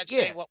Triple H breeding, had to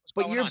say yeah. what was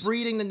But going you're on.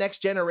 breeding the next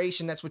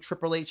generation. That's what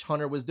Triple H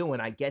Hunter was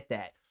doing. I get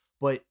that.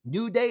 But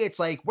New Day, it's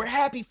like, we're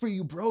happy for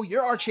you, bro.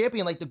 You're our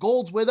champion. Like the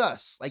gold's with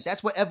us. Like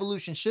that's what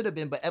Evolution should have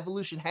been. But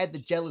Evolution had the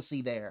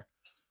jealousy there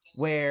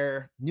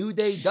where New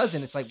Day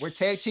doesn't. It's like, we're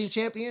tag team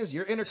champions.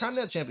 You're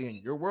Intercontinental champion.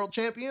 You're world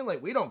champion.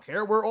 Like, we don't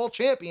care. We're all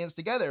champions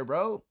together,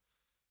 bro.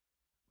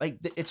 Like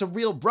it's a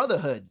real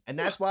brotherhood, and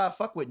that's why I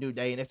fuck with New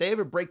Day. And if they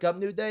ever break up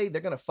New Day, they're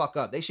gonna fuck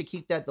up. They should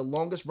keep that the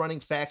longest running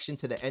faction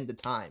to the end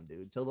of time, dude.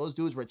 Until those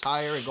dudes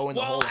retire and go in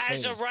the Hall Well, of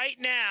as Fame. of right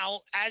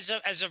now, as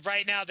of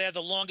right now, they're the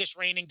longest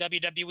reigning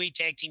WWE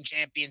Tag Team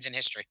Champions in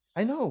history.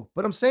 I know,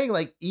 but I'm saying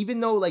like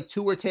even though like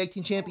two are tag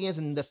team champions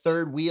and the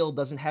third wheel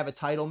doesn't have a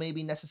title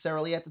maybe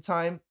necessarily at the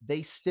time,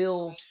 they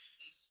still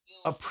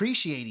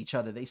appreciate each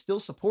other. They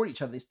still support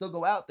each other. They still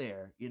go out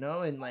there, you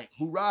know, and like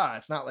hoorah.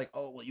 It's not like,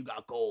 oh well, you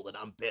got gold and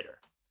I'm bitter.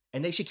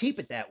 And they should keep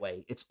it that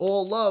way. It's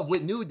all love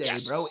with New Day,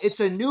 Yes. bro.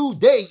 It's a new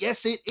day.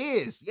 Yes, it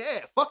is.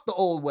 Yeah, fuck the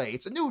old way.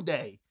 It's a new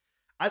day.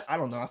 I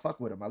don't know. I fuck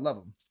with him. I love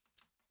him.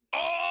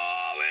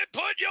 Oh, we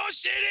put your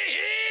city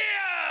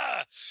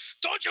here!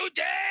 Don't you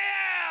dare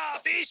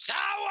be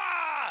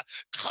sour!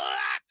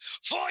 Clap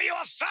for your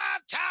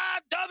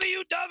 5-time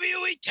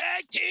WWE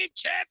Tag Team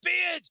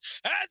Champions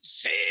and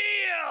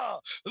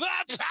feel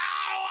the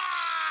power!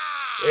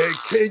 Hey,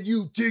 can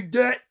you dig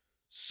that,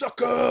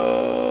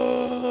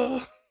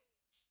 sucker?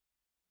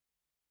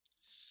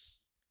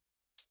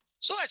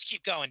 So let's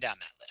keep going down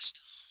that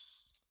list.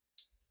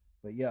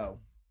 But yo,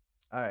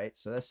 all right.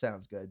 So that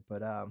sounds good.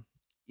 But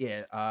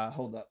yeah.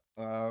 Hold up.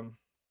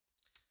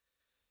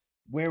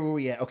 Where were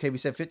we at? Okay, we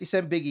said 50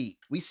 Cent Biggie.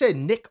 We said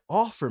Nick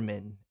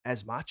Offerman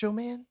as Macho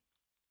Man.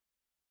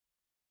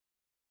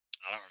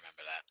 I don't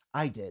remember that.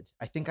 I did.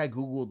 I think I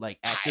Googled like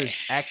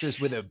actors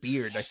with a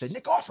beard. I said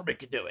Nick Offerman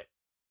could do it.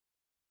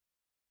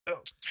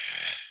 Oh.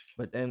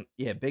 But then,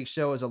 yeah, Big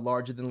Show is a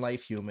larger than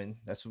life human.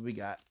 That's what we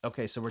got.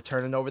 Okay, so we're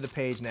turning over the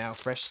page now.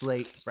 Fresh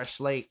slate.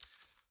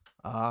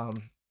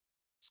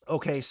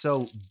 Okay,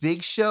 so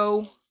Big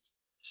Show.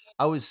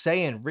 I was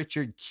saying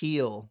Richard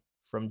Kiel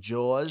from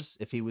Jaws,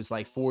 if he was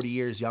like 40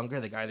 years younger,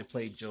 the guy that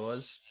played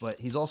Jaws, but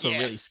he's also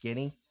really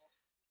skinny.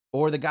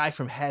 Or the guy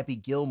from Happy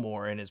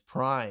Gilmore in his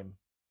prime.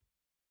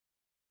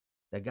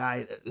 The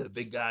guy, the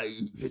big guy,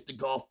 hit the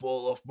golf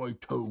ball off my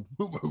toe.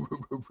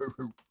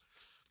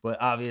 But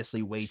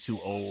obviously way too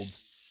old.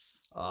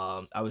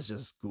 I was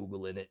just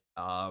Googling it.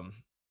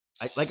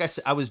 Like I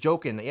said, I was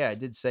joking. Yeah, I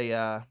did say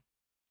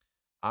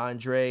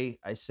Andre.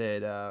 I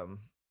said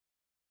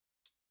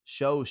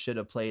Show should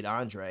have played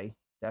Andre,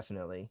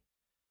 definitely.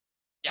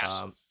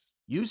 Yes.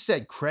 You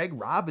said Craig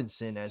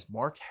Robinson as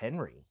Mark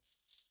Henry.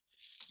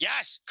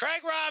 Yes,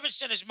 Craig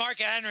Robinson is Mark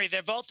Henry.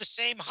 They're both the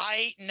same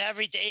height and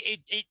everything.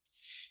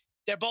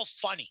 They're both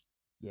funny.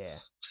 Yeah.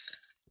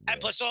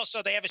 And plus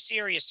also they have a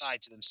serious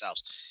side to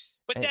themselves.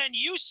 But then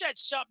you said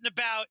something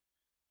about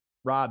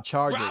Rob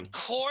Corddry. Rob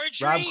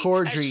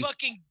Corddry as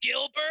fucking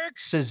Gilbert.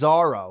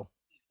 Cesaro.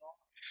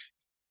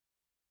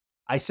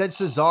 I said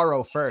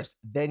Cesaro first,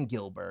 then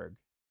Gilbert.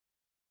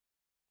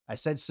 I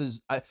said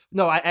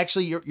no, I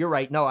actually you're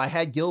right. No, I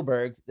had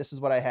Gilbert. This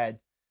is what I had.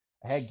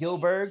 I had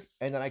Gilbert,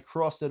 and then I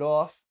crossed it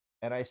off,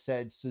 and I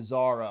said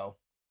Cesaro.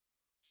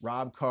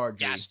 Rob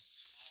Corddry.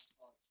 Yes.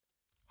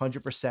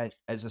 100%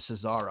 as a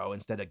Cesaro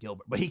instead of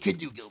Gilbert. But he could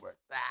do Gilbert.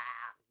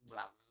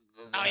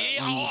 Oh, yeah,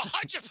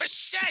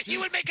 100%. He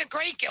would make a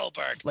great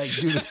Gilbert. Like,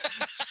 dude,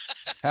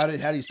 how did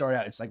he start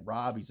out? It's like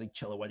Rob. He's like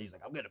chilling when he's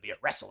like, I'm gonna be a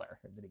wrestler,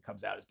 and then he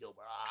comes out as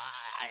Gilbert.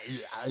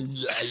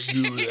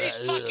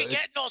 He's fucking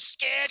getting all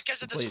scared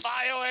because of the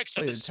fireworks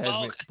and the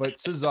smoke. But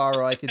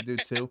Cesaro, I could do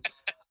too.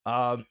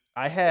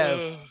 I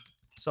have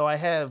So I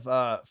have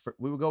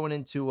we were going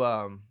into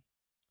I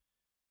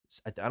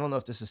don't know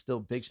if this is still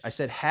big. I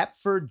said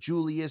Hapford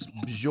Julius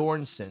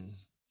Bjornsson.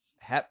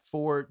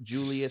 Hapford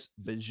Julius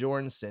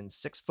Bjornsson,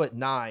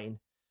 6'9",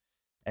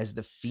 as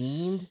the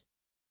Fiend,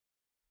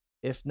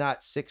 if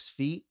not 6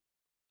 feet.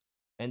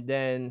 And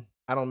then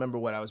I don't remember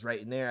what I was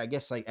writing there. I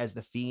guess like as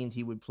the Fiend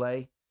he would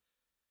play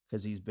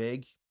because he's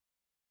big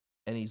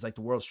and he's like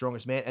the world's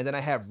strongest man. And then I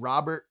have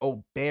Robert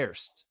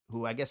Oberst,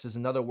 who I guess is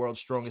another world's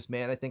strongest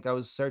man. I think I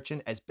was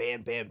searching as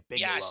Bam Bam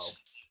Bigelow. Yes.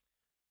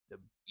 The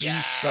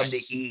beast from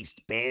the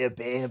east, Bam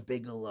Bam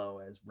Bigelow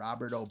as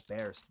Robert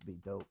Oberst. Be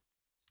dope.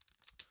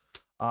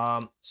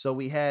 So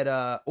we had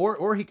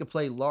or he could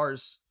play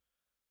Lars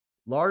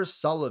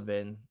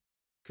Sullivan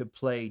could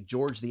play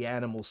George the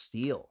Animal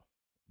Steel.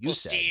 You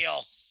said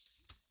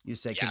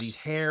because he's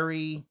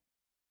hairy,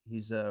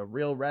 he's a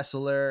real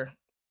wrestler,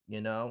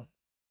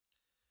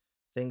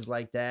 things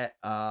like that.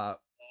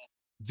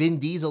 Vin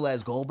Diesel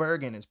as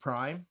Goldberg in his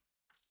prime.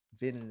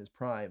 Vin in his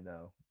prime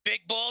though.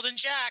 Big, bald, and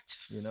jacked.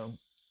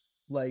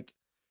 Like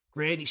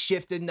granny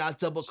shifting, not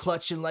double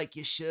clutching like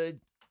you should.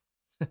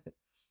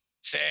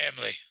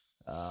 Family.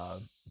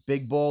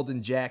 Big, bald,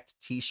 and jacked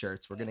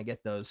t-shirts. We're gonna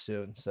get those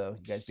soon, so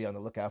you guys be on the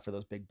lookout for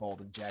those big,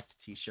 bald, and jacked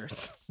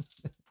t-shirts.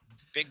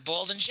 Big,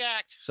 bald, and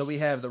jacked. So we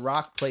have The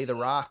Rock play The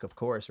Rock, of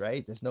course,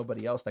 right? There's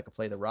nobody else that could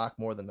play The Rock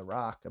more than The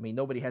Rock. I mean,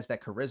 nobody has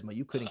that charisma.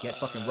 You couldn't get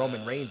fucking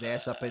Roman Reigns'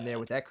 ass up in there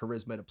with that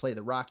charisma to play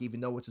The Rock,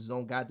 even though it's his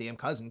own goddamn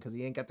cousin, because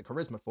he ain't got the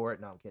charisma for it.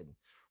 No, I'm kidding.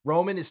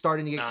 Roman is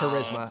starting to get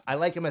charisma. I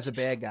like him as a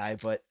bad guy,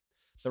 but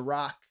The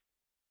Rock,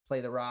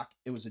 play The Rock,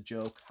 it was a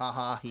joke. Ha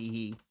ha,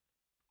 he.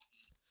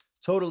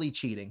 Totally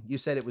cheating. You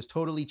said it was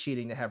totally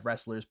cheating to have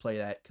wrestlers play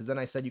that, because then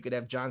I said you could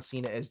have John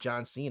Cena as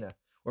John Cena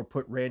or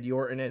put Randy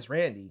Orton as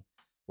Randy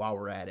while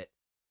we're at it.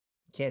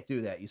 Can't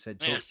do that. You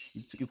said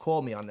you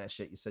called me on that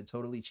shit. You said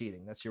totally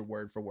cheating. That's your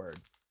word for word.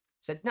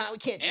 Said no, we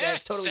can't do that.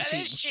 It's totally cheating.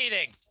 That is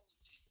cheating.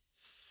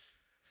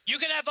 You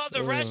can have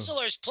other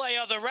wrestlers play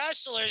other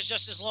wrestlers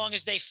just as long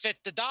as they fit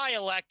the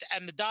dialect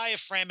and the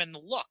diaphragm and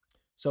the look.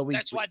 So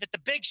that's why that the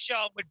Big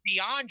Show would be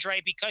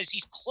Andre, because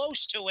he's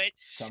close to it.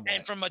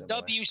 And from a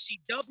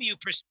WCW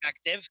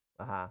perspective,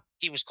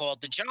 he was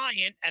called the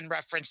Giant and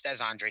referenced as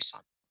Andre's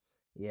son.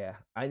 Yeah,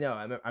 I know.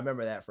 I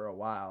remember that for a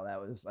while.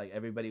 That was like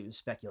everybody was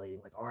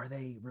speculating, like, are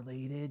they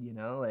related?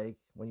 Like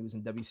when he was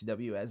in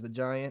WCW as the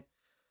Giant.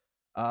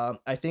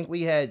 I think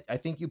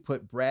you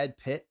put Brad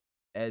Pitt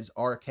as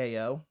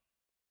RKO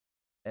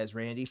as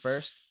Randy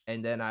first,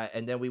 and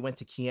then we went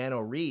to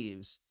Keanu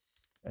Reeves,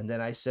 and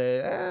then I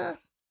said,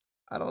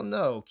 I don't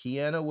know,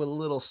 Keanu with a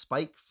little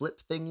spike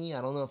flip thingy.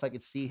 I don't know if I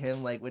could see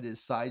him like with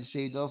his side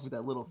shaved off with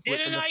that little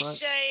flip in the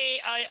front.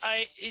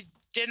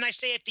 Didn't I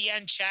say at the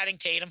end Channing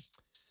Tatum?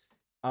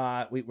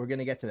 We're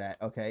gonna get to that.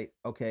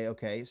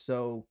 Okay.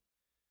 So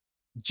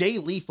Jay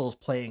Lethal's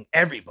playing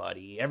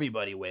everybody.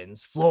 Everybody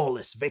wins.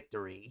 Flawless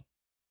victory.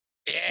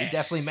 Yeah. We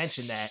definitely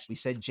mentioned that. We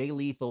said Jay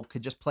Lethal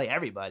could just play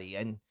everybody.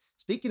 And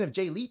speaking of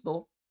Jay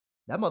Lethal,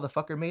 that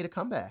motherfucker made a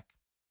comeback.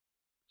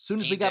 As soon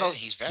as we got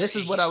this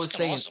is what I was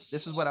saying. Awesome.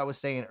 This is what I was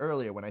saying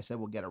earlier when I said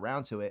we'll get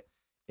around to it.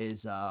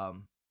 Is I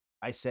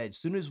said as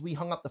soon as we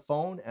hung up the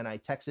phone and I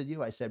texted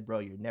you, I said, bro,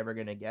 you're never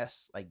gonna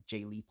guess. Like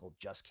Jay Lethal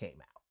just came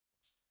out.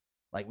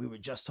 Like we were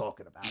just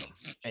talking about him,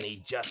 and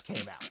he just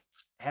came out.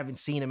 Haven't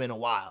seen him in a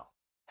while.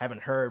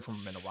 Haven't heard from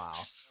him in a while.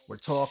 We're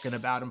talking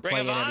about him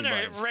playing everybody.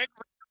 Ring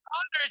of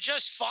Honor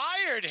just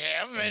fired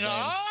him, and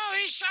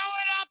he's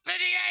showing up in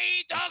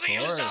the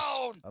AEW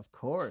zone. Of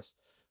course.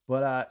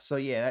 But so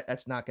yeah,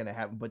 that's not gonna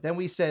happen. But then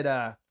we said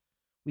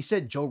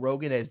Joe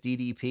Rogan as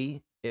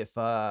DDP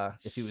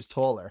if he was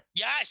taller.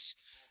 Yes,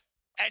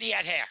 and he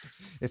had hair.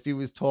 If he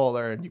was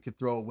taller and you could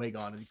throw a wig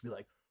on, and you could be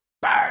like,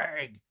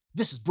 bang.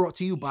 This is brought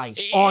to you by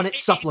Onnit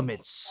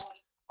Supplements.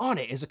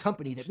 Onnit is a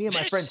company that me and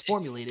my friends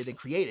formulated and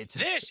created.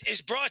 This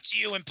is brought to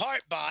you in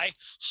part by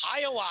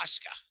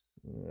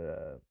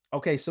Ayahuasca.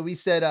 Okay, so we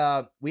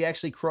said we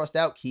actually crossed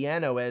out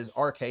Keanu as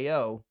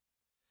RKO.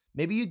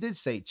 Maybe you did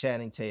say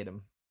Channing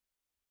Tatum.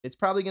 It's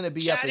probably going to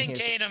be up in here.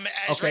 Channing Tatum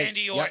as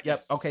Randy Orton.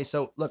 Yep. Okay,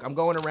 so look, I'm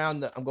going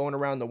around the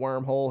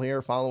wormhole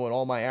here, following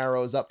all my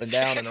arrows up and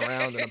down and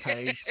around in a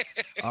page.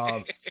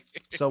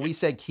 So we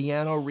said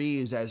Keanu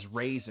Reeves as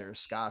Razor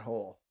Scott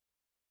Hall.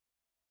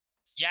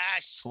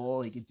 Yes.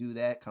 Tall, he could do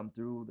that, come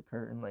through the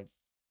curtain, like.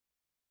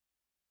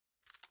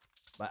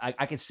 But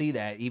I could see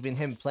that. Even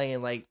him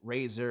playing like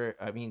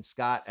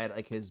Scott at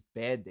like his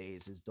bad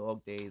days, his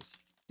dog days,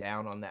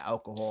 down on the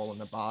alcohol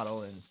and the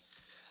bottle and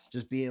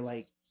just being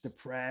like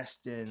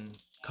depressed and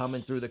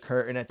coming through the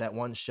curtain at that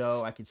one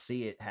show. I could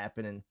see it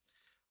happening.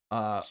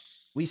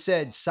 We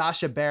said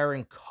Sacha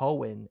Baron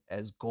Cohen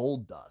as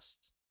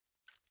Goldust.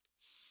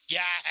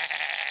 Yes.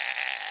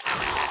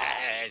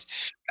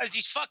 Because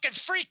he's fucking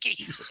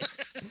freaky.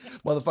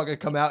 Motherfucker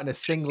come out in a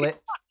singlet.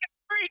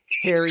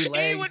 Hairy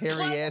legs,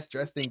 hairy ass,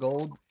 dressed in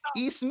gold.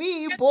 It's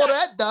me,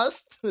 Borat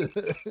Dust.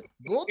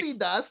 Goldie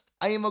Dust.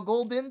 I am a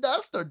golden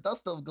dust or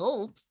dust of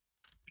gold.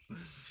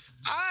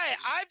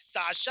 I'm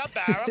Sacha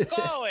Baron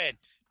Cohen.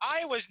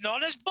 I was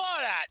known as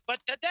Borat, but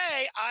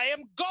today I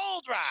am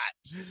Goldrat.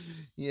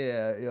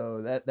 Yeah,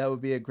 that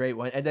would be a great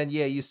one. And then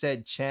you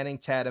said Channing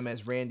Tatum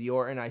as Randy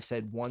Orton. I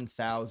said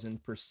 1,000%.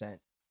 1,000,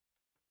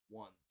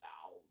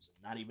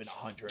 not even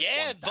 100.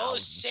 Yeah, 1,000. both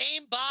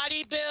same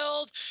body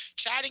build.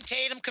 Channing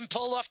Tatum can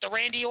pull off the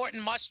Randy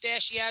Orton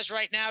mustache he has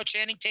right now.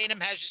 Channing Tatum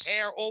has his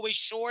hair always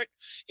short.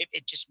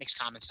 It just makes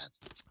common sense.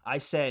 I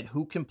said,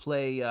 who can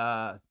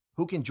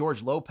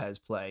George Lopez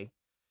play?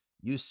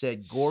 You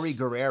said Gory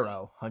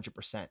Guerrero,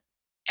 100%.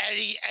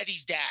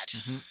 Eddie's dad.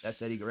 Mm-hmm.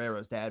 That's Eddie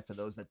Guerrero's dad, for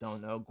those that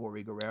don't know.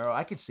 Gory Guerrero.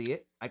 I could see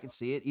it.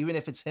 Even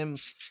if it's him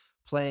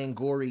playing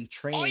Gory,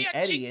 training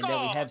Eddie, Chico. and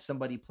then we have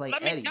somebody play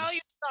Eddie. Let me tell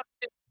you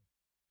something.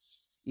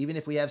 Even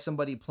if we have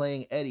somebody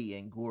playing Eddie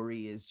and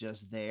Gory is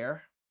just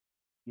there,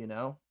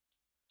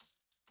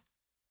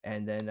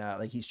 and then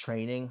like he's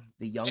training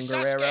the young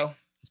Guerrero.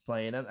 He's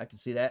playing him. I can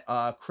see that.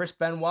 Chris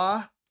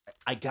Benoit.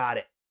 I got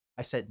it.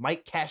 I said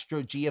Mike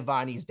Castro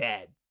Giovanni's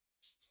dad.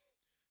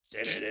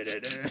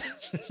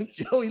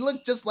 He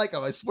looked just like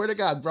him. I swear to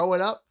God,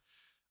 growing up,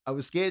 I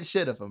was scared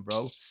shit of him,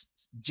 bro.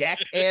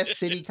 Jackass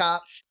city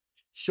cop,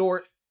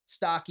 short,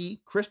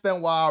 stocky. Chris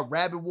Benoit,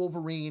 rabid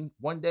Wolverine.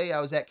 One day I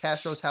was at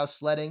Castro's house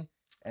sledding,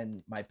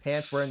 and my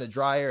pants were in the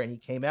dryer, and he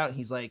came out, and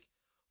he's like,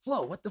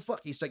 Flo, what the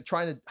fuck? He's like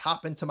trying to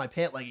hop into my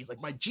pant leg. He's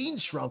like, my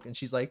jeans shrunk. And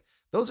she's like,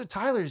 those are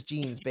Tyler's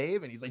jeans,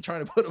 babe. And he's like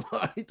trying to put them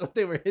on. He thought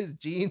they were his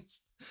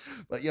jeans.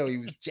 But he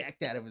was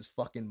jacked out of his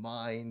fucking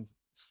mind.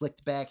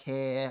 Slicked back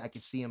hair. I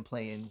could see him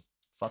playing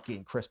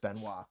fucking Chris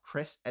Benoit.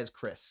 Chris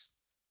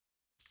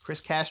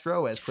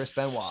Castro as Chris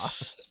Benoit.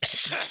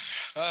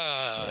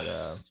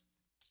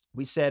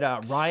 We said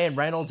Ryan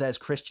Reynolds as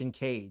Christian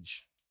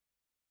Cage.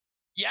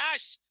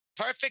 Yes.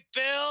 Perfect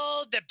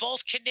build. They're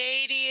both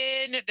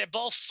Canadian. They're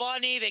both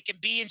funny. They can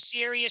be in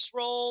serious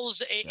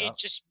roles.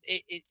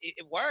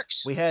 It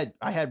works.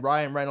 I had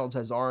Ryan Reynolds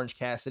as Orange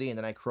Cassidy, and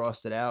then I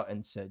crossed it out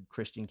and said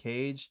Christian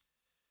Cage.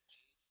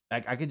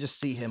 I could just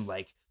see him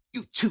like,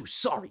 you two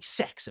sorry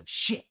sacks of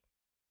shit.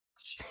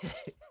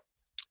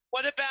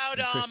 What about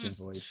Christian's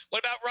voice? What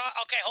about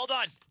okay, hold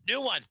on.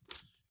 New one.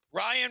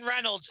 Ryan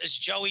Reynolds as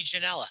Joey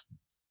Janela.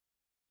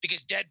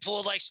 Because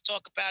Deadpool likes to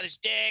talk about his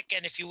dick,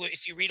 and if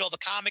you read all the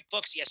comic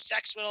books, he has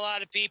sex with a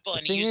lot of people,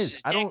 and he uses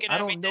his dick and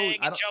everything.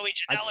 And Joey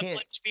Janela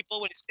flips people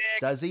with his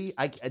dick. Does he?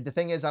 The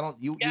thing is,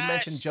 you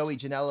mentioned Joey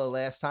Janela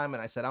last time,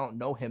 and I said I don't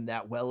know him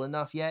that well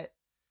enough yet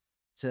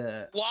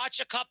to watch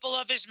a couple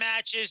of his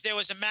matches. There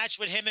was a match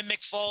with him and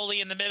Mick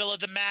Foley. In the middle of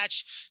the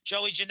match,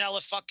 Joey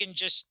Janela fucking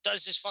just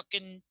does his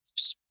fucking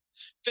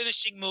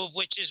finishing move,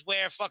 which is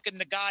where fucking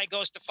the guy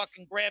goes to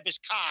fucking grab his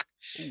cock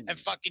and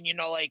fucking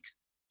like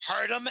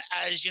hurt him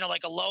as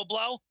like a low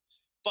blow.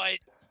 But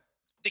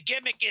the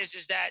gimmick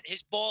is that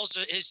his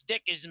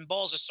dick and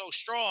balls are so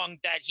strong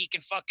that he can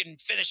fucking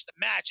finish the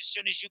match. As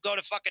soon as you go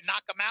to fucking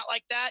knock him out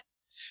like that,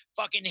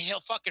 he'll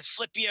fucking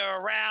flip you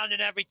around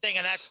and everything,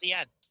 and that's the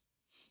end.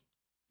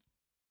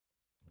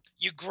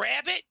 You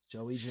grab it,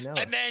 Joey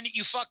Janela, and then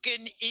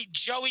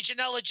Joey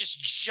Janela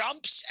just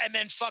jumps, and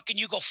then fucking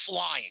you go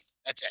flying.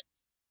 That's it.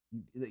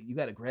 You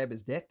got to grab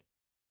his dick.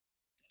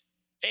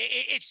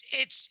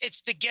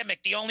 It's the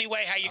gimmick. The only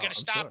way how you're going to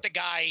stop the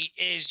guy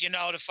is, to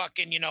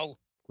fucking,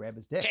 grab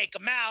his dick, take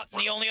him out.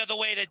 And the only other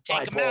way to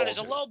take him out is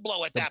a low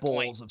blow at that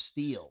point. Balls of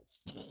steel.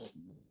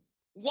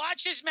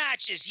 Watch his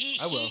matches.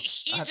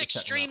 He's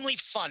extremely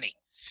funny.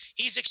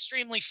 He's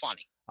extremely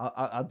funny.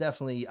 I'll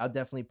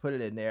definitely put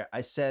it in there.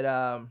 I said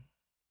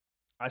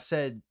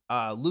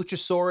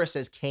Luchasaurus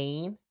as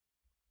Kane.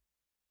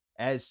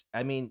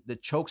 The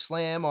choke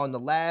slam on the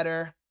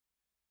ladder,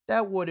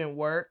 that wouldn't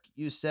work,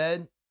 you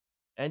said.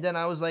 And then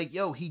I was like,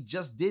 yo, he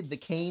just did the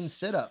Kane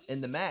sit-up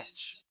in the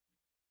match.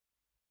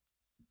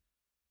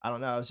 I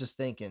don't know. I was just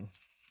thinking.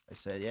 I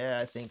said, yeah,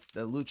 I think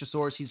the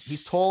Luchasaurus,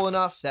 he's tall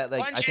enough that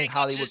I think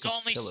Hollywood could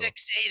only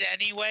 6'8"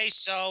 anyway,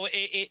 so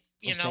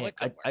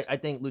I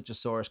think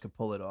Luchasaurus could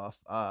pull it off.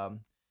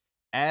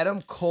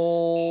 Adam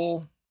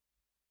Cole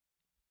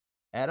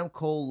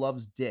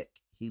loves dick.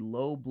 He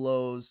low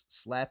blows,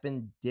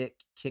 slapping dick,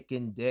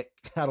 kicking dick.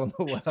 I don't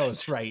know what I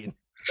was writing.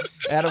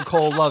 Adam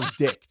Cole loves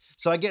dick.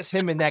 So I guess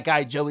him and that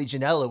guy Joey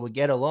Janela would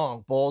get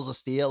along. Balls of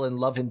steel and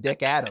loving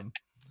Dick Adam.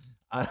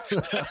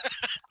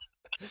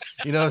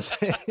 You know what I'm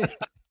saying?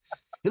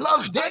 He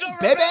loves dick,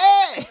 baby.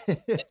 I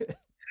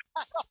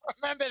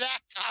don't remember that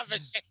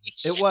conversation.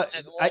 It was.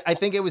 I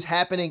think it was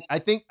happening. I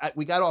think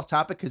we got off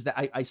topic because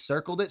I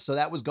circled it. So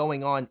that was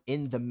going on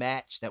in the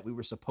match that we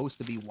were supposed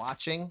to be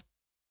watching,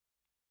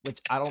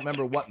 which I don't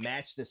remember what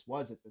match this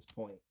was at this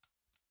point.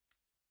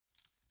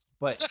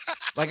 But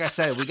like I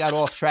said, we got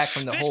off track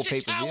from the whole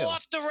pay-per-view. This is how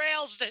off the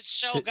rails this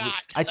show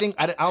got. I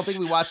don't think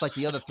we watched like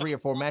the other 3 or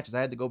 4 matches.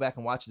 I had to go back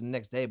and watch it the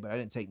next day, but I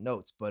didn't take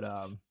notes. But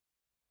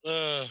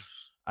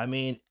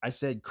I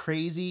said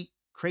crazy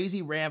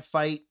ramp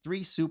fight,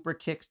 3 super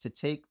kicks to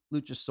take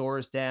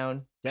Luchasaurus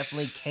down.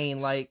 Definitely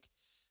Kane-like.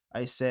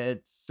 I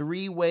said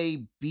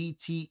 3-way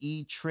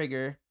BTE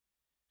trigger,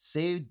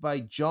 saved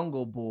by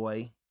Jungle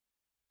Boy,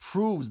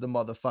 proves the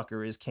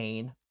motherfucker is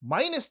Kane,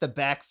 minus the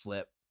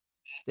backflip.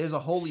 There's a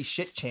holy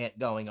shit chant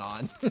going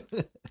on.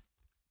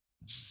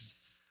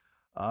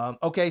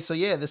 Okay, so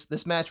yeah,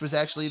 this match was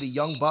actually the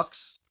Young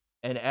Bucks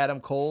and Adam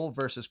Cole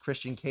versus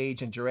Christian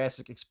Cage and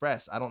Jurassic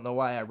Express. I don't know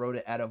why I wrote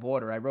it out of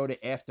order. I wrote it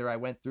after I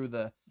went through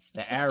the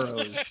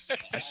arrows.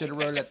 I should have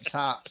wrote it at the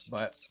top,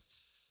 but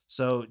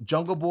so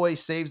Jungle Boy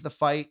saves the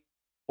fight.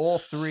 All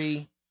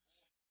three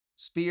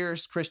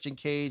spears Christian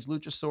Cage.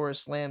 Luchasaurus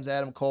slams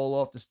Adam Cole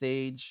off the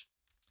stage.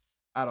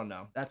 I don't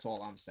know. That's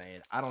all I'm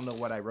saying. I don't know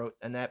what I wrote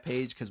on that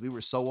page because we were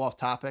so off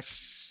topic.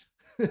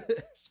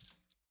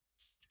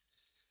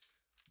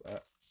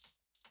 But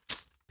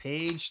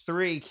page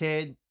 3,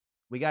 kid.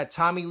 We got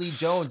Tommy Lee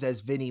Jones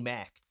as Vinnie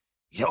Mac.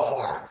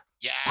 You're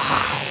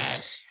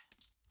fired.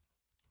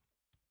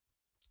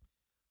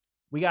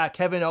 We got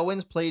Kevin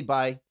Owens played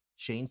by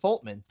Shane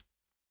Foltman.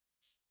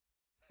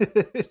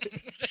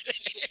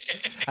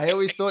 I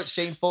always thought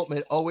Shane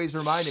Foltman always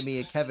reminded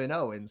me of Kevin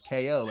Owens,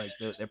 KO, like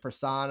the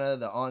persona,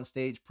 the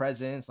onstage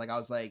presence. Like I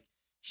was like,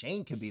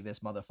 Shane could be this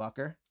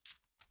motherfucker.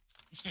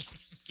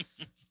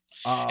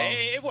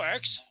 It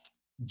works.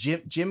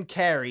 Jim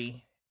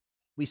Carrey,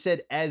 we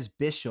said as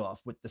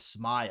Bischoff with the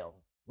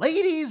smile.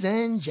 Ladies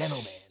and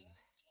gentlemen.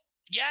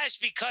 Yes,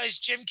 because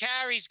Jim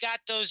Carrey's got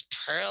those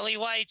pearly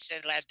whites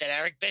that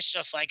Eric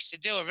Bischoff likes to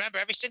do. Remember,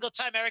 every single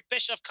time Eric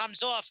Bischoff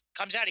comes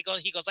out, he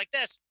goes like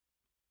this.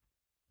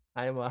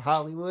 I am a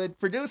Hollywood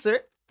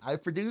producer. I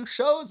produce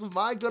shows with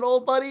my good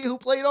old buddy who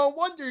played on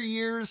Wonder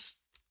Years.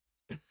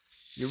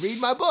 You read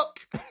my book.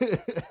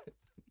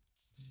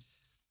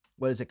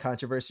 What is it?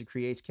 Controversy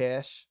Creates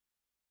Cash.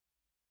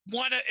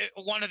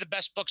 One of the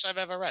best books I've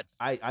ever read.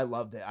 I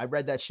loved it. I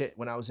read that shit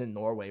when I was in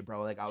Norway,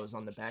 bro. Like I was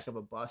on the back of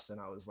a bus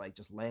and I was like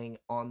just laying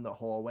on the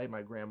hallway.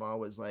 My grandma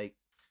was like,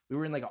 we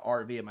were in like an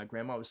RV and my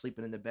grandma was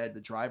sleeping in the bed.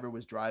 The driver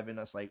was driving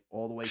us like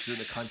all the way through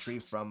the country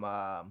from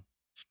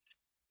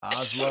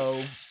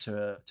Oslo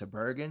to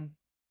Bergen.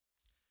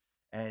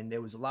 And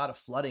there was a lot of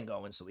flooding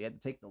going, so we had to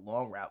take the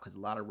long route because a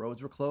lot of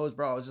roads were closed,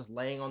 bro. I was just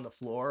laying on the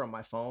floor on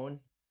my phone,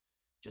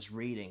 just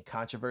reading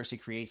Controversy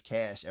Creates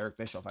Cash, Eric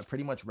Bischoff. I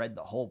pretty much read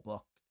the whole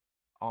book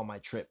on my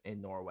trip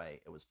in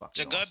Norway. It was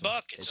fucking It's a good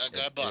book. It's a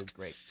good book. It was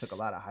great. Took a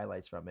lot of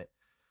highlights from it.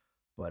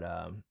 But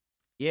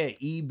yeah,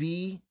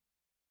 EB.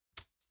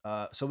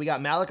 So we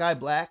got Malachi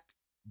Black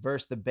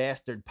versus the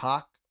Bastard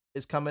Pac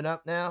is coming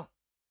up now.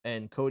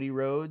 And Cody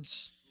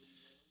Rhodes.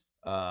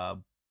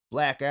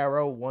 Black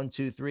Arrow, 1,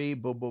 2, 3,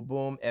 boom, boom,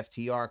 boom.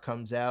 FTR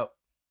comes out.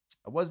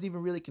 I wasn't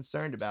even really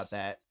concerned about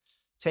that.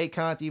 Tay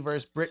Conti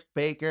versus Britt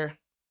Baker.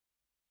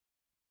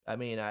 I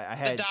mean, I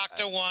had the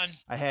Doctor won.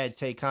 I had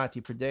Tay Conti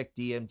predict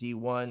DMD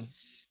won.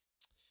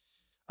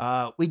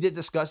 We did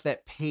discuss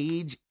that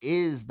Paige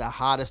is the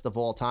hottest of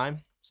all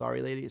time.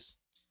 Sorry, ladies.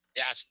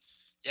 Yes.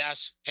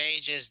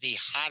 Paige is the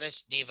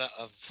hottest diva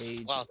of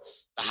Paige. Well,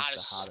 the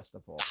hottest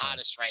of all. The time.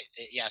 Hottest, right?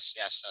 Yes.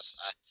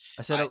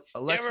 I said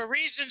Alexa. There were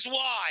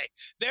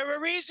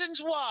reasons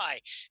why.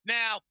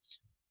 Now,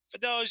 for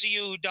those of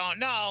you who don't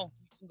know,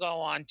 you can go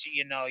on to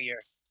your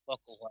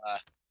local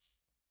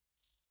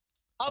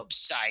hub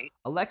site.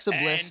 Alexa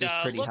Bliss is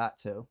pretty hot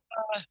too.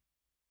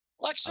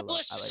 Alexa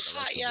Bliss is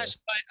hot, yes,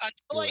 but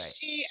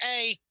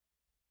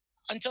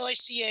until I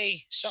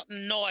see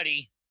something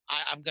naughty,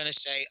 I'm gonna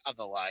say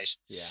otherwise.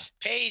 Yeah.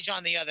 Paige,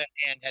 on the other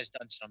hand, has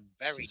done some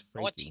very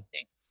naughty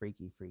things.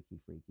 Freaky. Freaky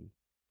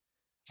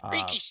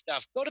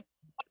stuff. Go to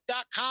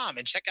 .com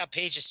and check out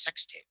Paige's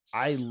sex tapes.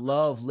 I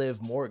love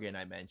Liv Morgan.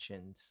 I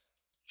mentioned.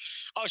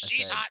 Oh,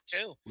 she's hot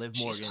too. Liv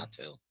Morgan, she's hot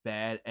too.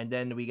 Bad. And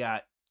then we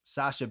got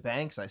Sasha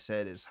Banks. I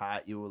said is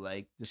hot. You were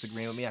like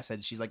disagreeing with me. I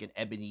said she's like an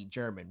ebony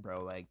German,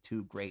 bro. Like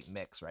two great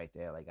mix right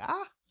there. Like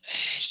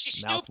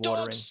she's Snoop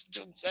Dogg.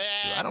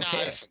 I don't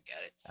care.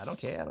 Forget it. I don't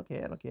care.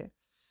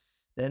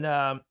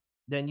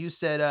 Then you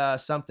said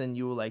something.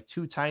 You were like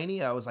too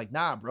tiny. I was like,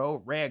 nah, bro.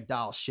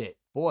 Ragdoll shit.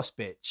 Boss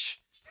bitch.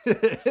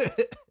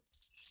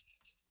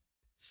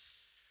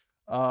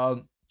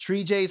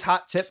 Tree J's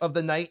hot tip of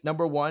the night,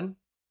 number 1.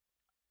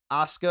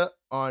 Asuka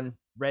on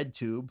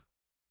RedTube.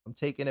 I'm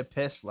taking a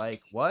piss.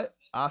 Like, what?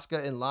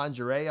 Asuka in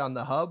lingerie on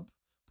the hub?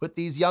 Put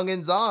these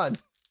youngins on.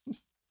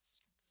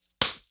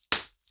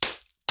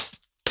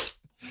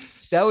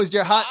 That was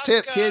your hot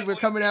tip, kid. We're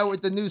coming out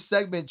with the new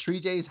segment, Tree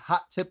J's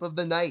hot tip of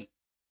the night.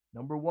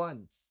 Number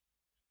 1.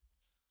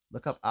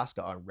 Look up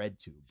Asuka on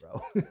RedTube,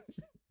 bro.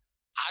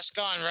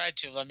 Asuka on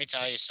RedTube, let me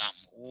tell you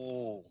something.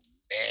 Oh,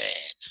 man.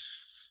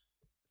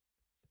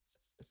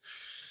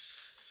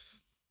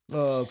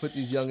 Oh, put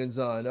these youngins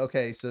on.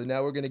 Okay, so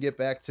now we're going to get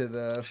back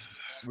to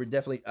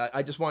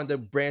I just wanted to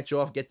branch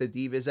off, get the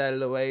divas out of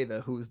the way,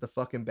 the who's the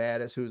fucking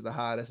baddest, who's the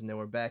hottest, and then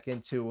we're back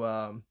into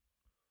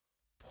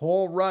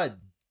Paul Rudd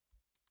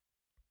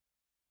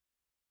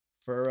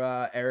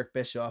for Eric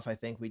Bischoff. I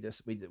think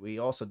we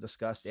also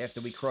discussed after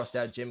we crossed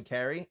out Jim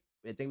Carrey.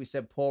 I think we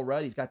said Paul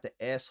Rudd. He's got the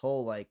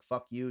asshole, like,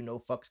 fuck you, no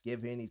fucks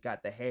given. He's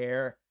got the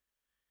hair.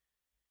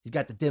 He's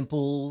got the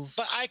dimples.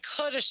 But I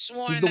could have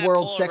sworn he's the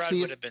world's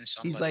sexiest. Would have been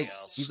somebody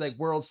else. He's like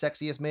world's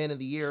sexiest man of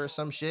the year or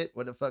some shit.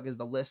 What the fuck is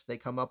the list they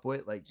come up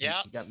with? Like, he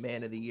got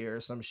man of the year or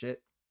some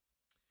shit.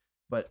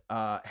 But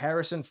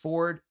Harrison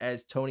Ford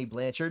as Tony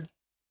Blanchard.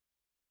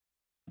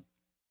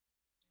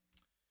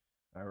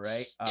 All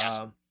right.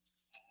 Yes.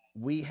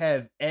 We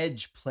have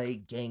Edge play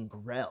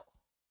Gangrel.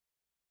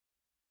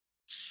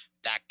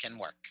 That can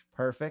work.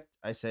 Perfect.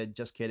 I said,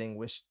 just kidding.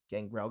 Wish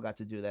Gangrel got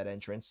to do that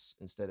entrance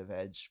instead of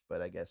Edge,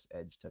 but I guess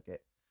Edge took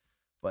it.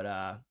 But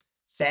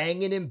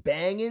Fangin' and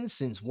Bangin'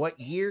 since what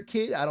year,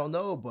 kid? I don't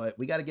know, but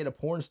we got to get a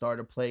porn star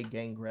to play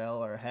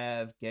Gangrel or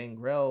have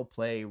Gangrel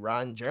play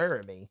Ron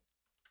Jeremy.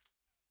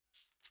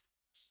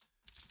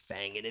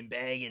 Fangin' and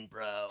Bangin',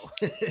 bro.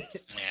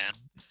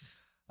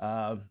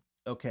 Yeah.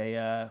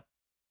 Okay.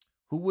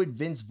 Who would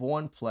Vince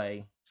Vaughn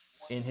play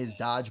in his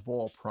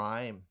dodgeball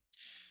prime?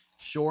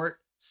 Short,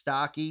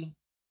 stocky.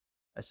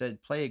 I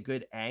said play a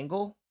good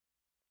angle.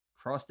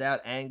 Crossed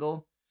out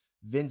angle.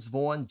 Vince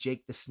Vaughn,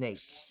 Jake the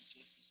Snake.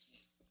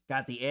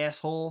 Got the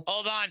asshole.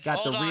 Hold on. Got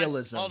Hold the on.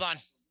 realism. Hold on.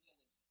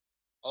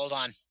 Hold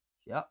on.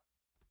 Yep.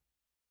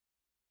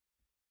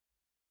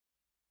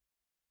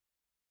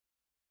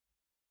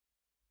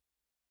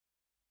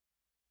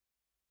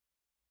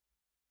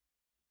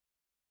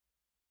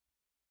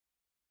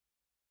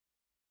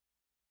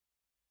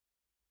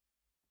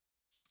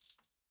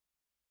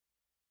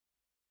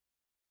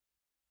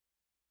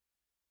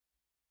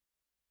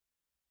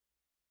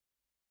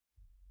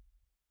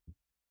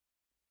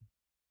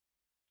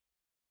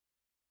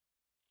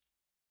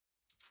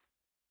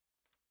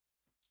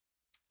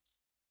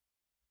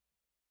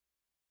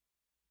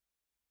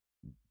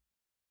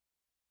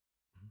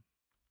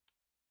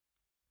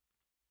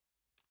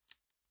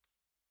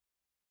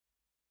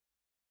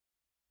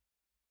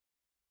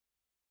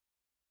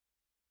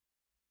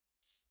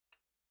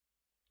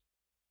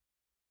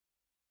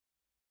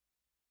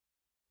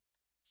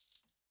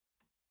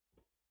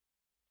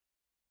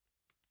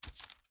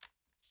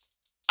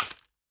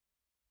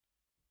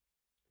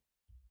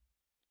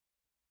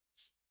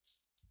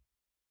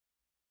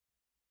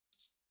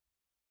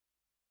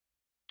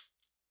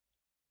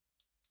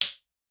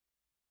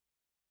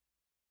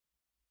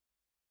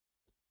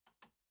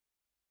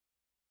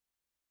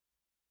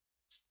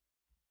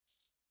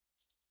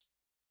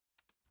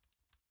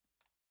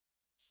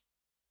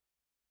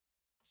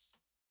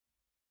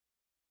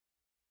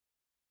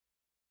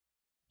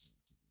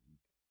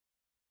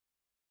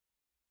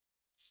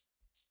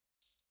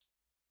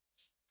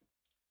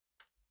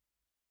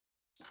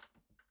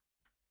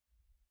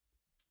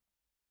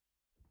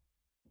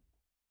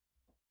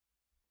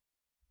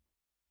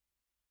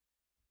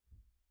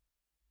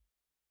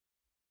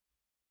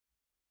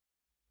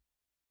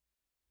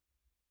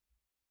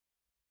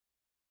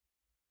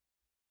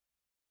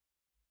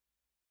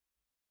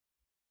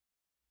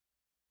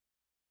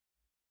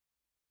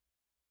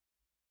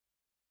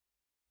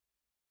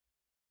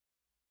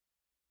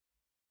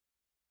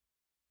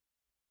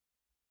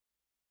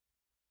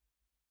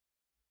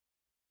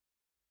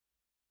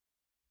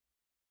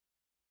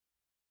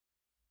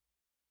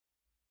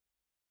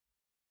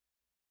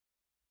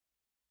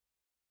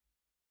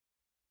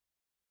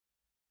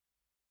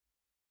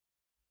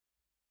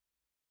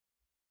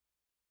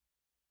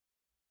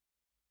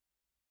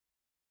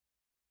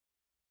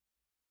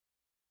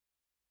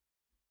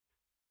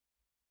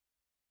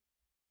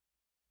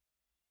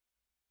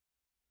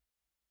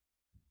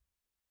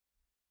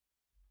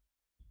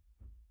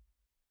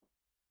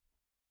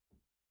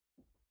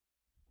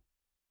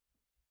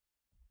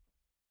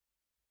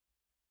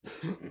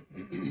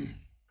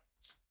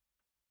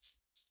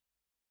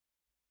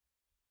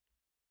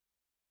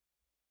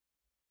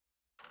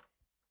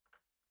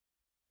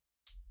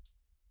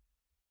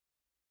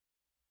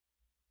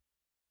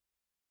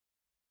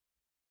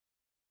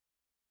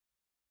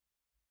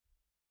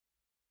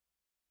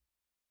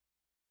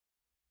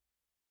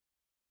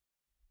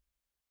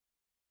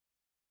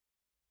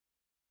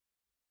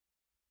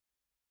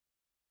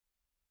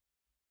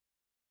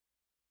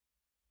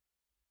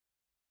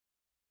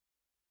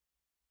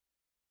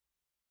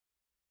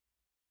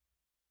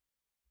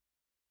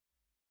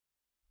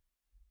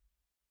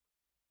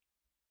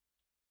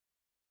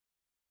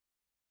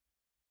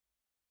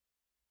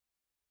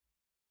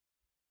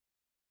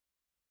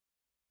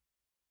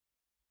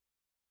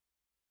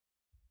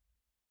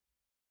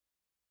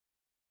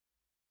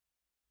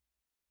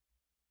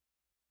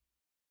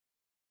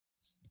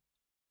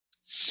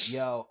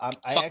 Yo, I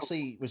Fuck.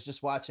 actually was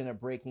just watching a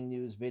breaking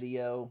news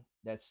video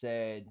that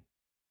said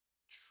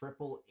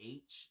Triple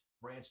H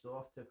branched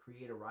off to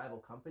create a rival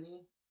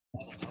company.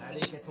 And I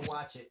didn't get to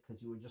watch it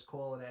because you were just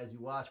calling as you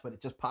watch, but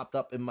it just popped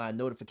up in my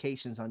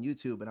notifications on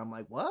YouTube, and I'm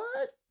like,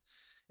 what?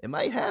 It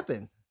might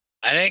happen.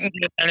 I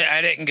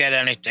didn't get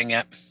anything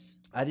yet.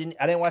 I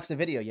didn't watch the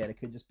video yet. It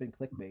could just been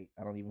clickbait.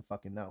 I don't even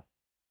fucking know.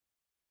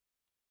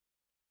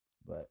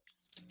 But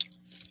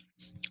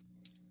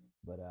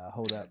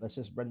hold up. Let's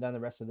just run down the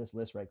rest of this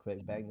list right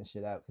quick. Bang this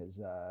shit out because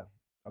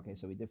okay,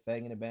 so we did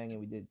Fangin' and Bangin',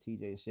 we did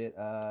TJ shit.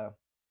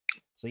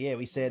 So yeah,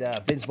 we said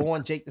Vince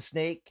Vaughn, Jake the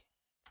Snake.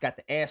 Got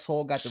the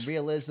asshole, got the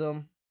realism.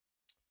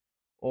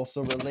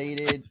 Also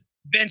related,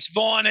 Vince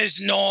Vaughn is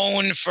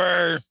known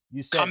for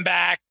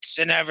comebacks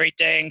and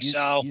everything.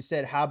 You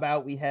said, how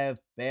about we have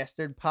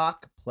Bastard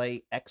Pac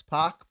play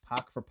X-Pac,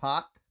 Pac for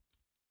Pac?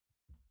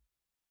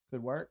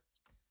 Could work.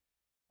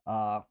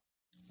 $1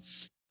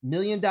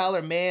 Million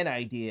Man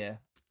idea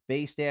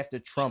based after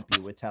Trump,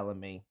 you were telling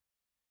me.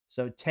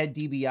 So Ted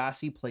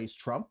DiBiase plays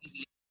Trump?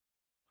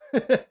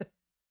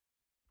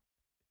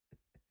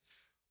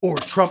 Or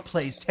Trump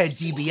plays Ted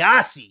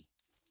DiBiase?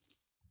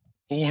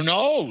 Who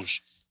knows?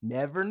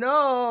 Never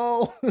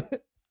know.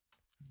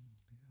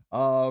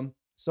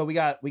 So we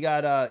got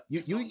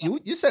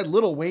you said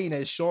Lil Wayne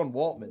as Sean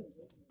Waltman.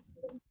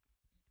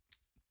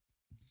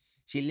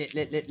 She lick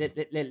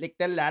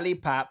the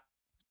lollipop,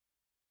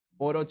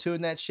 auto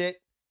tune that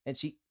shit, and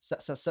she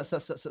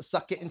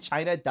suck it in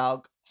China,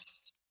 dog.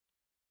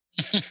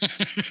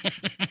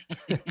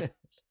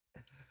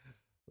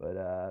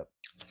 But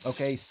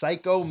okay,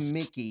 Psycho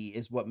Mickey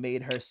is what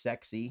made her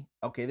sexy.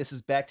 Okay, this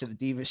is back to the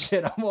diva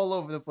shit. I'm all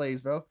over the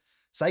place, bro.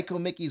 Psycho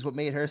Mickey is what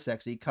made her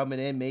sexy. Coming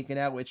in, making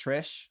out with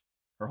Trish,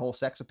 her whole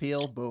sex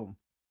appeal, boom.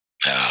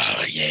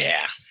 Oh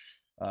yeah.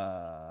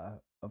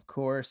 Of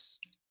course.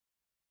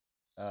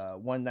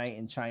 One Night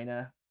in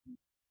China.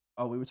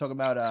 Oh, we were talking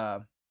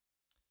about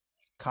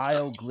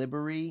Kyle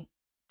Glibbery.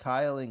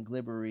 Kyle and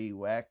Glibbery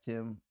whacked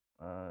him.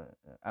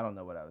 I don't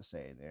know what I was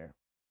saying there.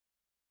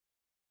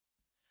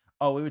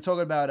 Oh, we were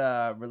talking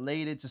about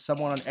related to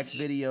someone on X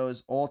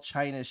videos, all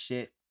China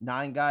shit.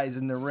 9 guys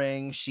in the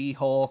ring,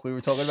 She-Hulk. We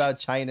were talking about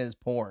China's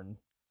porn.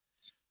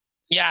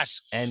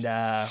 Yes. And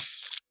I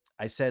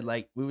said,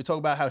 like, we were talking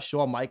about how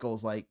Shawn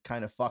Michaels like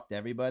kind of fucked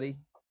everybody,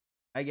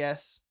 I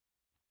guess.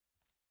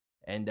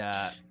 And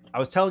I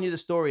was telling you the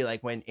story,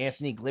 like when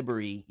Anthony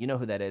Glibbery, you know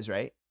who that is,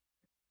 right?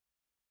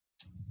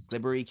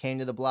 Glibbery came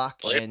to the block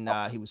and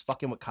he was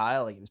fucking with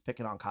Kyle. Like he was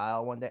picking on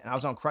Kyle one day, and I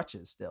was on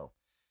crutches still.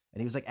 And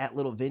he was like at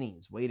Little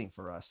Vinny's waiting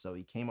for us. So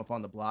he came up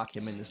on the block.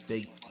 Him and this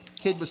big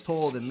kid was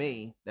taller than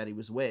me that he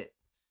was with.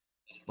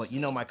 But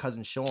you know my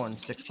cousin Sean,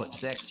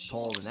 6'6",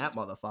 taller than that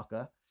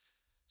motherfucker.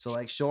 So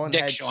like Sean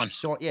had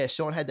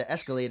the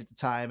Escalade at the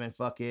time, and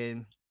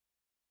fucking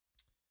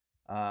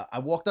I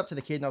walked up to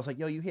the kid and I was like,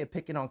 yo, you here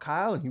picking on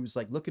Kyle? And he was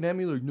like looking at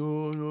me like,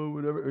 no,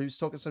 whatever. He was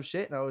talking some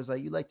shit. And I was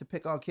like, you like to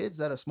pick on kids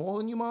that are smaller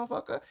than you,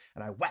 motherfucker?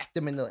 And I whacked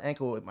him in the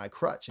ankle with my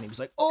crutch. And he was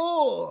like,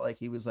 oh, like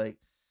he was like,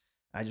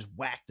 I just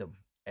whacked him.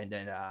 And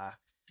then I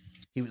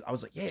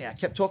was like, yeah, I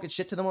kept talking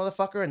shit to the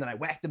motherfucker. And then I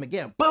whacked him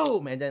again.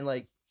 Boom. And then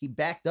like he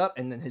backed up,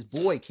 and then his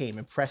boy came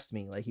and pressed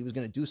me. Like he was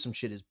going to do some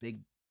shit his big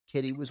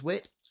kid he was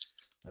with.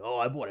 Like, oh,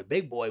 I brought a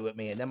big boy with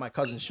me. And then my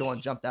cousin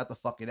Sean jumped out the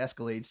fucking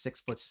Escalade,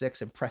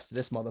 6'6", and pressed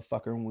this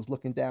motherfucker and was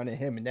looking down at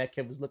him. And that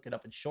kid was looking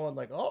up at Sean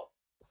like, oh,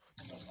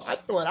 I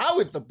thought I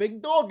was the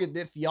big dog in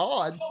this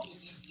yard.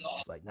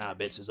 It's like, nah,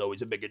 bitch, there's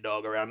always a bigger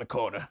dog around the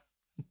corner.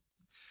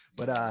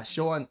 But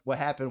Sean, what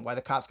happened, why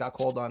the cops got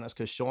called on us,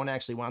 because Sean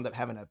actually wound up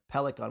having a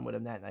pellet gun with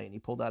him that night, and he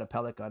pulled out a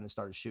pellet gun and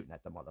started shooting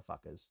at the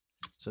motherfuckers.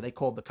 So they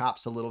called the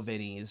cops to Little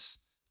Vinny's.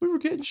 We were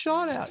getting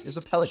shot at. There's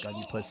a pellet gun,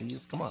 you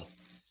pussies. Come on.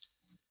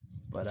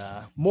 But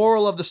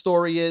moral of the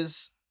story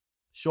is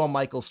Shawn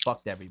Michaels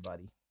fucked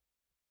everybody.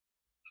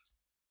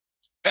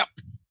 Yep.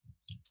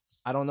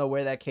 I don't know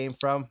where that came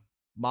from.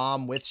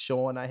 Mom with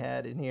Shawn I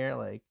had in here.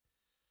 Like,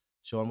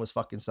 Shawn was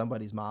fucking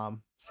somebody's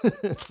mom.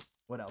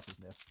 What else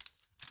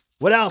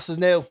is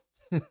new?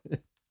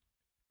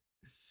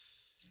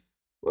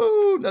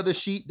 Woo, another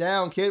sheet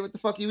down, kid. What the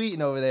fuck you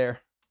eating over there?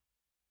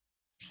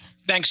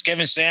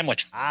 Thanksgiving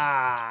sandwich.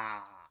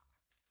 Ah.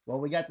 Well,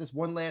 we got this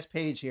one last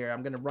page here.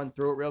 I'm going to run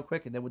through it real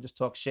quick, and then we'll just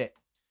talk shit.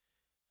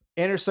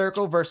 Inner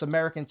Circle versus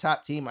American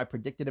Top Team. I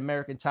predicted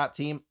American Top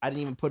Team. I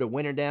didn't even put a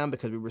winner down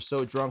because we were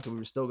so drunk and we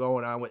were still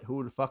going on with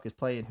who the fuck is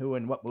playing who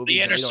and what movies.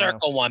 The Inner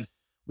Circle one.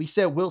 We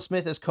said Will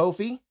Smith as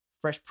Kofi.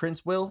 Fresh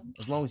Prince Will,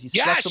 as long as he's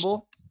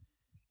flexible.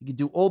 He could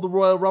do all the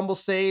Royal Rumble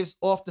saves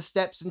off the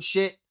steps and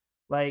shit.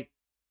 Like,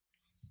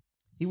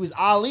 he was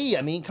Ali.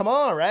 I mean, come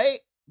on, right?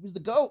 He was the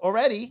GOAT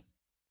already.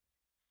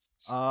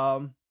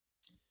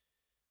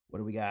 What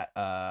do we got?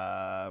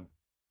 I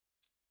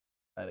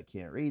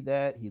can't read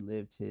that. He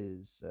lived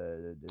his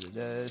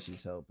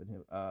she's helping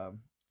him.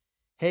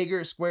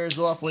 Hager squares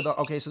off with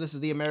okay, so this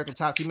is the American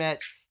Top Team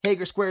match.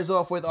 Hager squares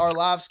off with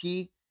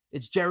Arlovsky.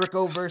 It's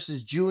Jericho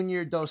versus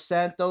Junior Dos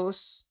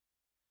Santos.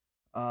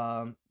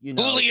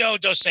 Julio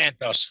Dos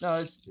Santos. No,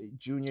 it's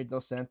Junior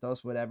Dos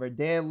Santos, whatever.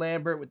 Dan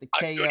Lambert with the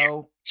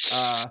KO.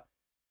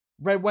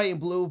 Red, white, and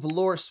blue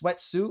velour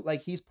sweatsuit,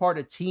 like he's part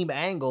of Team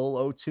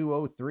Angle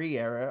 02, 03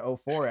 era,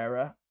 04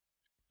 era.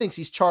 Thinks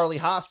he's Charlie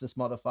Haas, this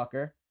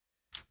motherfucker.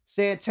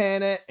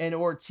 Santana and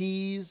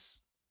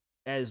Ortiz,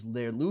 as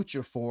their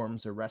lucha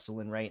forms, are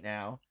wrestling right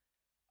now.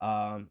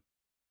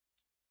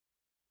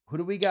 Who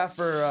do we got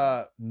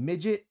for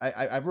midget?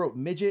 I wrote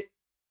midget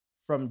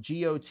from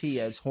GOT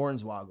as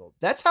Hornswoggle.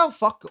 That's how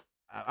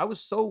I was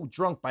so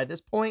drunk by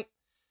this point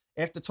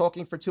after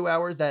talking for 2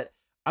 hours that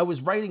I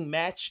was writing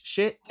match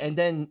shit, and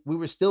then we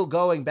were still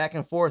going back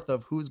and forth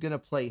of who's going to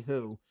play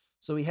who.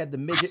 So we had the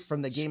midget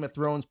from the Game of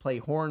Thrones play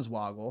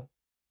Hornswoggle.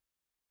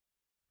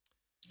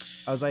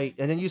 I was like,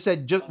 and then you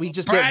said we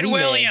just Brad get Wee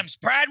Williams.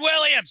 Brad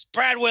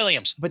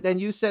Williams. But then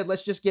you said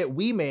let's just get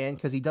Wee Man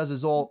because he does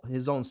his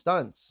own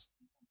stunts.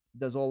 He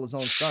does all his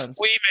own stunts.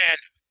 Wee Man.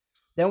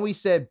 Then we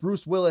said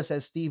Bruce Willis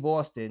as Steve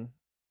Austin.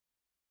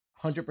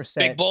 100%.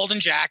 Big, bold, and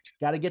jacked.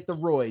 Got to get the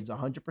roids.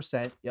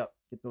 100%. Yep.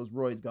 Get those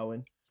roids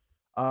going.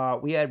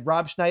 We had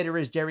Rob Schneider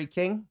as Jerry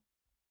King.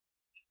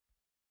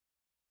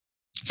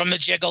 From the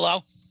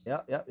Gigolo.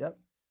 Yep.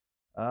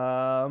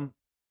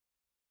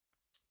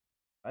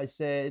 I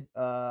said,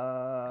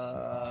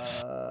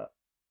 I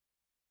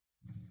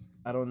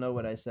don't know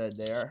what I said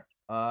there.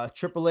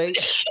 Triple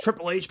H.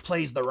 Triple H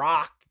plays The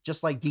Rock,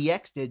 just like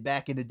DX did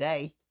back in the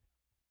day.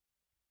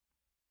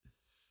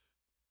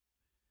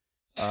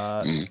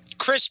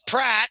 Chris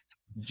Pratt,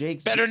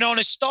 Jake's better known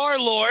as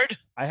Star-Lord.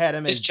 I had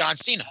him as John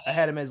Cena. I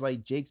had him as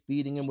like Jake's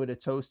beating him with a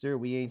toaster.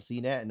 We ain't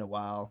seen that in a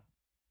while.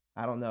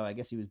 I don't know. I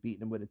guess he was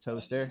beating him with a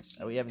toaster.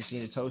 We haven't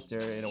seen a toaster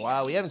in a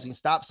while. We haven't seen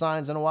stop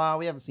signs in a while.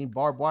 We haven't seen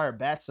barbed wire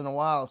bats in a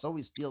while. It's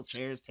always steel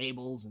chairs,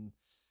 tables, and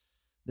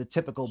the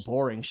typical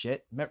boring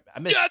shit.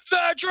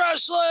 Deathmatch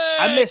wrestling!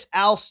 I miss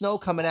Al Snow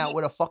coming out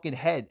with a fucking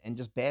head and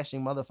just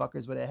bashing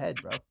motherfuckers with a head,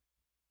 bro.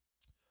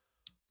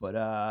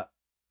 But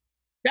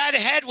that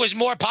head was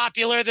more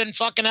popular than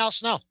fucking Al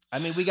Snow. I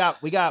mean, we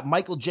got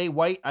Michael J.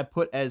 White. I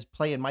put as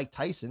playing Mike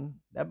Tyson.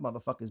 That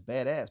motherfucker's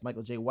badass.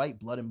 Michael J. White,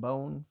 Blood and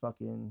Bone,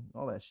 fucking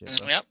all that shit.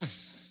 Bro. Yep.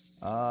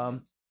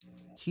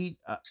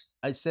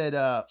 I said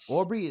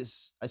Aubrey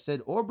is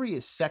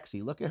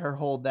sexy. Look at her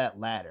hold that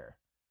ladder.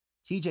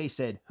 TJ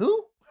said,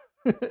 who?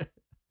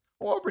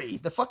 Aubrey,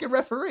 the fucking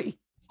referee.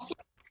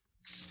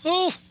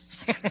 Who?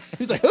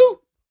 He's like, who?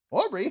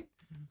 Aubrey.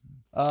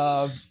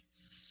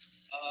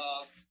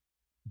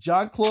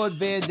 Jean-Claude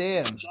Van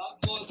Damme.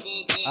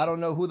 I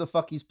don't know who the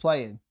fuck he's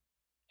playing.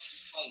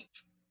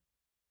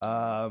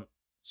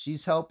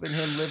 She's helping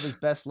him live his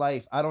best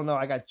life. I don't know.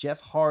 I got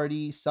Jeff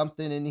Hardy,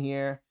 something in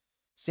here.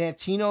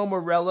 Santino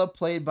Marella,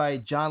 played by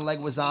John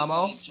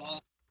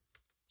Leguizamo.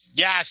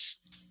 Yes.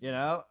 You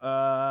know,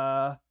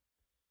 I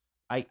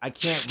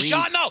can't read.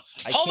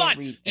 Hold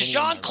on.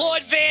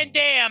 Jean-Claude Van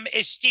Damme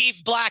is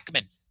Steve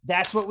Blackman.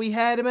 That's what we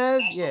had him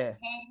as? Yeah.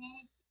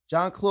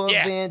 Jean-Claude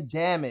Van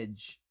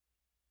Dammage.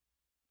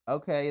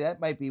 Okay, that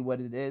might be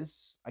what it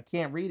is. I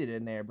can't read it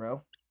in there,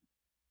 bro.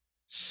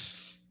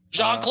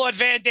 Jean-Claude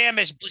Van Damme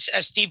is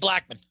Steve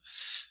Blackman.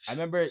 I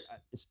remember,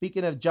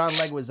 speaking of John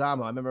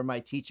Leguizamo, I remember my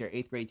teacher,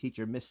 8th grade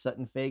teacher, Miss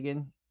Sutton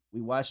Fagan.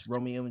 We watched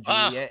Romeo and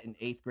Juliet in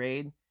 8th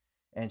grade,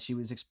 and she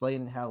was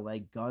explaining how,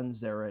 like,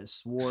 guns are as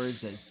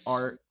swords, as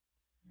art.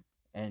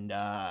 And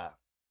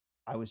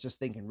I was just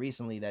thinking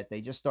recently that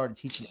they just started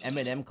teaching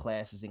Eminem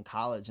classes in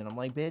college. And I'm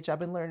like, bitch, I've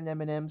been learning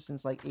Eminem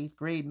since like 8th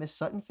grade. Miss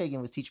Sutton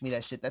Fagan was teaching me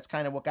that shit. That's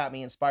kind of what got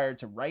me inspired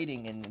to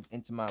writing and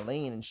into my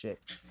lane and shit.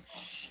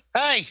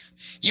 Hey,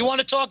 you want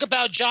to talk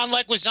about John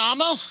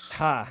Leguizamo?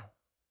 Ha.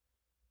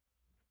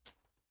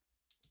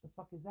 What the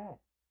fuck is that?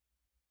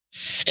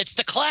 It's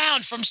the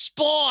clown from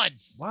Spawn.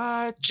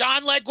 What?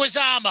 John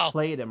Leguizamo.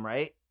 Played him,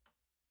 right?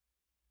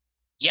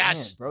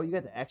 Yes. Man, bro, you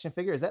got the action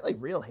figure? Is that like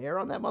real hair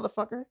on that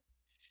motherfucker?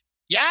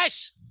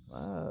 Yes.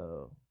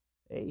 Wow.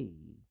 Hey.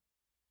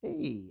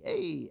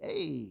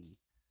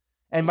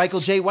 And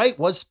Michael J. White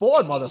was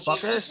Spawn,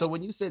 motherfucker. So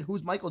when you said,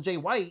 who's Michael J.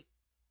 White?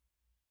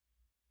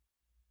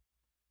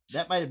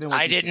 That might have been what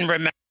I didn't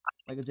remember.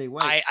 Michael J.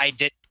 White. I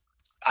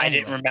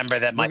didn't remember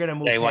that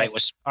Michael J. White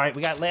was. All right,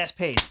 we got last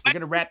page. We're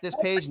going to wrap this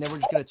page, and then we're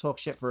just going to talk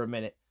shit for a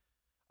minute.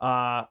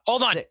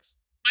 Hold on. 6.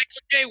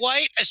 Michael J.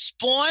 White as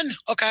Spawn?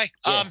 Okay.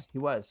 Yeah, he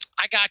was.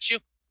 I got you.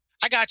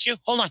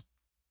 Hold on.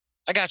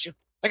 I got you.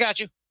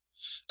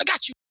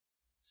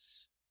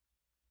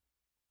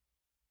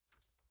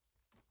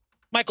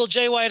 Michael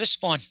J. White as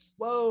Spawn.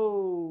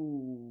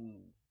 Whoa.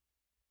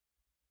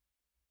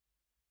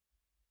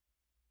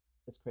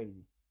 That's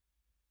crazy.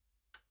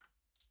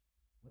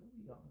 What are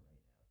we on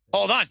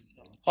right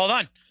now? Hold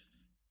on.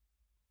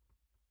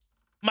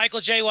 Michael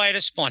J. White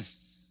as Spawn.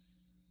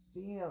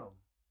 Damn.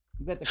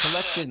 You got the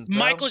collections, bro.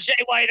 Michael J.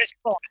 White as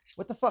Spawn.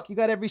 What the fuck? You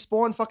got every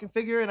Spawn fucking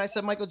figure, and I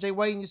said Michael J.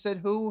 White, and you said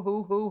who?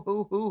 Michael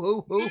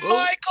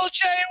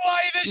J.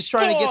 White as He's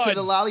Spawn. trying to get to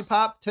the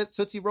lollipop,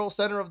 Tootsie Roll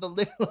center of the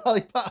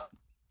lollipop.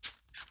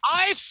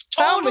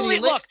 How many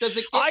licks does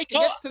it get to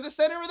get to the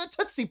center of the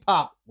Tootsie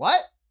Pop?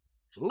 What?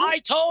 Ooh. I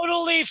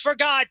totally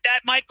forgot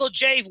that Michael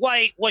J.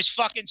 White was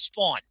fucking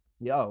Spawn.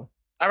 Yo.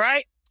 All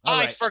right?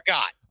 I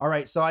forgot. All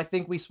right, so I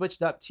think we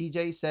switched up.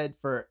 TJ said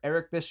for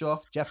Eric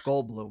Bischoff, Jeff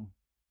Goldblum.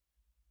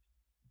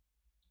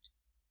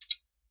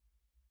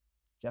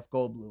 Jeff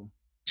Goldblum.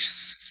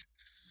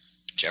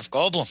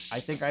 I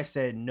think I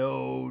said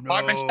no.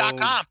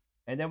 Apartments.com.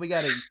 And then we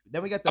got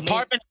the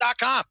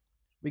Apartments.com.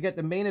 We got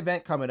the main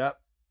event coming up.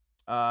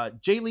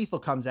 Jay Lethal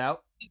comes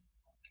out.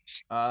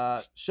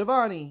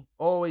 Shivani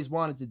always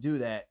wanted to do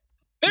that.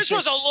 This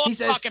was a long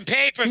fucking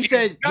pay-per-view. He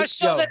said,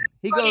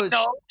 he goes,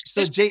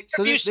 so Jay,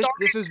 so this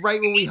is right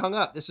where we hung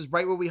up. This is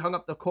right where we hung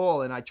up the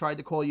call, and I tried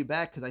to call you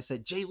back because I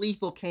said Jay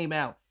Lethal came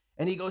out,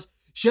 and he goes,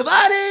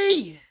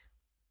 Shivani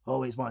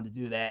always wanted to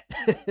do that.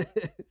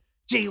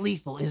 Jay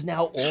Lethal is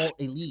now all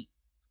elite.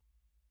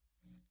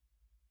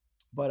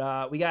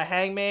 But we got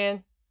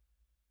Hangman.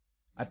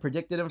 I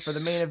predicted him for the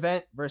main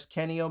event versus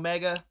Kenny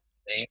Omega.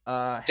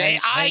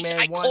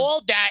 I won.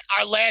 called that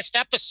our last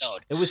episode.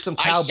 It was some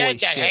cowboy I said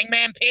that shit.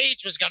 Hangman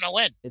Page was going to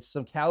win. It's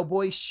some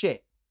cowboy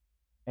shit.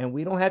 And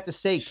we don't have to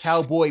say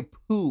cowboy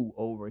poo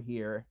over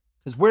here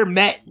because we're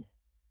men.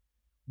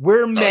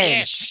 We're men.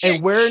 Yeah, shit,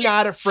 and we're shit,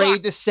 not afraid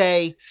fuck. to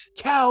say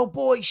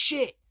cowboy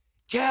shit.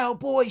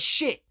 Cowboy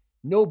shit.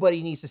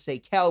 Nobody needs to say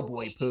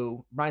cowboy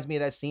poo. Reminds me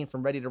of that scene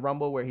from Ready to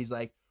Rumble where he's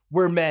like,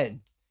 we're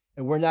men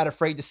and we're not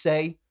afraid to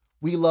say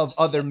we love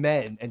other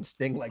men. And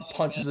Sting like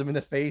punches him in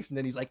the face. And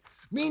then he's like,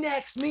 me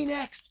next, me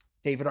next.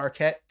 David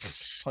Arquette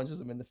punches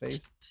him in the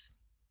face.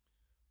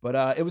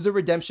 But it was a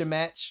redemption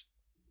match.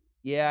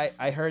 Yeah,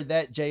 I heard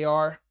that,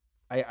 JR.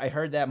 I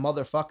heard that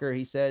motherfucker,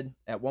 he said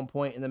at one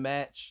point in the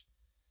match.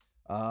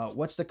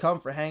 What's to come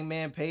for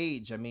Hangman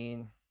Page? I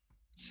mean,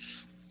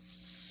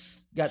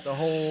 got the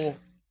whole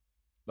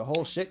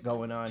shit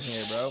going on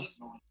here, bro.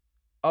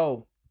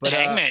 Oh, but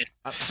Hangman.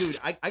 Dude,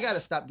 I gotta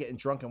stop getting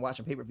drunk and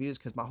watching pay-per-views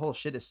because my whole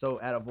shit is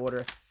so out of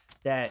order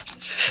that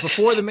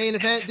before the main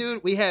event,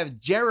 dude, we have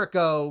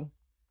Jericho.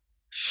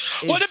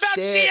 What about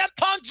CM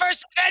Punk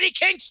versus Eddie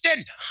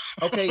Kingston?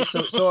 Okay,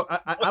 so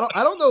I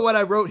don't know what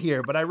I wrote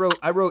here, but I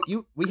wrote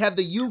you. We have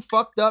the "you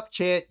fucked up"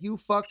 chant. You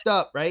fucked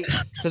up, right?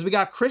 Because we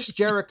got Chris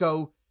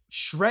Jericho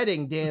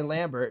shredding Dan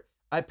Lambert.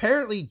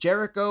 Apparently,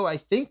 Jericho. I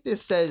think that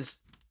says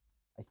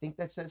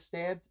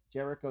stabbed.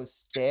 Jericho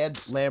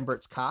stabbed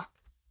Lambert's cock.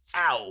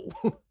 Ow!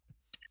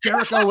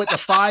 Jericho with the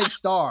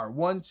 5-star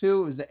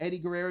 1-2 is the Eddie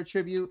Guerrero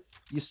tribute.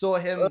 You saw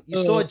him.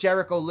 You saw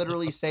Jericho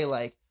literally say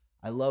like,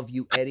 I love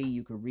you, Eddie.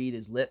 You could read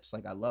his lips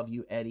like, I love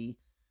you, Eddie.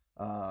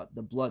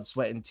 The blood,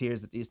 sweat, and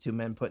tears that these two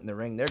men put in the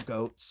ring, they're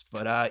goats.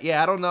 But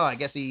yeah, I don't know. I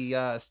guess he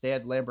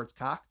stabbed Lambert's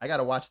cock. I got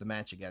to watch the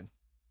match again.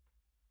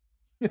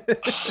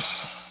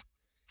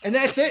 And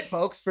that's it,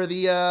 folks, for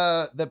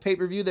the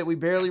pay-per-view that we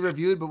barely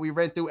reviewed, but we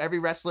ran through every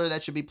wrestler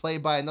that should be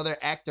played by another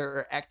actor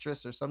or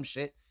actress or some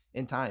shit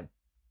in time.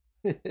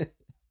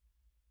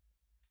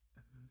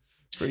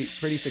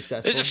 Pretty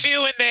successful. There's a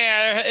few in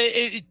there.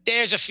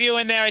 There's a few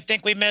in there I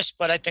think we missed,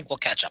 but I think we'll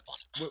catch up on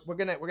it. We're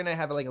gonna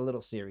have like a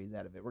little series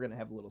out of it. We're gonna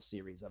have a little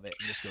series of it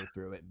and just go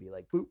through it and be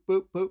like boop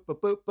boop boop boop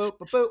boop boop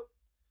boop boop.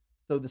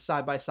 Throw the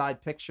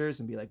side-by-side pictures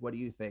and be like, what do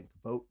you think?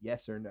 Vote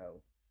yes or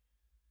no.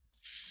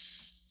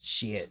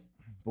 Shit.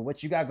 But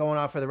what you got going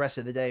on for the rest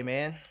of the day,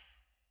 man?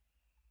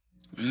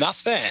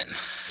 Nothing.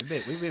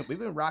 We've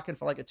been rocking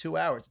for like 2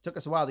 hours. It took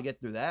us a while to get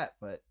through that,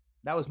 but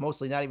that was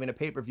mostly not even a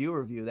pay-per-view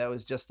review. That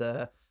was just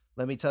a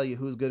let me tell you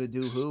who's going to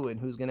do who and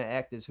who's going to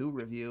act as who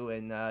review.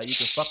 And you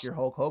can fuck your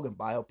Hulk Hogan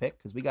biopic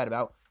because we got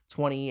about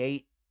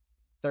 28,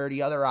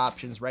 30 other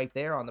options right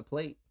there on the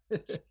plate.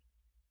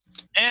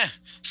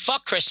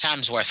 Fuck Chris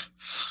Hemsworth.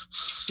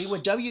 See,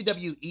 what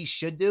WWE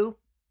should do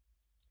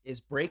is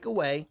break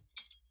away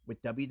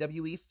with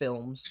WWE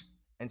films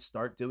and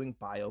start doing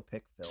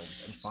biopic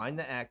films and find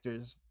the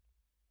actors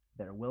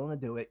that are willing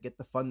to do it, get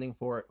the funding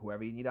for it,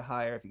 whoever you need to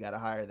hire. If you got to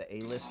hire the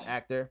A-list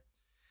actor.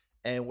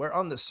 And we're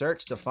on the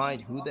search to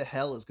find who the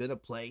hell is going to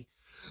play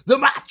the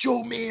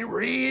Macho Man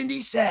Randy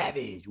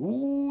Savage.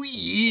 Ooh,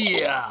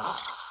 yeah.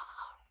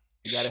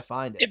 You got to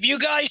find it. If you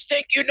guys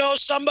think you know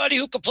somebody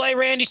who could play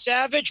Randy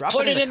Savage,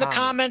 put it in the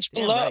comments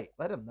below. Right.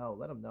 Let them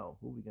know.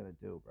 Who we going to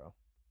do, bro.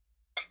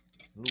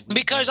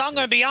 Because I'm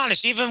going to be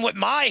honest, even with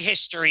my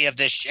history of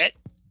this shit,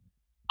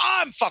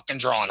 I'm fucking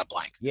drawing a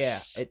blank.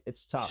 Yeah,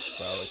 it's tough,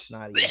 bro. It's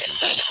not easy.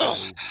 It's not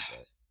easy,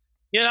 but...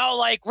 You know,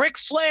 like Ric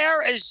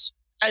Flair as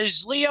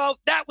Leo,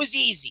 that was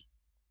easy.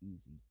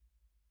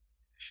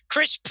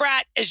 Chris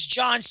Pratt as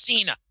John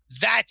Cena,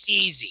 that's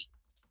easy.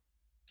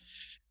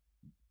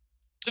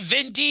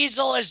 Vin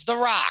Diesel as The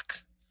Rock,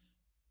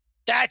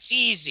 that's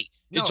easy.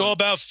 No, it's all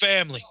about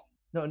family.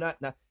 No,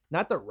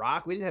 not The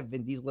Rock. We didn't have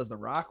Vin Diesel as The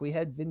Rock. We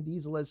had Vin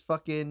Diesel as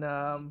fucking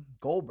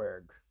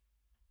Goldberg.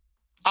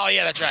 Oh,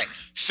 yeah, that's right.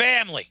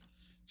 Family.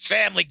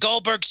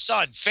 Goldberg's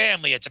son.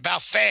 Family. It's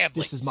about family.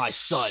 This is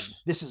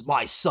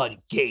my son,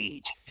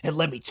 Gage. And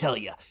let me tell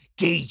you,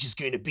 Gage is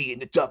going to be in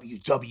the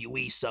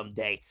WWE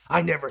someday.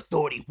 I never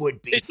thought he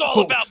would be. It's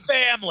all about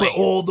family. But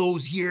all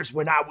those years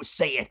when I was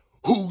saying,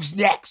 who's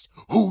next?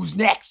 Who's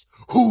next?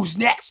 Who's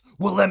next?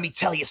 Well, let me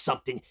tell you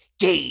something.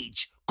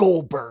 Gage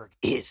Goldberg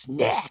is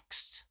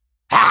next.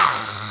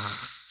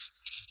 Ah!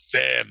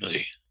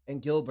 Family.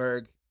 And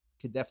Gilberg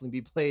could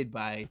definitely be played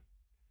by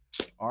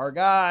our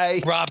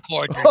guy, Rob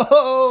Corddry.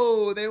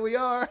 Oh, there we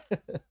are.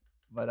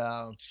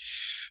 But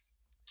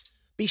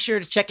be sure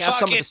to check out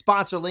some of the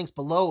sponsor links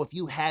below if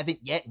you haven't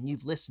yet and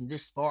you've listened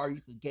this far.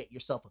 You could get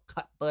yourself a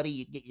cut buddy.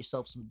 You can get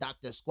yourself some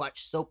Dr. Squatch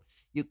soap.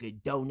 You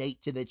could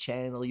donate to the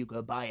channel. You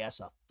could buy us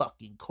a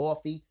fucking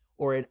coffee,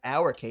 or in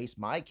our case,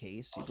 my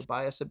case, you could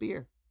buy us a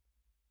beer.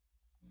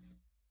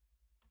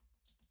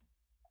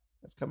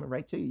 That's coming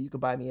right to you. You could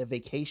buy me a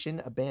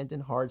Vacation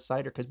Abandoned Hard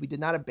Cider because we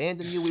did not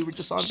abandon you. We were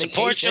just on vacation.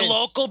 Support your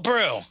local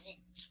brew.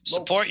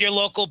 Support your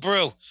local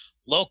brew.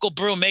 Local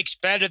brew makes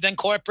better than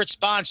corporate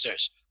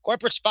sponsors.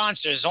 Corporate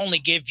sponsors only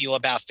give you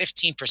about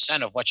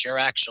 15% of what you're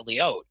actually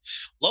owed.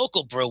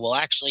 Local brew will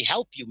actually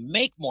help you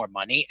make more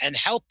money and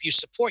help you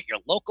support your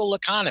local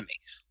economy.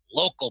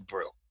 Local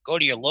brew. Go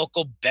to your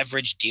local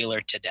beverage dealer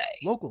today.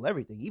 Local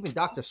everything. Even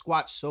Dr.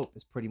 Squatch soap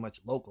is pretty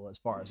much local as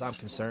far as I'm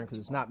concerned, because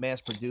it's not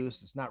mass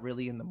produced. It's not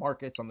really in the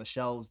markets on the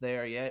shelves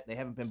there yet. They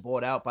haven't been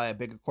bought out by a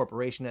bigger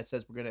corporation that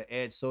says we're going to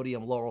add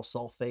sodium lauryl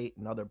sulfate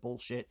and other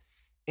bullshit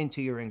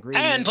into your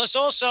ingredients. And plus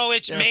also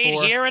it's made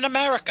here in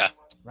America.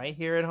 Right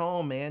here at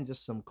home, man.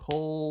 Just some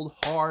cold,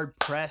 hard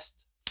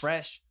pressed,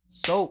 fresh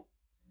soap.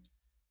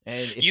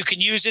 And you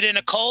can use it in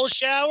a cold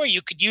shower.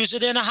 You could use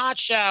it in a hot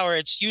shower.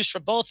 It's used for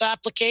both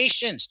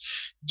applications.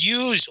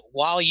 Use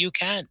while you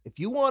can. If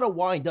you want to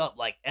wind up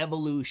like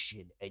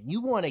Evolution and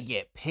you want to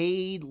get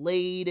paid,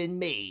 laid, and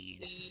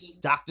made,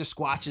 Dr.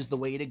 Squatch is the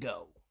way to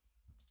go.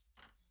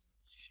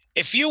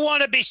 If you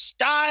want to be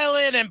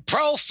styling and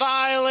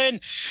profiling,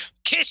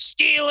 kiss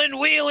stealing,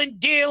 wheeling,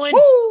 dealing,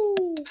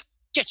 woo!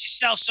 Get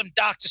yourself some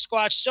Dr.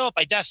 Squatch soap.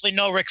 I definitely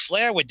know Ric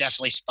Flair would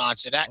definitely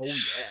sponsor that. Oh,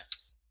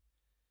 yes.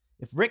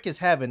 If Rick is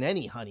having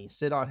any honey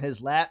sit on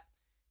his lap,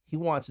 he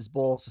wants his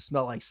balls to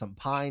smell like some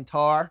pine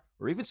tar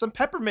or even some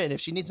peppermint if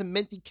she needs a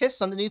minty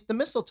kiss underneath the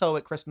mistletoe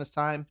at Christmas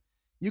time.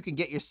 You can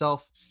get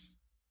yourself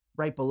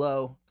right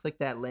below. Click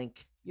that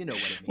link. You know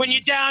what it means. When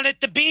you're down at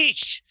the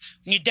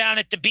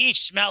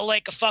beach, smell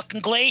like a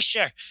fucking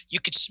glacier. You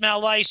could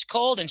smell ice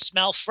cold and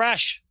smell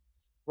fresh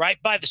right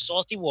by the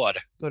salty water.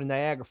 Go to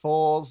Niagara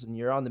Falls and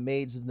you're on the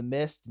Maids of the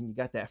Mist and you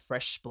got that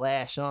fresh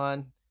splash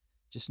on.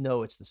 Just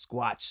know it's the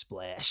Squatch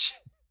splash.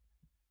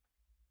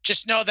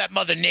 Just know that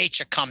Mother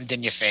Nature cummed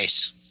in your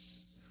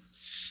face.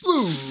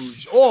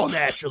 Splooge, all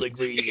natural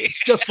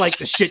ingredients, just like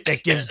the shit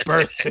that gives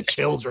birth to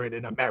children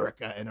in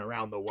America and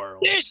around the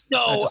world. There's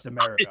no... Not just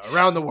America,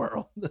 around the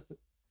world.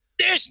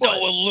 There's no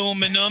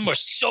aluminum or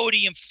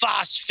sodium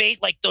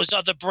phosphate like those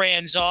other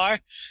brands are.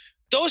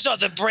 Those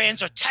other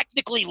brands are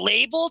technically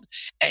labeled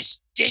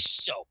as dish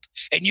soap.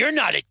 And you're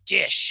not a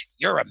dish.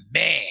 You're a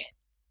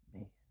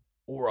man.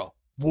 Or a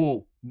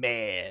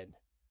woman.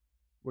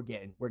 We're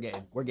getting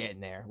there. We're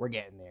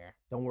getting there.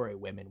 Don't worry,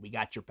 women. We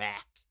got your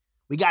back.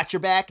 We got your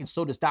back, and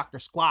so does Dr.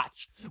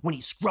 Squatch when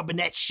he's scrubbing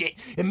that shit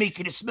and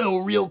making it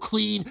smell real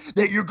clean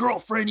that your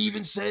girlfriend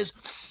even says,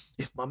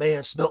 if my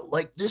man smelled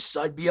like this,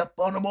 I'd be up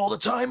on him all the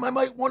time. I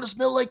might want to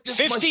smell like this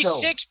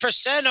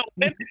 56% of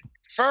women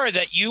prefer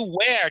that you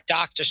wear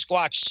Dr.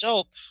 Squatch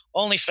soap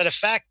only for the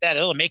fact that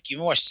it'll make you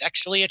more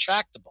sexually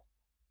attractable.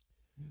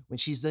 When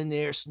she's in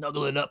there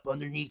snuggling up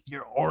underneath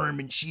your arm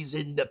and she's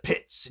in the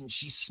pits and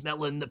she's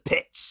smelling the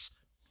pits.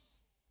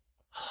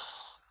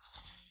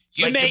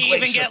 You like may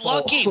even get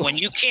lucky when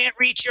you can't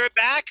reach your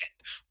back.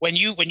 When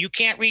you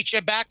can't reach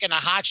your back in a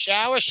hot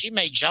shower, she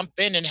may jump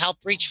in and help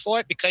reach for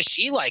it because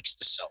she likes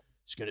the soap.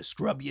 She's gonna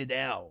scrub you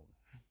down.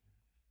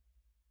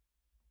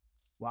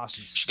 While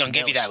she's gonna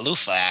give you that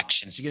loofah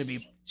action. She's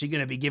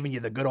gonna be giving you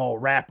the good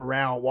old wrap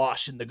around,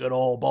 washing the good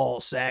old ball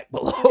sack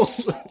below.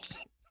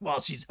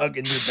 While she's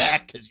hugging your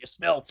back because you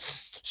smell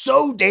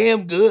so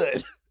damn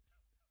good.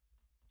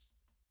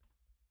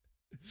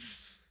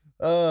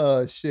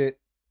 Oh, shit.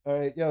 All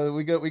right, yo,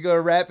 we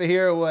gonna wrap it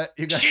here or what?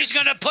 She's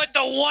gonna put the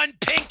one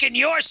pink in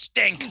your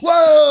stink.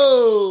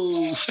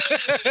 Whoa!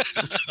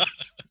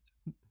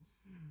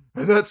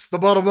 And that's the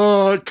bottom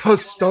line,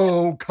 cause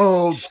Stone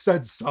Cold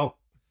said so.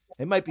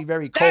 It might be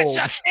very cold.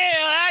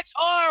 That's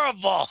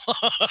horrible.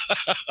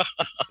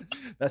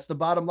 That's the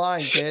bottom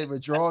line, kid. We're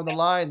drawing the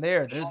line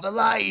there. There's the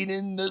line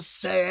in the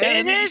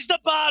sand. It is the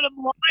bottom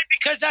line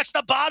because that's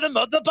the bottom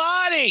of the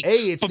body.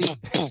 Hey,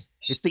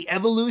 it's the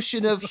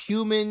evolution of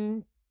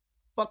human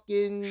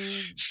fucking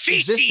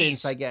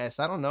existence, I guess.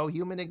 I don't know,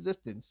 human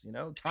existence. You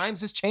know,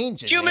 times is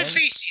changing. Human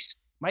feces.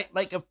 Might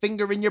like a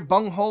finger in your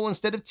bunghole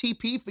instead of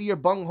TP for your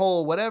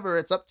bunghole. Whatever,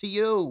 it's up to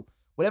you.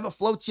 Whatever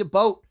floats your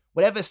boat.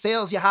 Whatever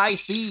sails your high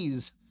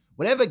seas.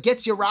 Whatever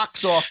gets your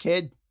rocks off,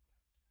 kid.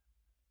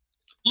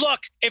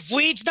 Look, if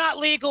weed's not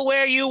legal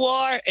where you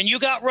are and you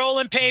got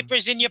rolling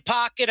papers in your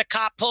pocket, a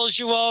cop pulls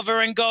you over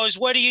and goes,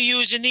 what are you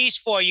using these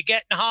for? You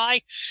getting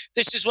high?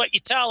 This is what you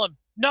tell him.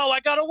 No, I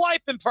got a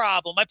wiping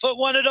problem. I put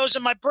one of those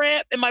in my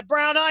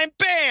brown eye and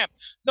bam,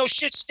 no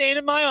shit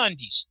staining my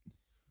undies.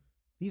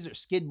 These are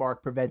skid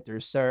mark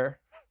preventers, sir.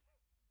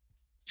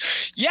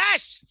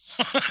 Yes.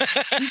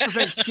 These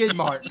prevent skid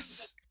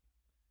marks.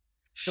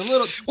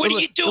 What are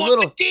you doing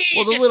with these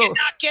if you're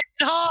not getting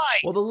high?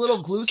 Well, the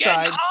little glue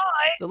getting side.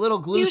 High? The little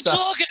glue side. What are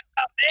you talking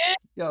about, man?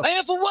 Yo. I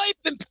have a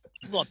wiping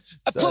problem.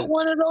 I put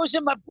one of those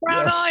in my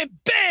brown eye and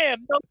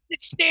bam, no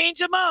it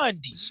stains in my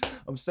undies.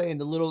 I'm saying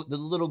the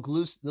little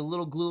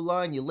glue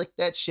line, you lick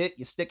that shit,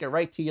 you stick it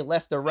right to your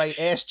left or right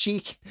ass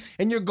cheek,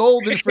 and you're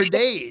golden for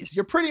days.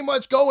 You're pretty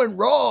much going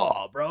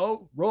raw,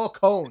 bro. Raw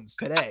cones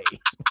today.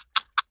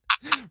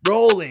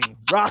 Rolling,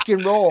 rock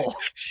and roll.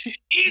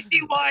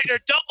 Easy wide or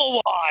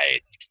double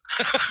wide.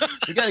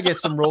 We gotta get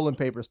some rolling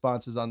paper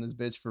sponsors on this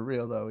bitch for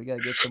real though. We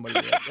gotta get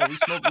somebody. Yeah, we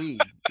smoke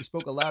weed. We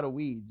smoke a lot of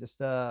weed. Just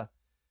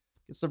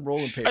Get some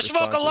rolling paper I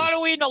smoke a lot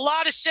of weed and a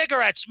lot of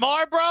cigarettes.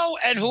 Marlboro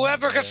and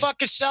whoever can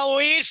fucking sell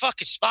weed,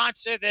 fucking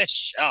sponsor this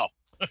show.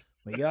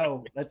 But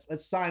yo,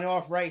 let's sign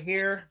off right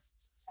here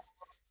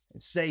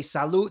and say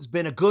salute. It's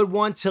been a good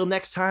one. Till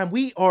next time,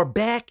 we are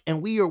back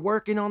and we are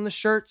working on the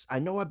shirts. I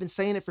know I've been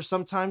saying it for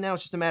some time now.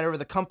 It's just a matter of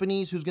the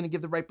companies, who's going to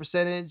give the right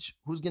percentage,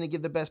 who's going to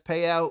give the best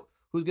payout,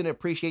 who's going to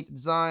appreciate the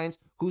designs,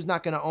 who's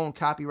not going to own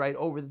copyright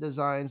over the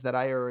designs that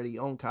I already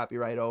own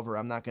copyright over.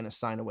 I'm not going to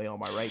sign away all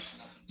my rights.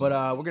 But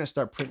we're going to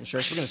start printing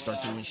shirts. We're going to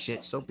start doing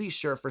shit. So be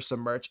sure for some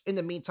merch. In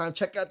the meantime,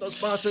 check out those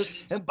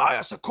sponsors and buy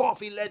us a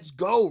coffee. Let's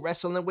go.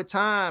 Wrestling with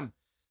Time.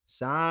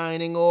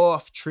 Signing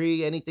off.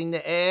 Tree, anything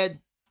to add?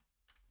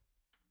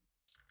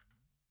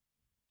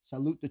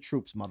 Salute the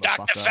troops, motherfucker.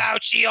 Dr.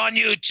 Fauci on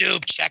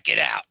YouTube. Check it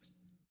out.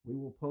 We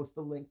will post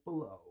the link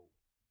below.